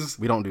 And this is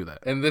We don't do that.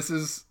 and this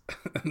is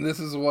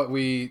what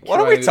we What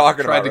are we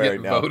talking tried about to get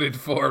right now? voted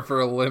for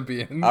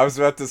Olympian. I was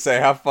about to say,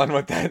 have fun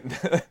with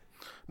that.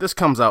 This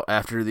comes out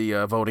after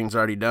the voting's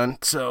already done,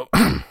 so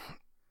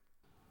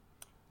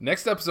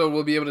Next episode,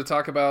 we'll be able to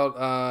talk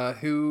about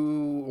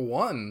who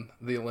won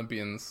the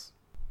Olympians.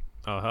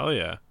 Oh, hell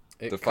yeah.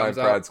 It Define comes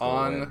Pride's out cool,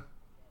 on man.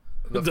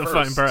 the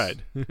Define 1st.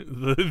 Pride.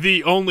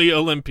 the only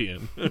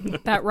Olympian.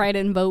 That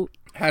write-in vote.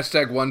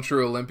 Hashtag one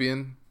true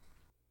Olympian.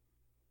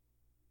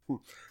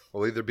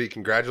 We'll either be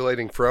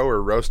congratulating Fro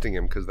or roasting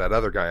him because that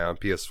other guy on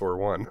PS4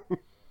 won.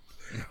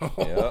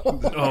 Yeah.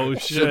 Oh,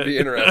 shit. Should be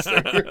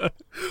interesting.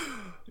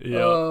 Yeah.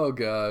 Oh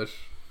gosh.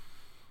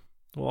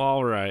 Well,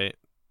 all right.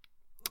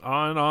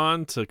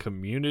 On to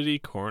Community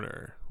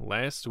Corner.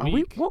 Last are we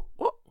week, what,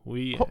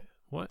 we... what-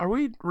 What? are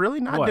we really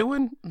not What?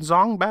 doing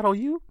Zong Battle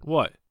You?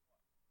 What?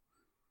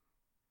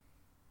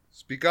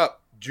 Speak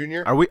up,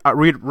 Junior. Are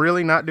we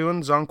really not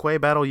doing Zong Kui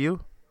Battle You?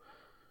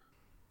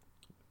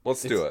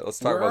 Let's do it. Let's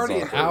talk We're about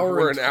already an Zonk. hour.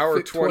 We're and an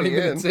hour 20 20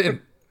 minutes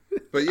in.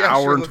 But yeah,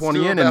 hour sure, and let's 20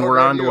 do a in, and we're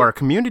battleground on to you. our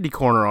community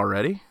corner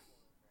already.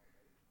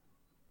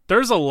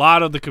 There's a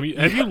lot of the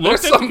community. Have you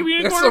looked at the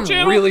community corner There's some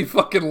channel? really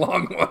fucking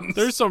long ones.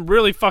 There's some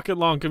really fucking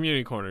long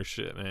community corner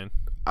shit, man.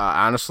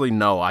 Honestly,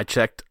 no. I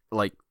checked,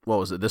 like, what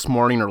was it, this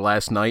morning or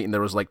last night, and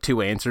there was, like,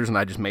 2 answers, and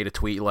I just made a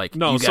tweet, like,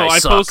 No, you so guys I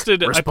suck.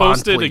 posted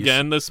Respond, please.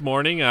 again this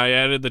morning. I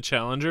added the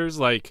challengers.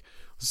 Like,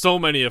 so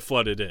many have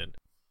flooded in.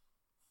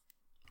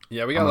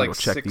 Yeah, we I'm got gonna like go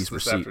check 6 these this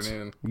receipts.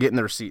 afternoon. I'm getting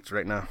the receipts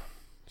right now.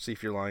 See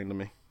if you're lying to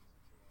me.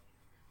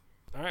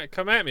 All right,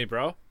 come at me,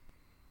 bro.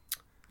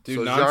 Dude,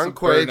 So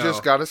non-support Jean Quay now.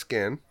 just got a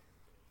skin.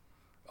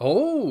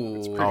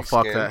 Oh, Oh,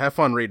 fuck scam. that. Have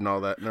fun reading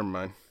all that. Never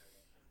mind.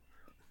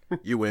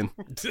 You win.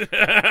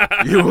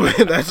 You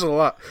win. That's a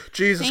lot.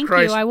 Jesus Thank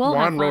Christ. you. I will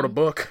have Juan wrote a fun.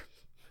 book.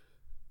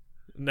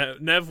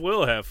 Nev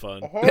will have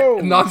fun. Oh,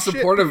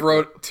 non-supportive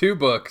wrote 2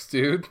 books,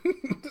 dude.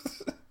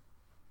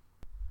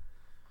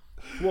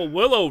 Well,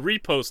 Willow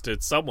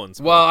reposted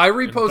someone's. Well, I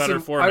book in better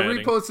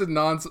formatting. reposted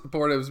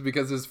non-supportives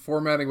because his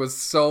formatting was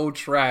so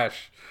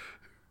trash.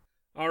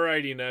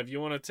 Alrighty, Nev, you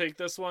want to take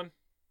this one?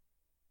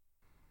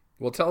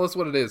 Well, tell us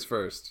what it is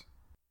first.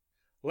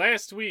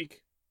 Last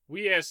week,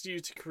 we asked you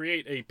to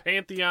create a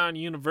Pantheon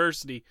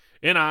University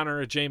in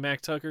honor of J.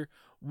 Mac Tucker.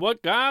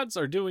 What gods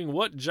are doing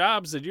what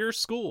jobs at your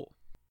school?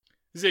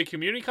 Is it a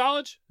community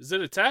college? Is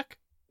it a tech?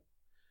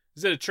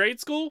 Is it a trade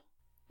school?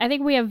 I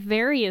think we have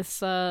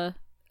various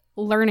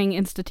learning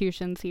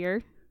institutions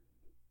here.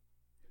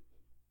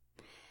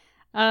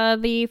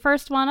 The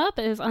first one up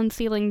is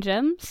Unsealing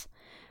Gems.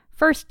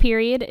 First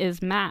period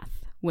is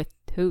math with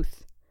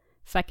Tooth.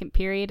 Second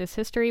period is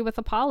history with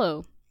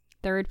Apollo.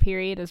 Third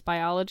period is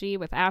biology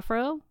with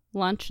Afro.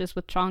 Lunch is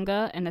with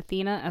Chonga and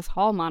Athena as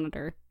hall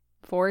monitor.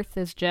 Fourth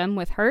is gem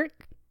with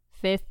Herc.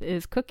 Fifth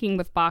is cooking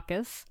with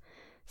Bacchus.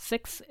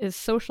 Sixth is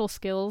social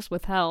skills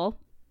with Hell.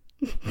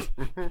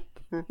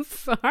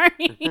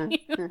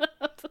 Sorry.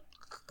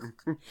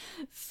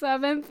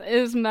 Seventh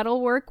is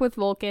metalwork with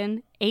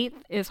Vulcan.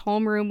 Eighth is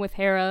homeroom with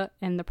Hera.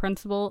 And the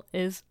principal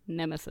is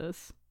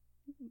Nemesis.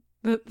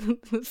 The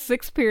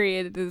sixth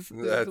period is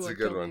That's what a good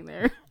killed me one.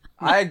 there.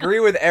 I agree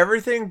with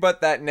everything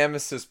but that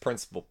Nemesis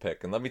principal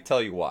pick, and let me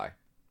tell you why.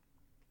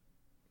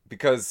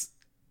 Because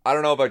I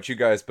don't know about you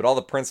guys, but all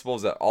the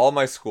principals at all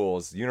my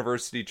schools,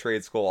 university,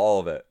 trade school, all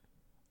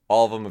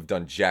of them have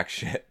done jack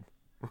shit.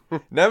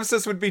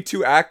 Nemesis would be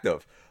too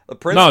active. The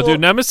principal, No,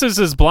 dude, Nemesis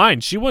is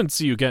blind. She wouldn't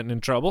see you getting in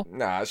trouble.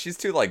 Nah, she's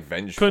too like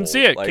vengeful. Couldn't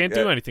see it. Like, Can't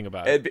do anything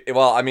about it.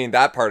 Well, I mean,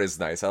 that part is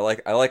nice. I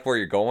like where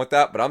you're going with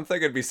that, but I'm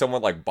thinking it'd be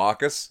someone like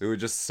Bacchus who would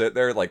just sit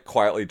there like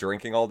quietly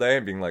drinking all day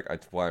and being like,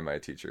 "Why am I a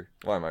teacher?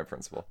 Why am I a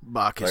principal?"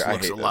 Bacchus Like, I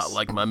looks hate a lot this.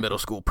 like my middle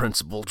school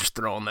principal, just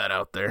throwing that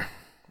out there.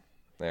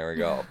 There we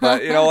go.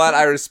 But you know what?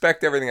 I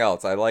respect everything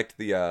else. I liked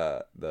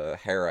the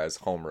Hera's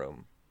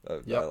homeroom.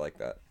 Yep. I like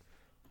that.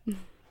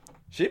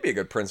 She'd be a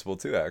good principal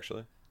too,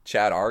 actually.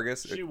 Chad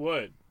Argus. She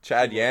would.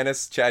 Chad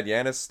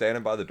Yanis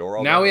standing by the door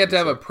all Now day. we have to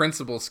have a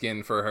principal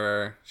skin for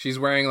her. She's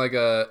wearing like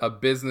a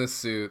business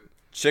suit.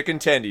 chicken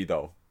tendy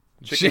though.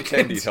 Chicken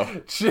tendy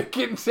though.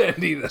 Chicken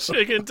tendy though.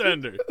 Chicken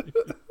tender.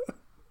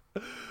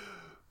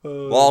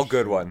 Lol,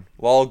 good one.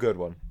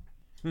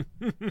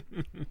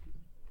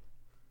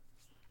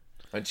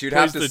 And she'd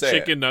have Plays to the say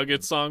chicken it.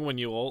 nugget song when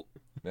you ult.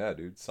 Yeah,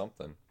 dude,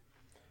 something.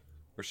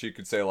 Or she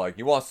could say like,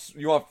 "You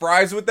want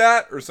fries with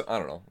that?" Or so, I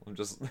don't know. I'm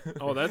just.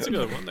 Oh, that's a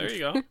good one. There you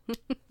go.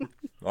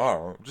 I don't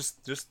know.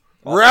 Just.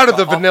 We're out of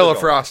the off vanilla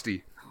dome.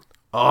 frosty.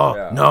 Oh,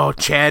 Yeah. no,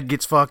 Chad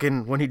gets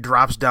fucking, when he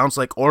drops down, it's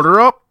like, order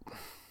up.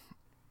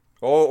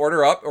 Oh,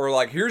 order up, or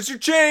like, here's your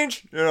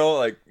change. You know,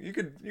 like you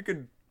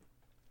could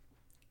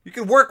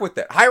work with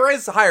that. High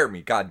rise, hire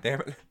me. God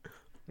damn it.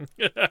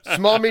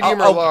 Small,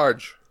 medium, or I'll-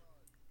 large.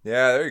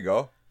 Yeah, there you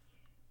go.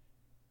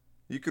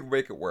 You could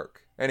make it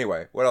work.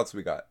 Anyway, what else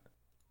we got?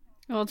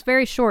 Well, it's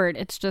very short.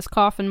 It's just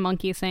Coffin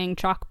Monkey saying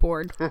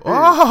chalkboard.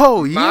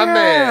 Oh, My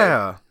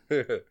yeah.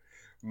 man.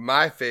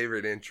 My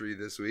favorite entry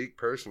this week,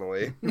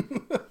 personally.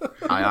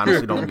 I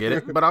honestly don't get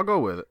it, but I'll go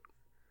with it.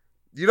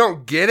 You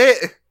don't get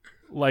it?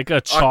 Like a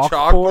A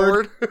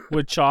chalkboard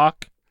with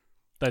chalk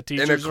that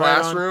teachers in a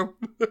write on. classroom?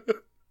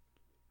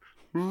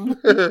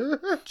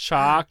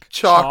 Chalk.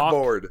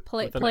 Chalkboard.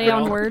 Play with an play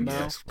on L words.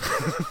 now.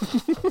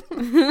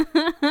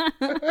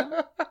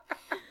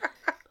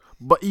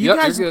 But you Yep,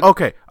 guys, you're good.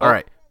 okay, all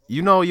right.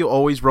 You know you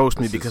always roast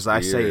me This is because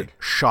I say weird.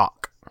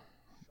 shock,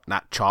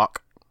 not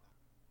chalk.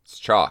 It's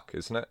chalk,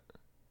 isn't it?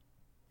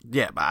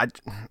 Yeah,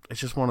 but it's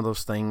just one of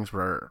those things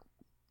where,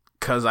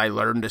 because I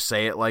learned to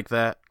say it like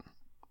that,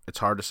 it's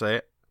hard to say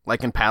it.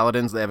 Like in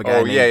Paladins, they have a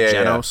guy named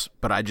Janos,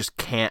 but I just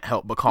can't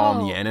help but call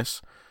him Oh.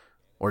 Yanis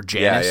or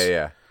Janus.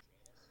 Yeah.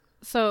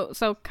 So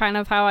kind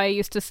of how I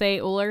used to say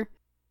Uller.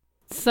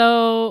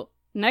 So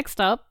next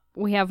up,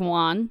 we have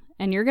Juan,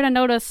 and you're going to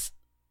notice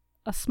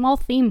a small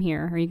theme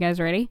here. Are you guys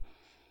ready?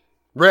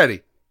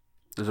 Ready.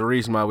 There's a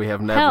reason why we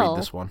have Nev Hell. read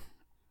this one.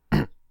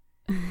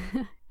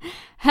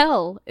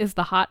 Hell is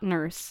the hot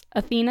nurse.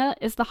 Athena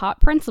is the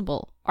hot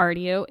principal.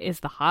 Artio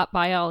is the hot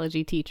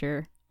biology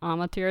teacher.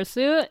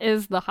 Amaterasu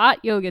is the hot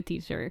yoga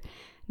teacher.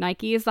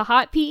 Nike is the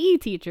hot PE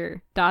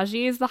teacher.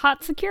 Daji is the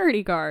hot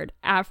security guard.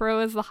 Afro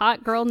is the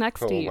hot girl next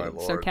to you.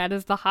 Serket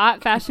is the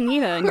hot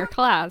fashionista in your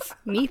class.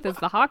 Neith is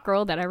the hot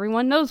girl that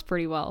everyone knows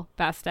pretty well.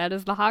 Bastet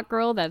is the hot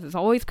girl that is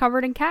always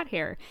covered in cat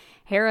hair.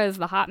 Hera is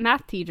the hot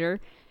math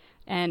teacher.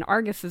 And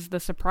Argus is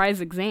the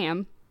surprise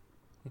exam.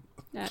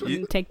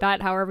 Take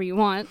that however you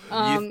want.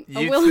 Oh,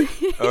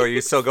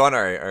 you still going?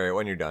 All right,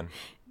 when you're done.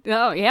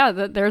 Oh, yeah,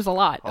 there's a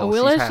lot.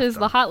 Awilish is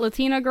the hot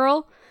Latina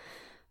girl.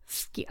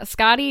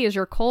 Scotty is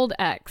your cold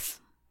ex.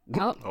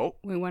 Oh,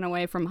 we went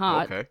away from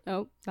hot. Okay.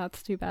 Oh,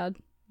 that's too bad.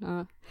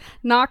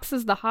 Nox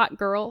is the hot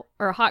girl,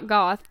 or hot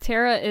goth.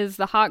 Tara is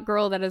the hot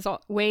girl that is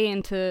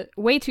way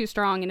too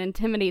strong and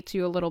intimidates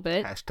you a little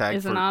bit.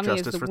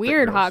 Izanami is the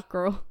weird hot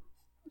girl.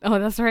 Oh,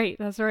 that's right.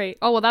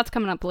 Oh, well, that's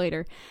coming up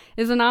later.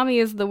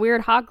 Izanami is the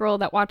weird hot girl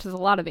that watches a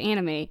lot of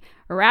anime.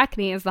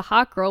 Arachne is the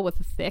hot girl with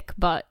a thick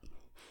butt.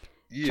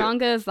 Yeah.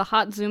 Changa is the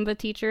hot Zumba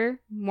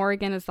teacher.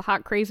 Morrigan is the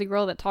hot crazy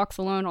girl that talks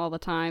alone all the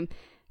time. ...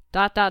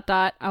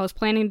 I was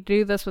planning to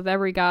do this with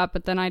every god,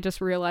 but then I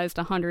just realized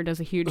 100 is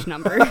a huge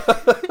number.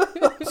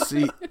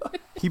 See,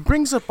 he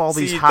brings up all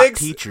these hot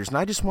teachers, and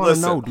I just want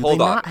to know, do they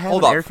not have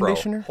an air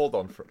conditioner? Hold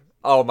on, Fro.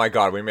 Oh my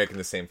god, we're making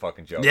the same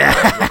fucking joke. Yeah.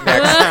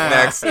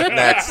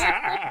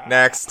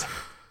 Next.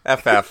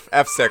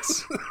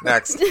 F6.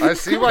 Next. I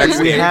see why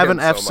we have an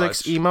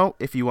F6 emote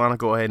if you want to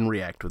go ahead and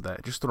react with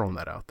that. Just throwing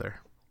that out there.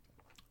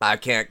 I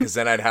can't, because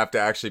then I'd have to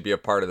actually be a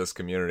part of this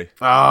community.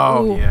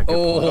 Oh, yeah,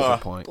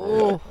 good point.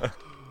 Oh.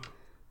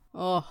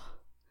 All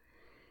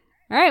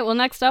right, well,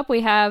 next up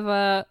we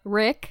have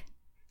Rick.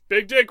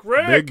 Big Dick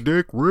Rick!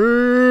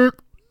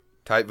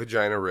 Tight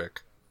Vagina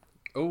Rick.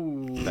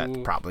 Oh. That's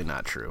probably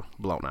not true.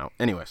 Blown out.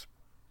 Anyways.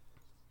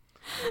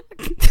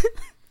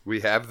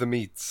 We have the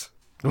meats.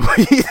 Oh,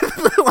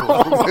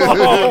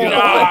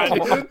 God!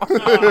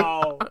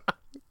 Oh.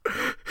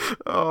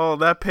 Oh,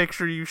 that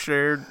picture you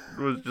shared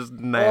was just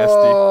nasty.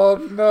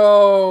 Oh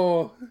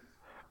no!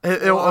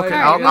 Okay,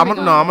 I'm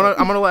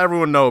gonna let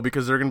everyone know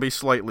because they're gonna be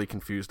slightly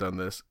confused on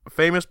this.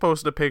 Famous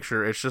posted a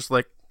picture. It's just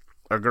like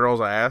a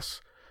girl's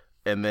ass,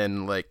 and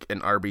then like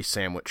an Arby's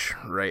sandwich,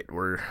 right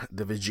where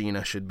the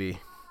vagina should be.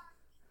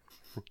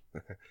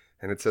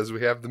 And it says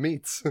we have the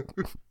meats.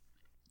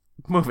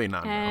 Moving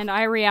on. And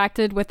I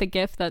reacted with a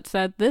GIF that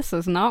said, "This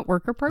is not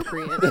work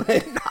appropriate."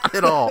 Not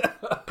at all.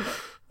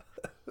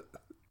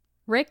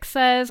 Rick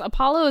says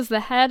Apollo is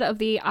the head of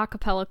the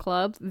acapella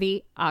club,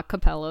 the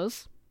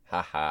Acapellos.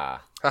 Haha.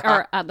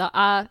 Or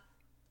the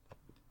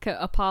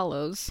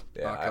Apollos.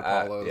 Yeah,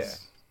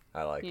 Acapellos.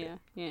 I like it.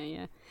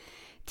 Yeah.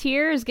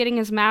 Tyr is getting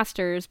his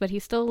master's, but he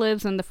still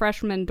lives in the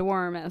freshman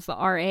dorm as the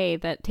RA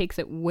that takes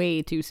it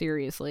way too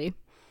seriously.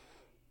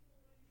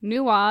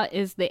 Nuwa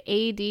is the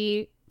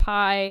AD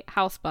Pi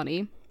house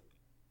bunny.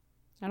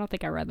 I don't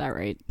think I read that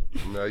right.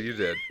 No, you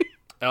did.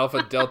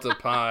 Alpha Delta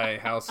Pi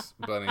house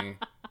bunny.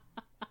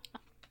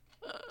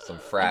 Some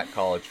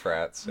college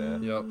frats, yeah.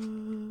 Yep.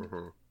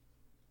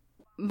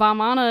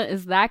 Vamana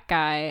is that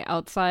guy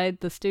outside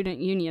the student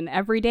union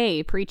every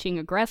day preaching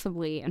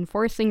aggressively and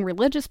forcing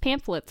religious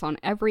pamphlets on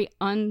every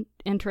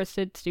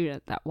uninterested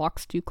student that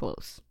walks too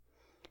close.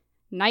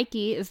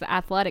 Nike is the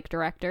athletic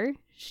director.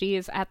 She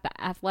is at the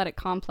athletic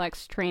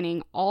complex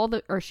training all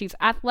the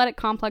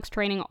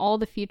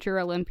future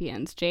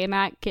Olympians.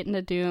 J-Mac, Kitten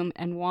of Doom,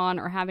 and Juan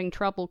are having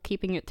trouble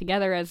keeping it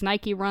together as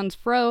Nike runs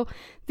Fro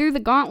through the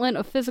gauntlet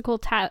of physical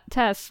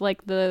tests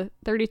like the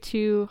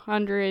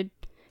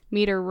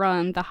 3,200-meter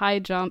run, the high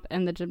jump,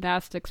 and the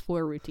gymnastics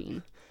floor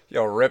routine.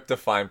 Yo, rip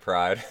Define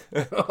Pride.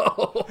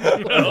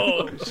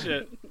 Oh,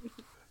 shit.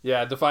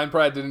 Yeah, Define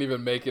Pride didn't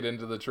even make it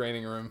into the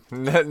training room.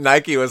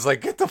 Nike was like,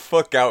 get the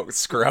fuck out,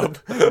 scrub.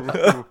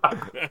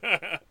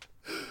 I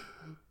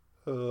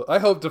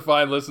hope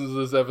Define listens to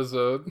this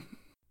episode.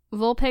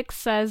 Vulpix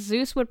says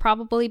Zeus would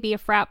probably be a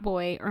frat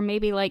boy, or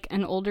maybe like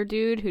an older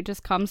dude who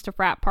just comes to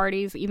frat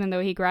parties even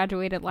though he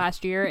graduated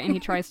last year and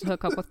he tries to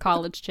hook up with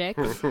college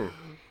chicks.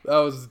 That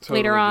was a totally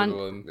later on, good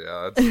one.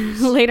 Yeah,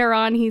 later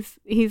on, he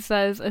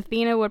says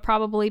Athena would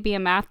probably be a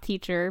math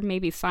teacher,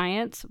 maybe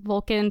science.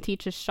 Vulcan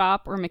teaches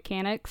shop or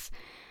mechanics.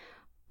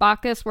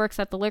 Bacchus works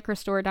at the liquor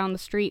store down the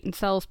street and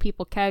sells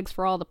people kegs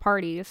for all the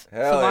parties.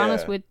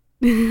 Sylvanas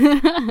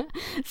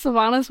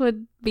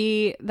would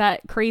be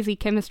that crazy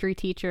chemistry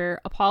teacher.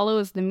 Apollo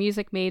is the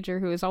music major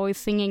who is always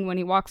singing when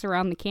he walks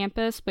around the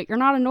campus, but you're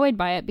not annoyed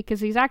by it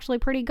because he's actually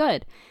pretty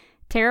good.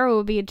 Tara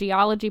would be a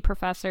geology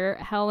professor.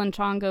 Hel and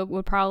Changa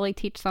would probably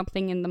teach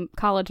something in the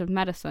College of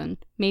Medicine,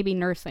 maybe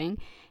nursing.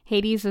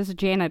 Hades is a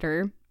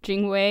janitor.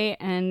 Jingwei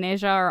and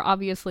Neja are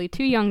obviously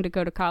too young to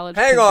go to college.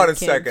 Hang on a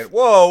second.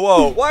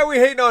 Whoa. Why are we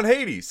hating on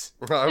Hades?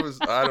 I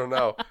don't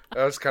know.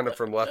 That was kind of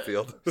from left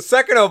field.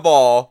 Second of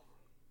all,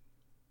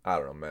 I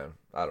don't know, man.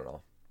 I don't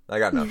know. I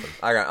got nothing.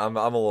 I'm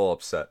a little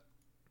upset.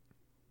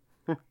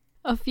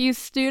 A few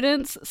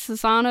students.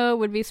 Susanoo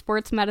would be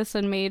sports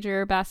medicine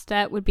major.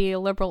 Bastet would be a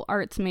liberal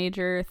arts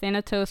major.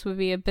 Thanatos would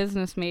be a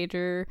business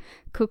major.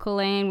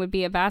 Kukulane would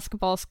be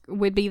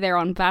there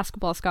on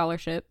basketball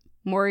scholarship.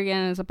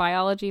 Morgan is a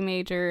biology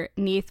major.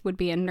 Neith would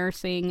be in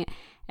nursing,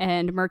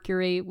 and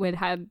Mercury would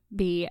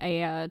be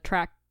a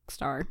track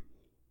star.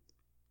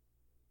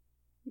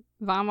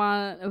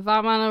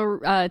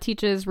 Vamana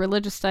teaches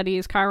religious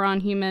studies,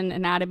 Chiron human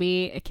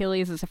anatomy.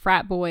 Achilles is a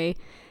frat boy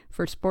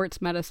for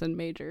sports medicine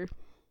major.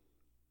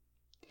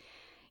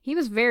 He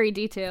was very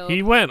detailed.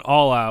 He went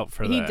all out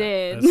for that. He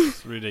did.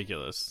 That's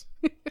ridiculous.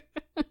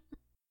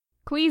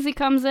 Queasy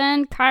comes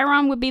in.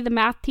 Chiron would be the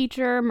math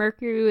teacher.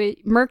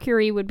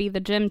 Mercury would be the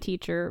gym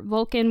teacher.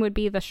 Vulcan would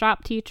be the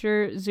shop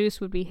teacher. Zeus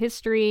would be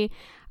history.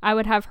 I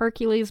would have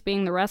Hercules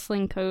being the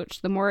wrestling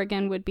coach. The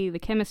Morrigan would be the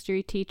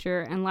chemistry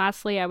teacher. And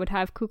lastly, I would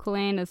have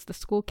Cuchulainn as the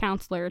school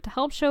counselor to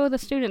help show the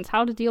students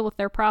how to deal with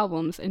their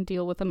problems and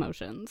deal with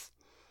emotions.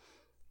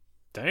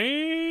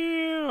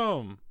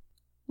 Damn.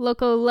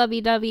 Loco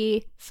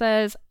Lovey-Dovey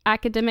says,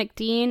 Academic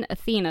Dean,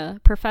 Athena.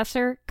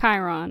 Professor,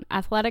 Chiron.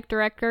 Athletic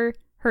Director,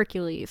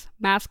 Hercules.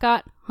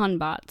 Mascot,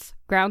 Hunbots.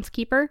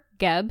 Groundskeeper,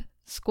 Geb.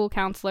 School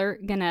Counselor,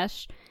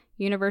 Ganesh.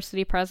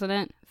 University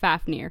President,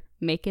 Fafnir.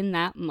 Making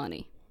that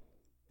money.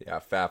 Yeah,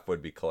 Faf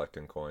would be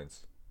collecting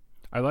coins.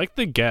 I like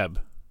the Geb.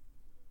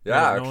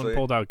 Yeah, no one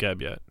pulled out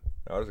Geb yet.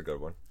 That was a good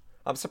one.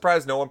 I'm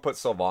surprised no one put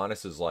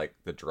Sylvanas as, like,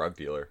 the drug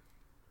dealer.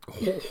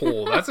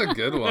 Oh, that's a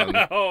good one.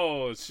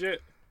 Oh,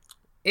 shit.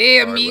 Hey,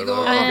 All right, amigo.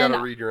 Willow, you gotta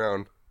read your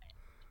own.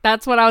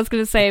 That's what I was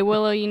going to say.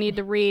 Willow, you need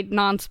to read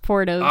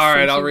non-supportives. All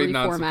right, since I'll you read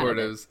reformatted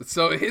non-supportives.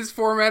 So his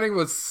formatting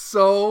was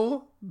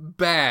so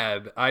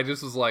bad. I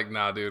just was like,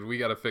 nah, dude, we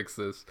got to fix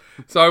this.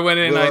 So I went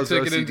in and I Willow's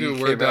took it OCD into a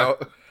came Word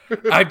doc. out.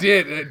 I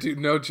did, dude,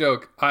 no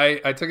joke. I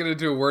took it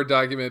into a Word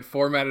document,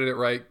 formatted it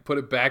right, put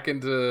it back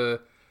into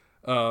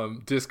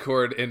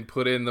Discord, and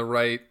put in the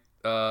right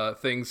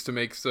things to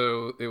make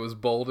so it was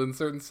bold in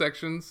certain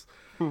sections.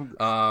 Bold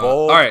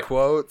all right.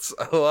 quotes.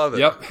 I love it.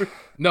 Yep.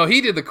 No, he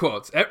did the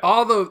quotes.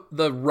 All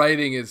the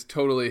writing is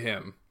totally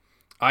him.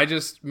 I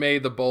just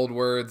made the bold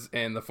words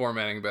and the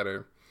formatting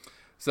better.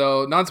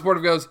 So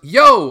non-supportive goes,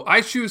 yo,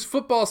 I choose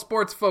football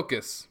sports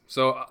focus.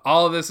 So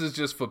all of this is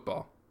just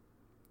football.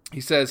 He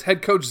says,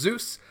 head coach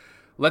Zeus,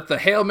 let the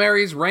Hail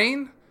Marys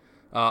rain.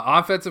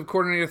 Offensive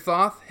coordinator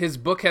Thoth, his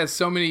book has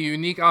so many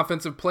unique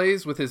offensive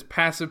plays with his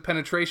passive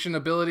penetration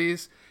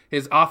abilities.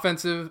 His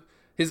offense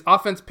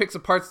picks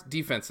apart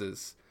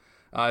defenses.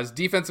 His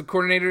defensive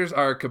coordinators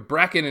are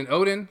Cabrakan and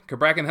Odin.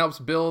 Cabrakan helps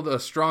build a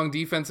strong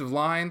defensive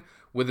line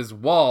with his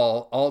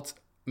wall alt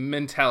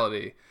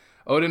mentality.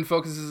 Odin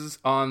focuses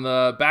on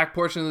the back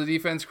portion of the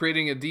defense,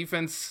 creating a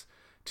defense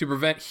to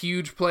prevent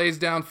huge plays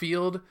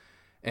downfield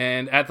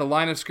and at the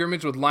line of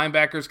scrimmage with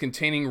linebackers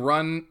containing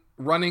running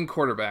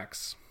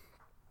quarterbacks.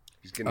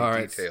 He's getting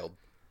detailed.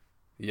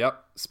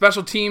 Yep.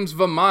 Special teams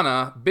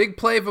Vamana. Big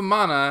play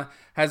Vamana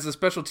has the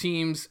special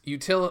teams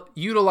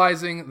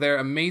utilizing their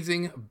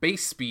amazing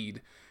base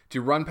speed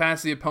to run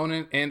past the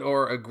opponent and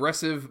or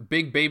aggressive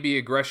big baby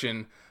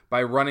aggression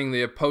by running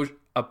the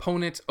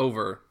opponent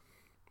over.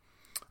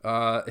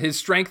 His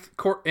strength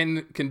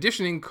and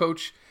conditioning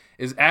coach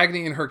is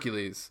Agni and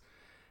Hercules.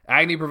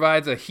 Agni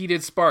provides a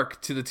heated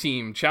spark to the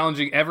team,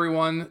 challenging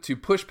everyone to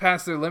push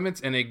past their limits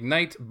and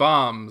ignite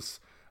bombs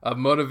of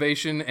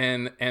motivation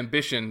and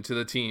ambition to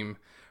the team.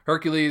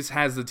 Hercules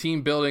has the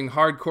team building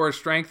hardcore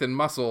strength and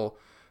muscle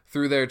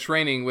through their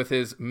training with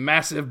his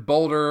massive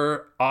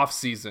boulder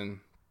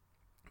off-season.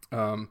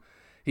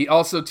 He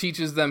also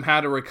teaches them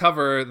how to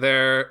recover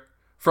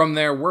from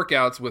their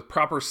workouts with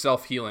proper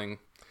self-healing.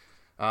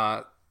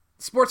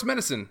 Sports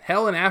medicine,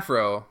 Hell and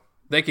Afro,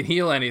 they can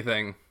heal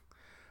anything.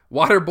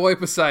 Water Boy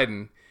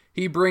Poseidon,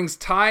 he brings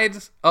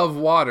tides of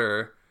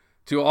water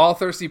to all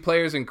thirsty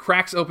players and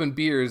cracks open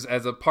beers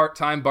as a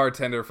part-time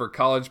bartender for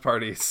college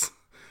parties.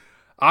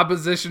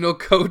 Oppositional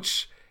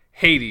coach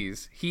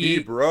Hades. He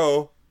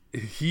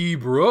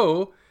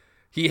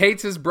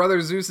hates his brother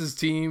Zeus's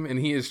team, and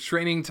he is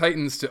training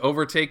Titans to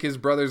overtake his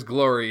brother's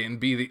glory and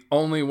be the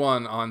only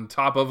one on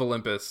top of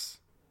Olympus.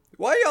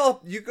 Why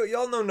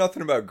y'all know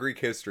nothing about Greek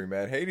history,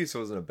 man? Hades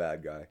wasn't a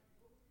bad guy.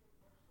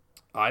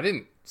 I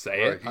didn't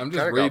say it. He I'm just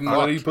kinda reading got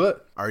what he fucked.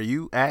 put. Are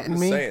you atting Just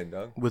me saying,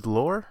 Doug. with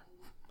lore?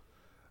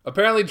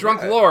 Apparently,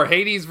 drunk lore.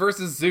 Hades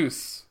versus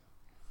Zeus.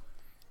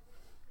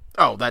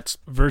 Oh, that's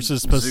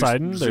Versus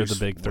Poseidon, they're the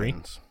big three.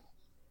 wins.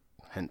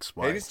 Hence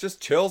why. Hades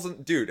just chills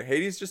in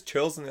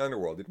the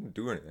underworld. He didn't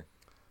do anything.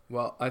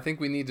 Well, I think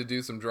we need to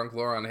do some drunk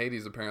lore on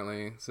Hades,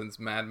 apparently, since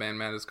Madman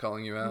Matt is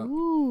calling you out.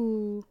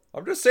 Ooh.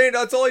 I'm just saying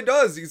that's all he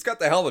does. He's got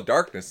the Helm of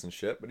Darkness and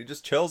shit, but he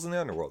just chills in the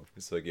underworld.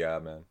 He's like, yeah,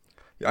 man.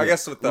 I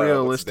guess with the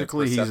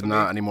realistically, he's Persephone-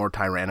 not any more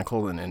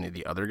tyrannical than any of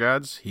the other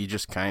gods. He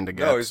just kind of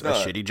No, got he's a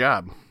not. shitty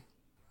job.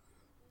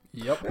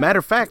 Yep. Matter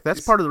of fact,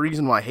 that's part of the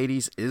reason why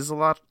Hades is a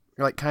lot,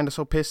 like, kind of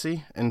so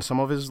pissy in some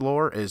of his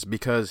lore, is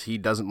because he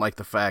doesn't like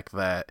the fact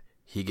that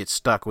he gets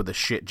stuck with a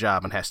shit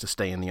job and has to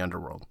stay in the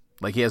underworld.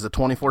 Like, he has a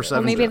 24/7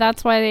 Well, maybe job.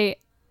 that's why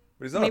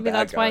But he's not a maybe bad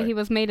that's why guy. he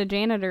was made a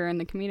janitor in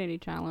the community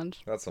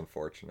challenge. That's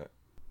unfortunate.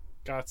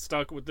 Got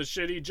stuck with the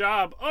shitty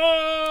job.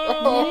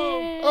 I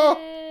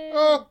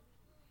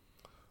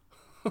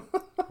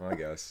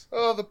guess.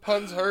 Oh, the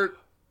puns hurt.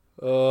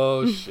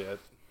 Oh, shit.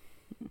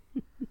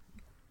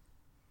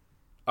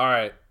 All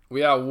right.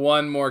 We have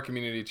one more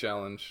community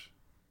challenge.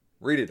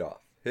 Read it off.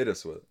 Hit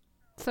us with it.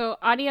 So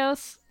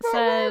Adios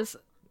says,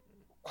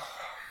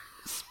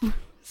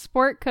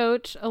 sport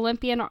coach,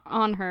 Olympian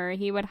on her.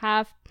 He would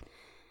have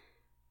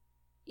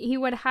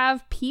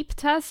peep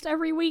test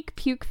every week,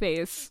 puke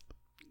face.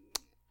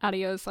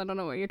 Adios, I don't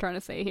know what you're trying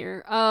to say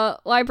here.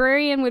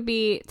 Librarian would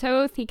be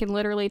Toth. He can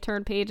literally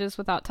turn pages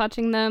without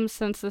touching them.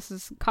 Since this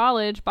is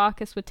college,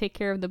 Bacchus would take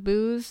care of the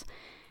booze.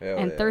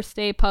 And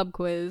Thursday pub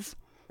quiz.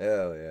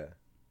 Hell yeah.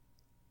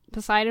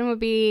 Poseidon would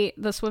be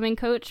the swimming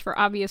coach for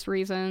obvious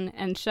reason,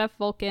 and Chef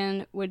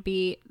Vulcan would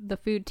be the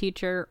food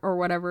teacher or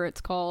whatever it's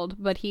called,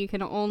 but he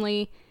can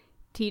only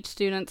teach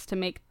students to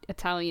make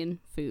Italian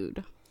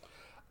food.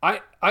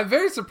 I'm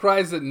very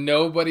surprised that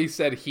nobody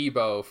said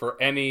Hebo for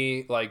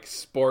any like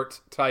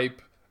sport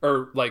type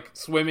or like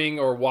swimming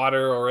or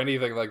water or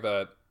anything like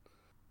that.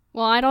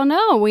 Well, I don't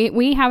know.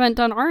 We haven't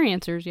done our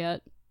answers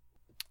yet.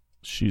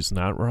 She's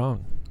not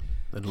wrong.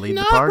 Then lead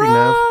the party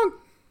now.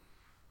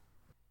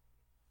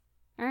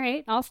 All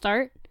right, I'll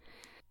start.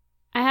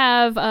 I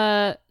have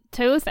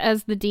Toth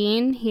as the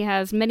dean. He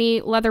has many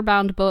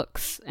leather-bound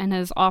books, and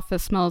his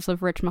office smells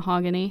of rich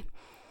mahogany.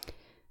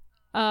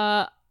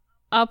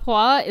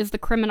 Apois is the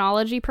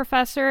criminology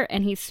professor,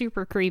 and he's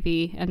super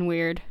creepy and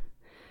weird.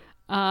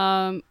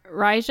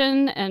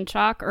 Rajan and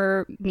Chak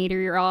are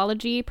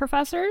meteorology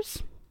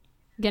professors.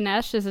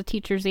 Ganesh is a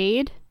teacher's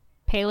aide.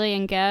 Pele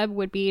and Geb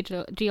would be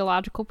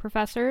geological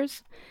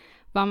professors.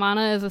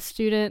 Vamana is a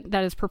student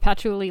that is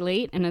perpetually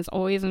late and is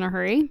always in a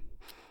hurry.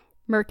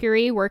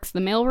 Mercury works the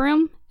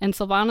mailroom, and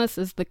Sylvanus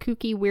is the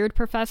kooky weird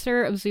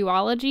professor of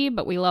zoology,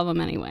 but we love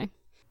him anyway.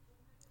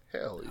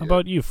 Hell yeah. How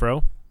about you,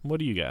 Fro? What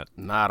do you got?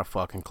 Not a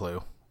fucking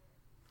clue.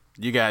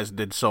 You guys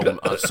did so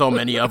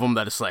many of them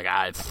that it's like,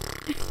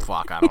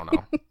 fuck, I don't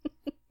know.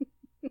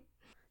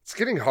 It's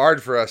getting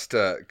hard for us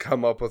to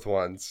come up with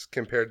ones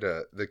compared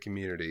to the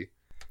community.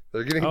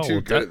 They're getting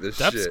too good at this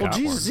shit. Well,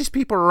 Jesus, these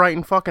people are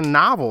writing fucking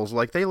novels.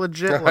 Like, they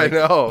legit, I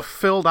know.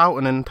 filled out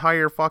an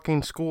entire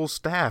fucking school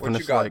staff. What and you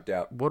it's got, like,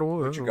 Dap? what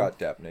you got,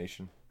 Dap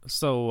Nation?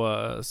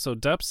 So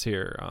Dep's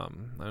here,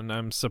 and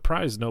I'm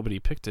surprised nobody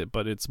picked it,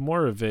 but it's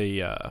more of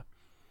a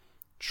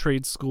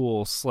trade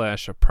school /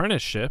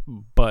 apprenticeship,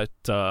 but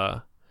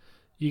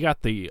you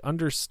got the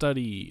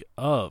understudy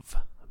of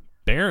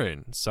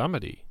Baron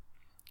Samedi.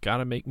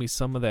 Gotta make me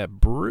some of that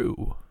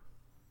brew.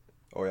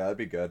 Oh yeah, that'd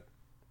be good.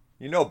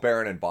 You know,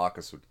 Baron and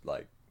Bacchus would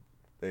like,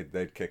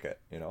 they'd kick it.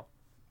 You know.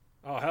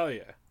 Oh hell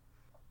yeah!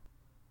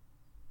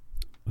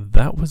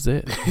 That was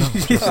it. No,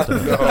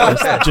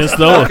 just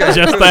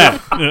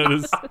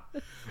that.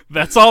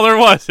 That's all there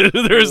was.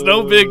 There's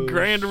no big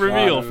grand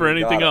reveal for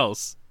anything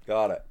else.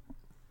 Got it.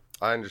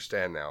 I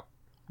understand now.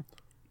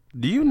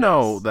 Do you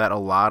know that a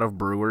lot of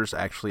brewers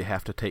actually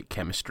have to take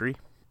chemistry?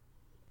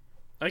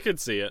 I could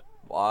see it.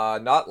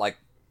 Not like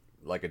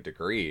a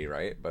degree,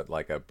 right? But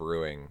like a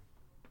brewing,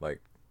 like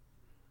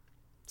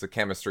it's a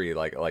chemistry,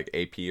 like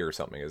AP or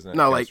something, isn't it?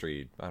 No,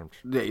 chemistry,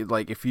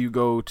 like if you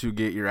go to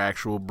get your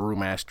actual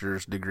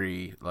brewmaster's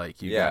degree,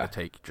 like you gotta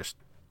take just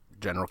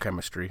general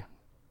chemistry.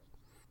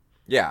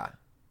 Yeah,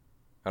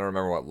 I don't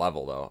remember what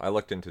level though. I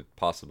looked into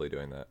possibly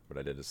doing that, but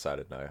I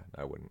decided no,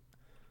 I wouldn't.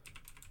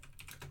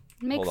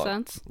 Makes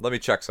sense. Let me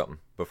check something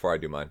before I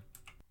do mine.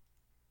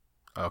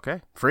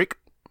 Okay, Freak.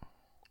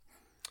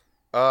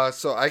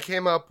 So I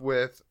came up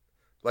with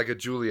like a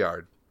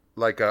Juilliard,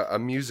 like a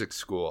music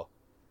school,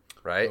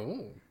 right? Oh,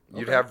 okay.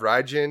 You'd have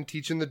Raijin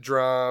teaching the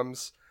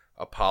drums.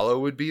 Apollo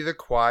would be the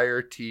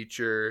choir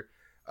teacher.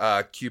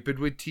 Cupid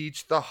would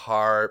teach the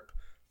harp.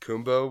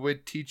 Kumbo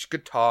would teach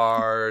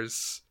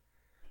guitars.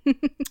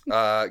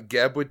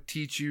 Geb would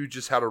teach you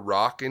just how to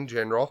rock in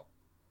general.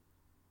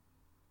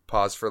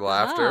 Pause for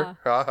laughter.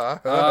 I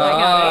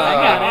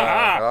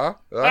got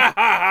it.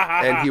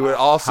 And he would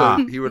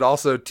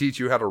also teach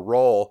you how to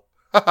roll.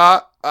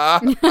 I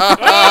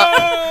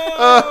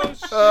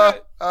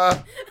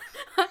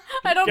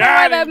don't know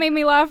why that made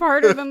me laugh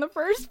harder than the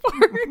first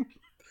part.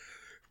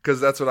 Because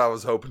that's what I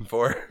was hoping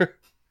for.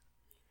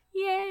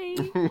 Yay.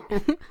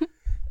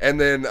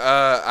 And then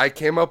I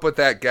came up with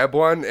that Geb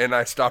one, and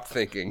I stopped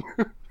thinking.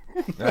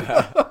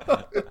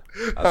 I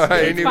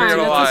ain't even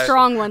gonna lie. That's a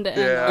strong one to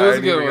end Yeah, on. It was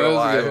a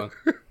good one.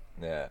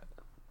 Yeah.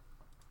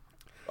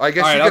 I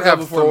guess All right, you I'll could go have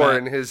before Thor Matt.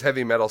 in his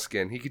heavy metal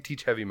skin. He could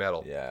teach heavy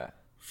metal. Yeah.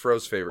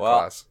 Fro's favorite Well,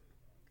 class.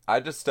 I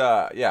just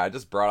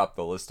brought up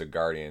the list of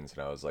Guardians,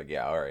 and I was like,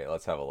 yeah, all right,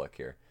 let's have a look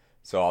here.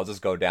 So I'll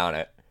just go down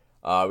it.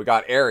 We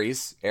got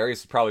Ares.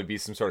 Ares would probably be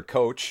some sort of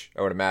coach,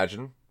 I would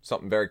imagine.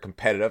 Something very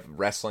competitive,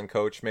 wrestling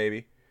coach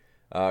maybe.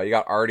 You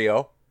got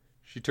Ardeo.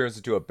 She turns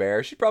into a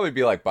bear. She'd probably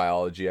be like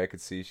biology, I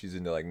could see. She's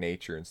into like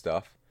nature and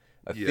stuff.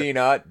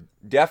 Athena,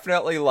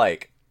 definitely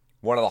like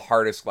one of the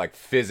hardest like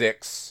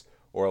physics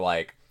or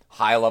like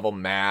high level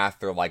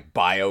math or like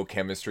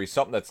biochemistry,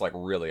 something that's like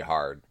really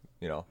hard,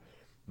 you know.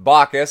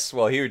 Bacchus,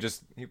 well, he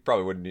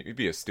probably wouldn't, he'd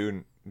be a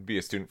student. He'd be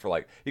a student for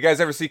like, you guys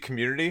ever see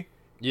Community?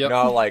 Yep. You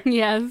know how like,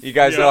 Yes. you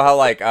guys know how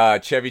like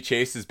Chevy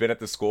Chase has been at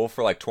the school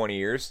for like 20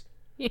 years?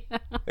 Yeah.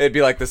 It'd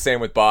be like the same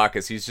with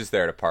Bacchus. He's just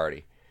there to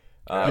party.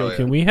 Yo,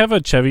 can we have a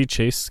Chevy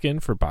Chase skin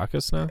for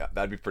Bacchus now? Yeah,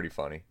 that'd be pretty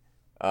funny.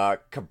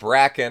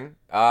 Cabrakan,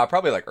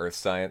 probably like Earth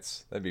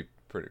Science. That'd be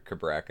pretty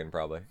Cabrakan,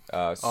 probably.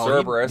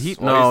 Cerberus.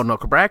 No,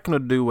 Cabrakan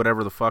would do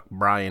whatever the fuck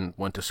Brian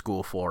went to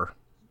school for.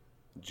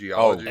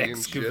 Geology and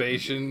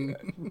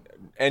excavation,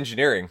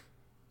 engineering,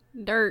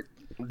 Dirt.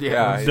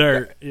 Yeah,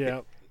 Dirt.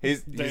 Yeah.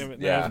 He's Damn it,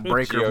 yeah,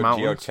 Breaker of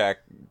mountains. geotech,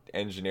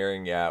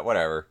 engineering, yeah,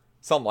 whatever,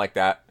 something like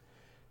that.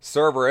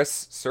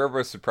 Cerberus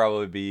would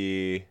probably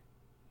be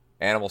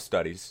animal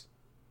studies.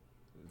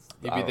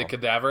 He'd be the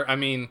cadaver. I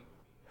mean,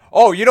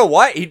 oh, you know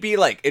what? It'd be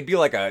like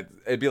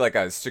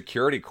a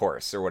security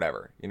course or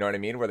whatever. You know what I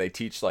mean? Where they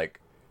teach like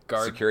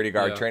security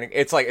guard training.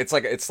 It's like a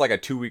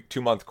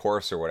 2-month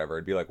course or whatever.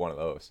 It'd be like one of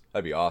those.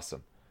 That'd be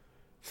awesome.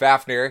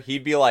 Fafnir,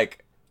 he'd be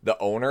like the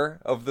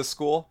owner of the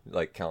school,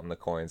 like counting the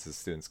coins as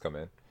students come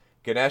in.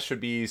 Ganesh would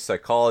be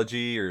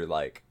psychology or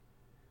like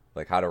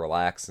how to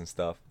relax and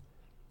stuff.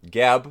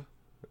 Geb,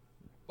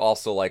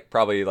 also like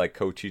probably like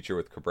co-teacher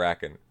with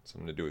Cabrakan,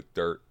 something to do with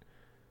dirt.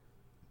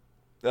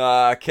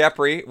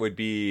 Capri would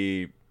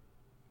be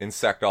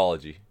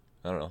insectology.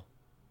 I don't know.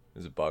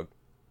 There's a bug.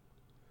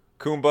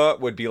 Kumba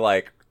would be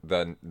like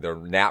the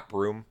nap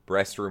room,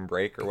 restroom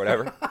break or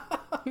whatever.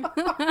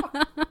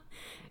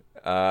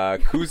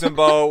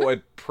 Kuzumbo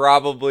would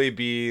probably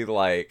be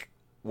like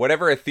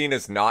whatever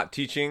Athena's not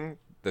teaching,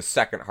 the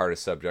second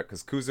hardest subject,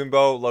 because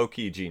Kuzumbo,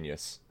 low-key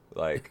genius.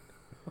 Like,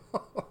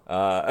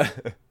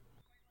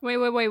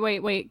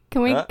 Wait.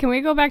 Can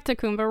we go back to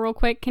Kumba real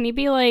quick? Can he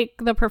be like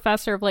the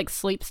professor of like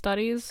sleep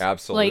studies?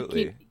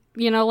 Absolutely. Like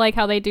you know, like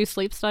how they do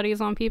sleep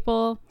studies on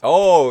people.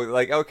 Oh,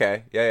 like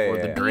okay, yeah.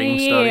 Or the dream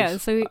studies. Yeah.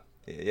 So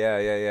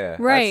Yeah.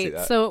 right.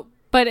 So,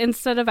 but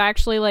instead of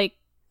actually like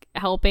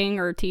helping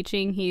or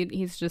teaching,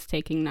 he's just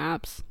taking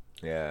naps.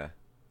 Yeah.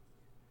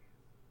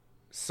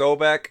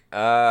 Sobek,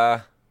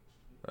 I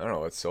don't know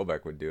what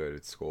Sobek would do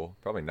at school.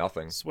 Probably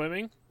nothing.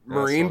 Swimming?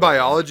 Marine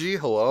biology,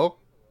 hello?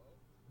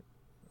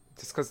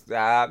 Just because,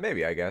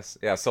 maybe, I guess.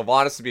 Yeah,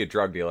 Sylvanas would be a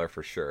drug dealer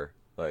for sure.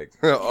 Like,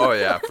 oh,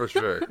 yeah, for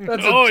sure.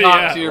 that's a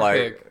top tier like,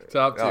 pick.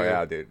 Top tier. Oh,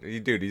 yeah,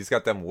 dude. He's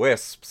got them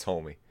wisps,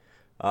 homie.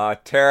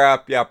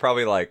 Terra, yeah,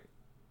 probably like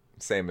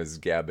same as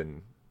Geb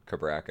and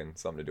Cabrakan.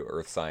 Something to do with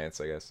earth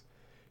science, I guess.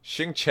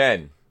 Xing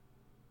Chen.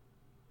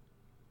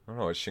 I don't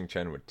know what Xing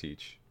Chen would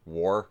teach.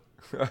 War?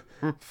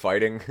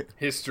 Fighting?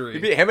 History.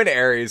 Him and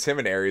Ares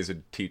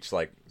would teach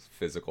like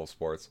physical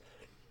sports.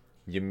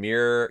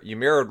 Ymir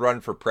would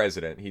run for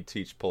president. He'd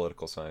teach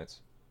political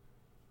science.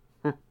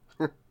 That's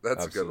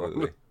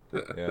Absolutely. a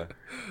good one. Yeah.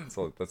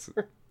 So that's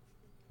I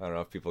don't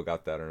know if people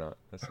got that or not.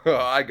 Oh,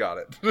 I got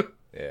it.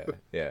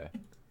 Yeah.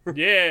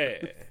 Yeah.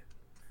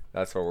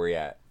 That's where we're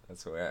at.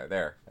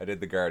 There. I did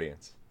the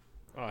Guardians.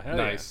 Oh, hell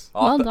Nice.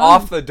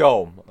 Off the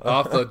dome.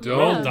 Off the Yeah. dome.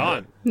 Well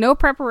done. No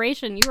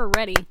preparation. You were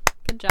ready.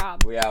 Good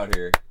job. We out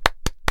here.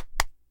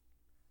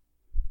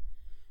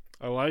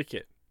 I like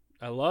it.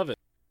 I love it.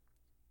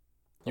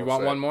 You Well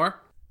want said. one more?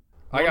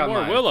 One I got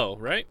more mine. Willow,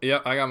 right?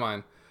 Yep, I got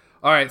mine.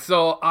 All right,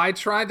 so I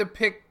tried to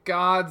pick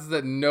gods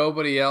that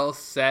nobody else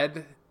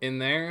said in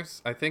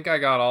theirs. I think I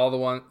got all the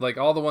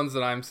ones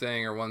that I'm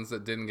saying are ones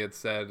that didn't get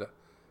said.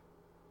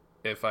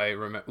 If I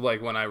remember,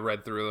 like when I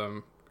read through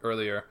them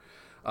earlier,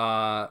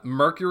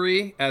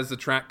 Mercury as the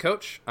track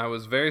coach. I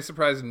was very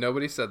surprised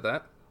nobody said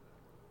that.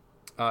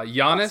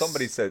 Giannis.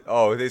 Somebody said,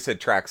 oh, they said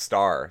track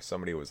star.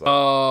 Somebody was like,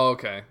 Oh,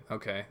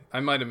 okay. I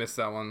might have missed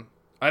that one.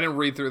 I didn't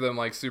read through them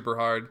like super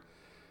hard.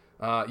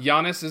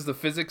 Giannis is the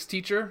physics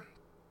teacher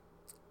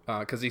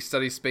because he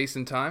studies space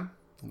and time.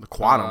 The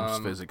quantum's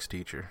physics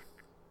teacher.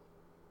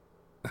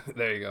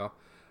 There you go.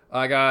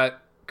 I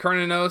got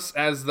Kernanos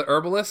as the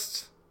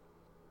herbalist.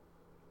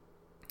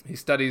 He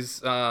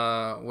studies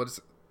whatever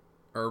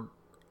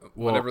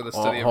the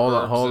study of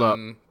herbs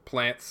and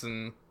plants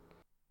and.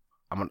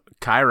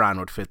 Chiron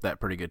would fit that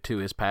pretty good too.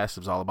 His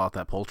passive's all about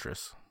that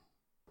Poultice.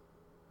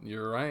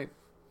 You're right.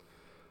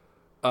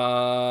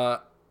 I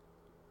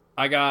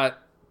got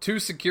 2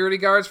 security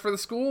guards for the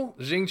school.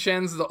 Xing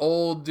Chen's the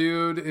old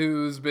dude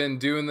who's been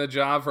doing the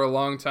job for a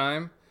long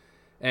time,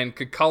 and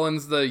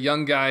Cucullin's the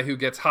young guy who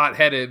gets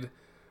hot-headed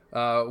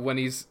when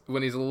he's a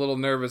little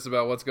nervous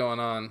about what's going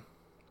on.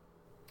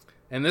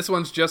 And this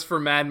one's just for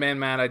Madman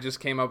Matt. I just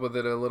came up with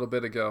it a little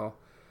bit ago.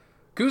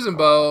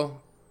 Kuzumbo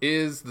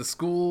is the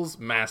school's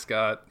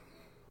mascot.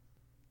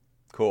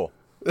 cool.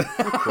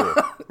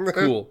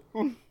 Cool.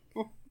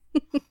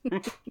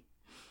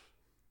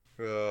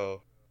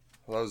 Oh,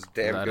 that was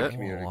damn That good it?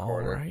 community All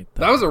corner. right,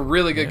 That was a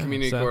really good Yeah,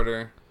 community so-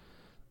 quarter.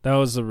 That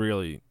was a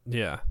really,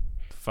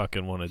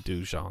 fucking want to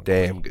do Jean.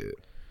 Damn good.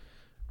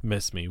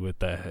 Miss me with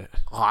that.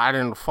 Oh, I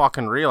didn't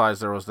fucking realize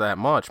there was that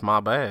much. My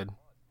bad.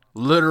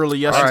 Literally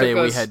yesterday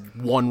That we took us-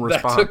 had one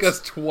response. That took us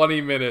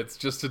 20 minutes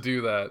just to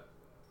do that.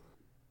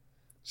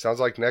 Sounds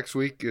like next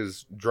week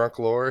is Drunk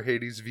Lore,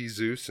 Hades v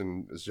Zeus,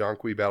 and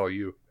Jean-Qui battle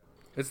you.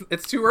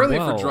 It's too early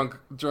Well, for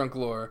drunk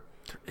lore.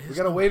 We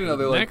gotta wait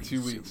another like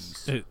 2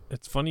 weeks.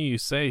 It's funny you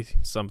say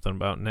something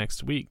about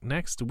next week.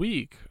 Next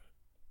week,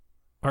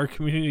 our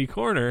community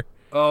corner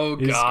Oh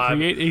is God!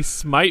 create a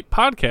Smite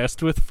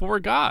podcast with 4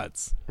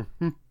 gods.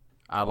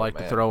 I'd like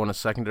to throw in a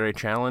secondary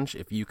challenge.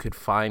 If you could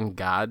find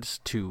gods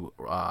to,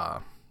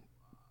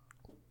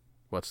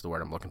 what's the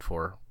word I'm looking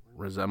for?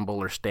 Resemble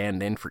or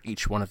stand in for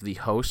each one of the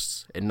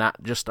hosts, and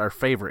not just our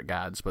favorite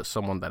gods, but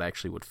someone that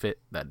actually would fit,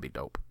 that'd be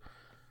dope.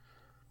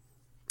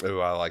 Ooh,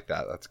 I like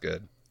that. That's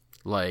good.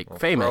 Like,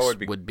 famous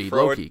would be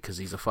Loki, because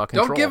he's a fucking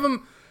troll. Don't give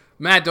him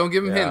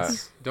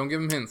hints. Don't give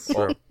him hints.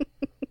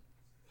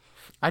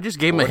 I just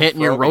gave him a hint,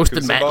 and you're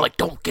roasting Matt. Like,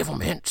 don't give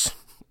him hints.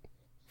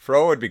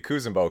 Fro would be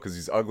Kuzenbo because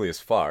he's ugly as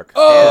fuck.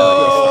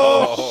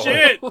 Oh,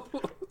 shit!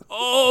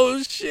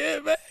 Oh,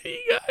 shit, man. He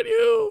got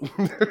you.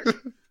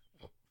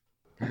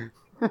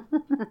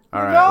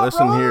 All right,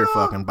 listen here,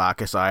 fucking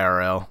Bacchus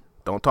IRL.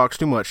 Don't talk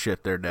too much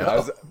shit there,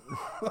 Dad.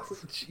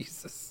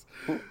 Jesus.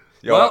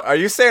 Yo, are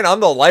you saying I'm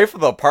the life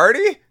of the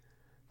party?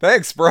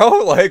 Thanks, bro.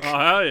 Like, oh,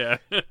 hell yeah.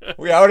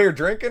 We out here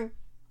drinking?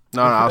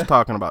 No, I was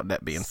talking about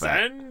that being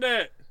fat. Send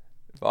it.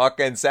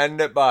 Fucking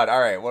send it, bud. All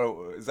right,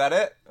 what is that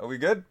it? Are we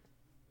good?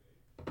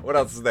 What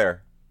else is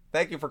there?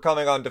 Thank you for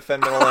coming on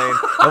Defend Middle Lane,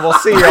 and we'll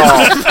see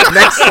y'all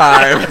next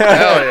time.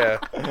 Hell yeah.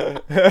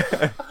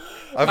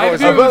 I've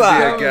always wanted to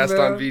be a guest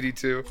on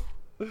VD2.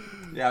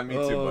 Yeah, me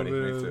too, buddy.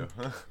 Man. Me too.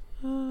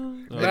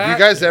 If you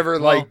guys ever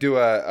do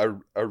a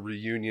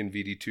reunion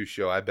VD2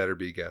 show, I better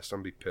be a guest. I'm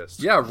gonna be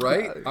pissed. Yeah,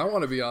 right? I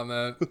want to be on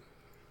that.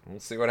 We'll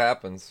see what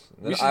happens.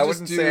 I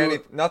wouldn't say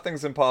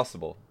nothing's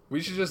impossible.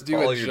 We should just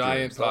do a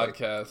giant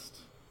podcast.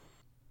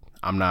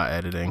 I'm not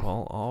editing.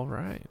 Well, all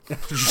right.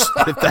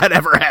 If that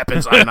ever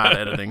happens, I'm not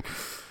editing.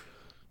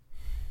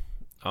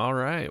 All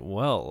right.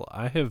 Well,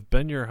 I have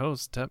been your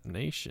host, Dep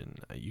Nation.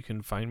 You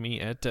can find me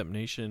at Dep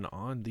Nation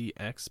on the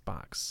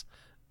Xbox,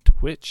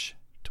 Twitch,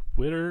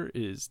 Twitter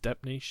is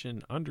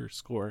DepNation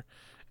 _,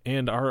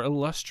 and our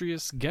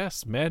illustrious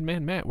guest,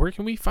 Madman Matt. Where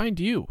can we find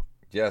you?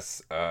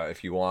 Yes,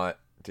 if you want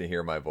to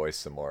hear my voice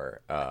some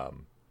more,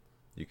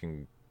 you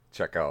can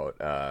check out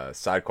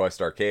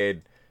SideQuest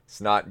Arcade. It's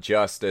not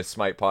just a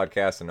Smite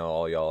podcast. I know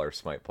all y'all are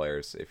Smite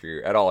players. If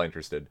you're at all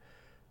interested,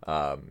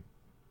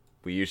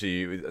 we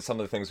usually, some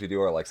of the things we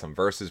do are like some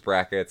versus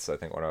brackets. I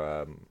think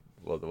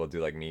we'll do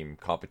like meme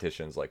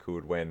competitions, like who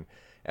would win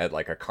at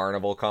like a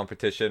carnival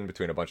competition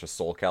between a bunch of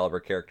Soul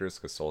Calibur characters,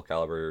 because Soul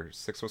Calibur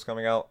 6 was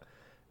coming out.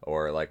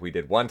 Or like we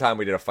did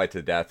a fight to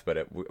the death,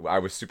 but I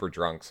was super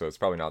drunk, so it's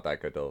probably not that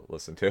good to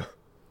listen to.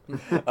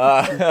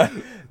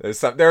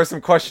 There are some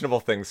questionable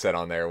things said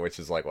on there, which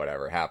is like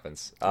whatever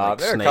happens. Like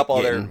there are Snake a couple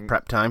other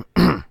prep time.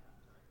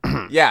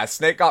 Yeah,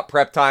 Snake got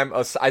prep time.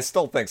 I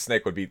still think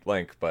Snake would beat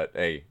Link, but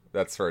hey,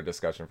 that's for a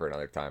discussion for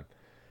another time.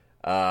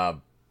 It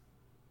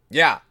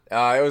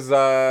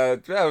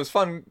was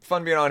fun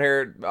being on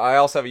here. I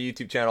also have a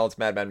YouTube channel. It's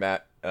Madman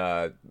Matt.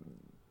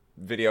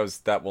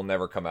 Videos that will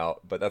never come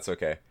out, but that's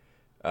okay.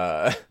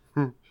 And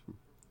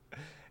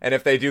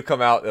if they do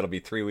come out, it'll be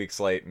 3 weeks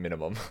late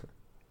minimum.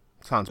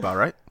 Sounds about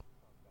right.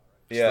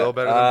 Yeah, still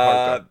better than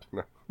Punk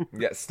Duck.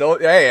 Yeah, still.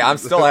 Hey, I'm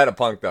still ahead of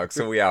Punk Duck,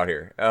 so we out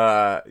here.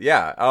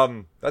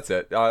 That's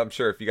it. I'm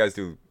sure if you guys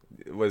do,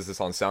 was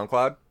this on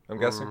SoundCloud? I'm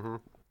guessing. Mm-hmm.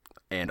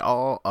 And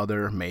all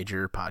other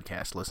major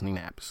podcast listening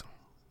apps.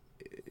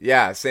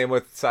 Yeah, same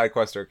with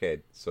SideQuest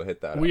Arcade. So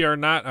hit that. We are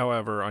not,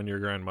 however, on your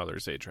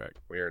grandmother's 8-track.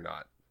 We are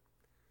not.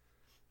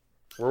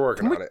 We're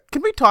working on it.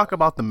 Can we talk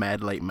about the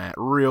Mad Late Matt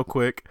real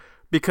quick?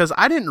 Because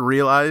I didn't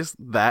realize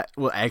that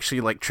will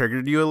actually like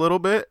triggered you a little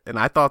bit, and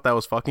I thought that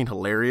was fucking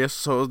hilarious.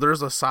 So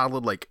there's a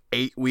solid like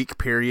 8-week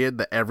period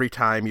that every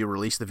time you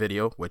release the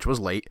video, which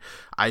was late,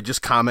 I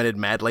just commented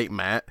Mad Late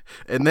Matt,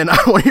 and then on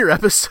one of your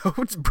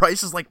episodes,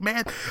 Bryce is like,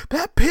 "Man,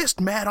 that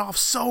pissed Matt off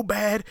so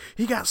bad,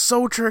 he got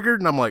so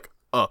triggered," and I'm like,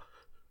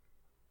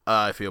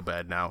 I feel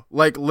bad now.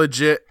 Like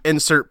legit,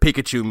 insert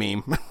Pikachu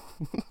meme.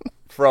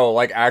 Bro,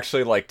 like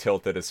actually like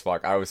tilted as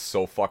fuck. I was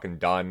so fucking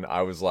done.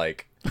 I was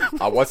like,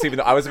 I was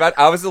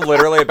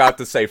literally about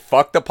to say,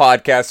 fuck the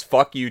podcast,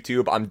 fuck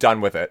YouTube, I'm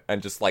done with it,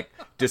 and just like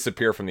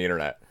disappear from the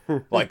internet.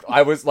 Like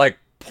I was like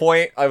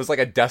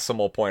a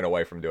decimal point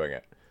away from doing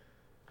it.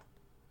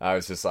 I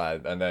was just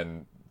and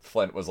then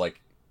Flint was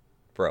like,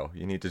 "Bro,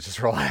 you need to just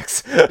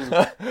relax."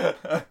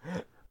 Yeah,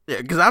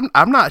 because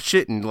I'm not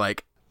shitting.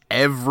 Like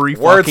every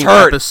words fucking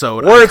hurt.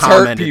 episode, Words I hurt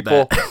commented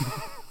people.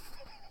 that.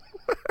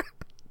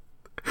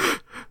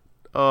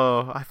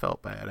 Oh, I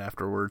felt bad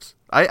afterwards.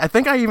 I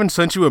think I even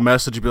sent you a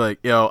message to be like,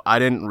 "Yo, I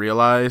didn't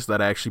realize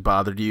that actually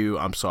bothered you.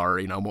 I'm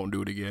sorry, and I won't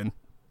do it again."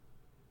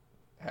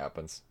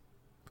 Happens.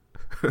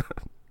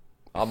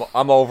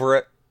 I'm over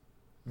it.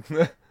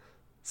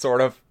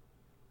 Sort of.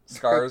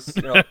 Scars,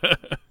 you know.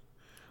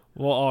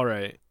 Well, all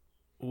right.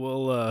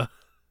 We'll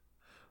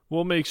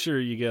make sure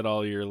you get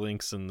all your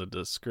links in the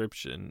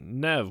description.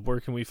 Nev,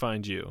 where can we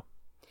find you?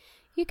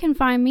 You can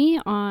find me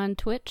on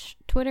Twitch,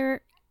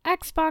 Twitter,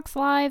 Xbox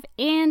Live,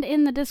 and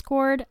in the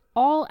Discord,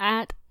 all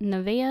at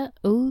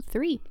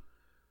Nevea03.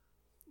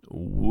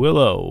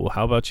 Willow,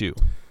 how about you?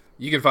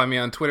 You can find me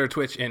on Twitter,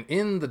 Twitch, and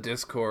in the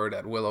Discord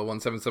at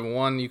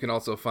Willow1771. You can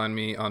also find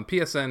me on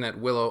PSN at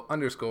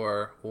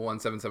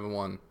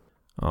Willow_1771.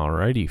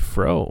 Alrighty,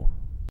 Fro.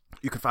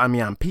 You can find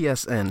me on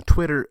PSN,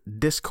 Twitter,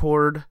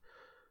 Discord.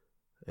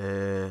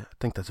 I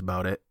think that's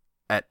about it.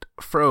 at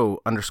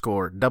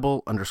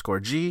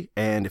fro_double_G.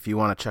 And if you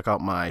want to check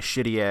out my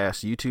shitty ass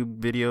YouTube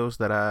videos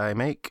that I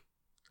make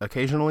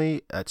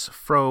occasionally, that's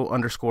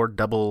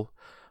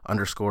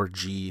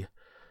fro_double_G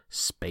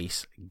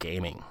space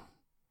gaming.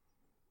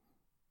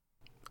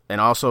 And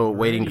also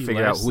waiting to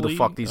figure out who the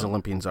fuck these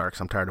Olympians are,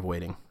 because I'm tired of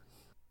waiting.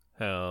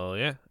 Hell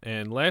yeah.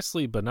 And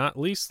lastly, but not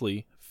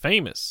leastly,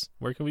 Famous.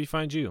 Where can we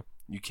find you?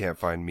 You can't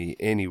find me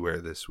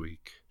anywhere this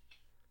week.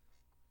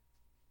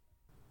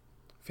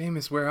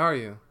 Famous, where are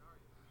you?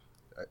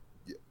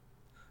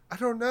 I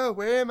don't know.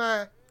 Where am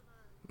I?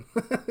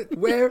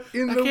 Where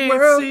in the can't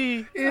world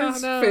see.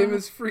 is Oh, no.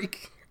 Famous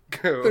Freak?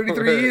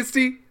 33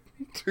 EST?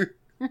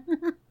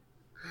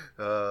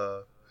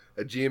 A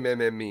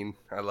GMMM meme.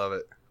 I love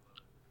it.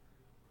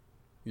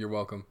 You're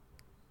welcome.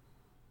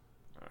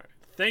 All right.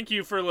 Thank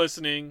you for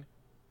listening.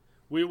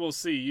 We will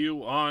see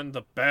you on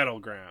the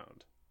battleground.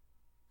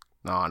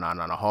 No.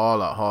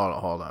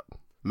 Hold up.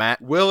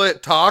 Matt. Will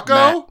it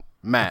taco?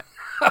 Matt,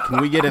 can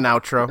we get an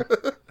outro?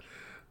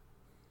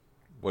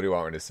 What do you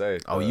want me to say?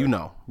 Oh, you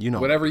know.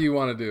 Whatever you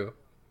want to do.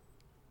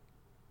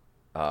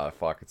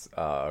 Fuck. It's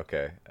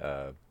okay.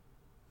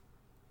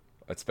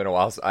 It's been a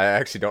while. I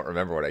actually don't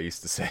remember what I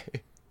used to say.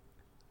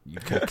 You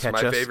can That's catch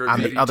my us favorite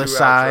on the VD2 other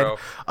side outro.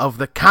 of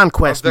the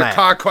conquest The map.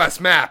 conquest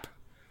map.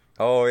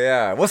 Oh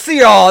yeah, we'll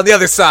see y'all on the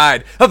other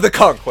side of the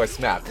conquest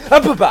map.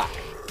 Bye-bye.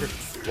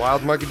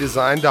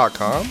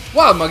 WildMonkeyDesign.com.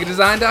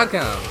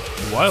 WildMonkeyDesign.com.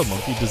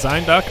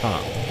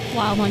 WildMonkeyDesign.com.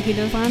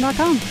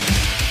 WildMonkeyDesign.com.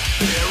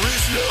 There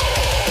is no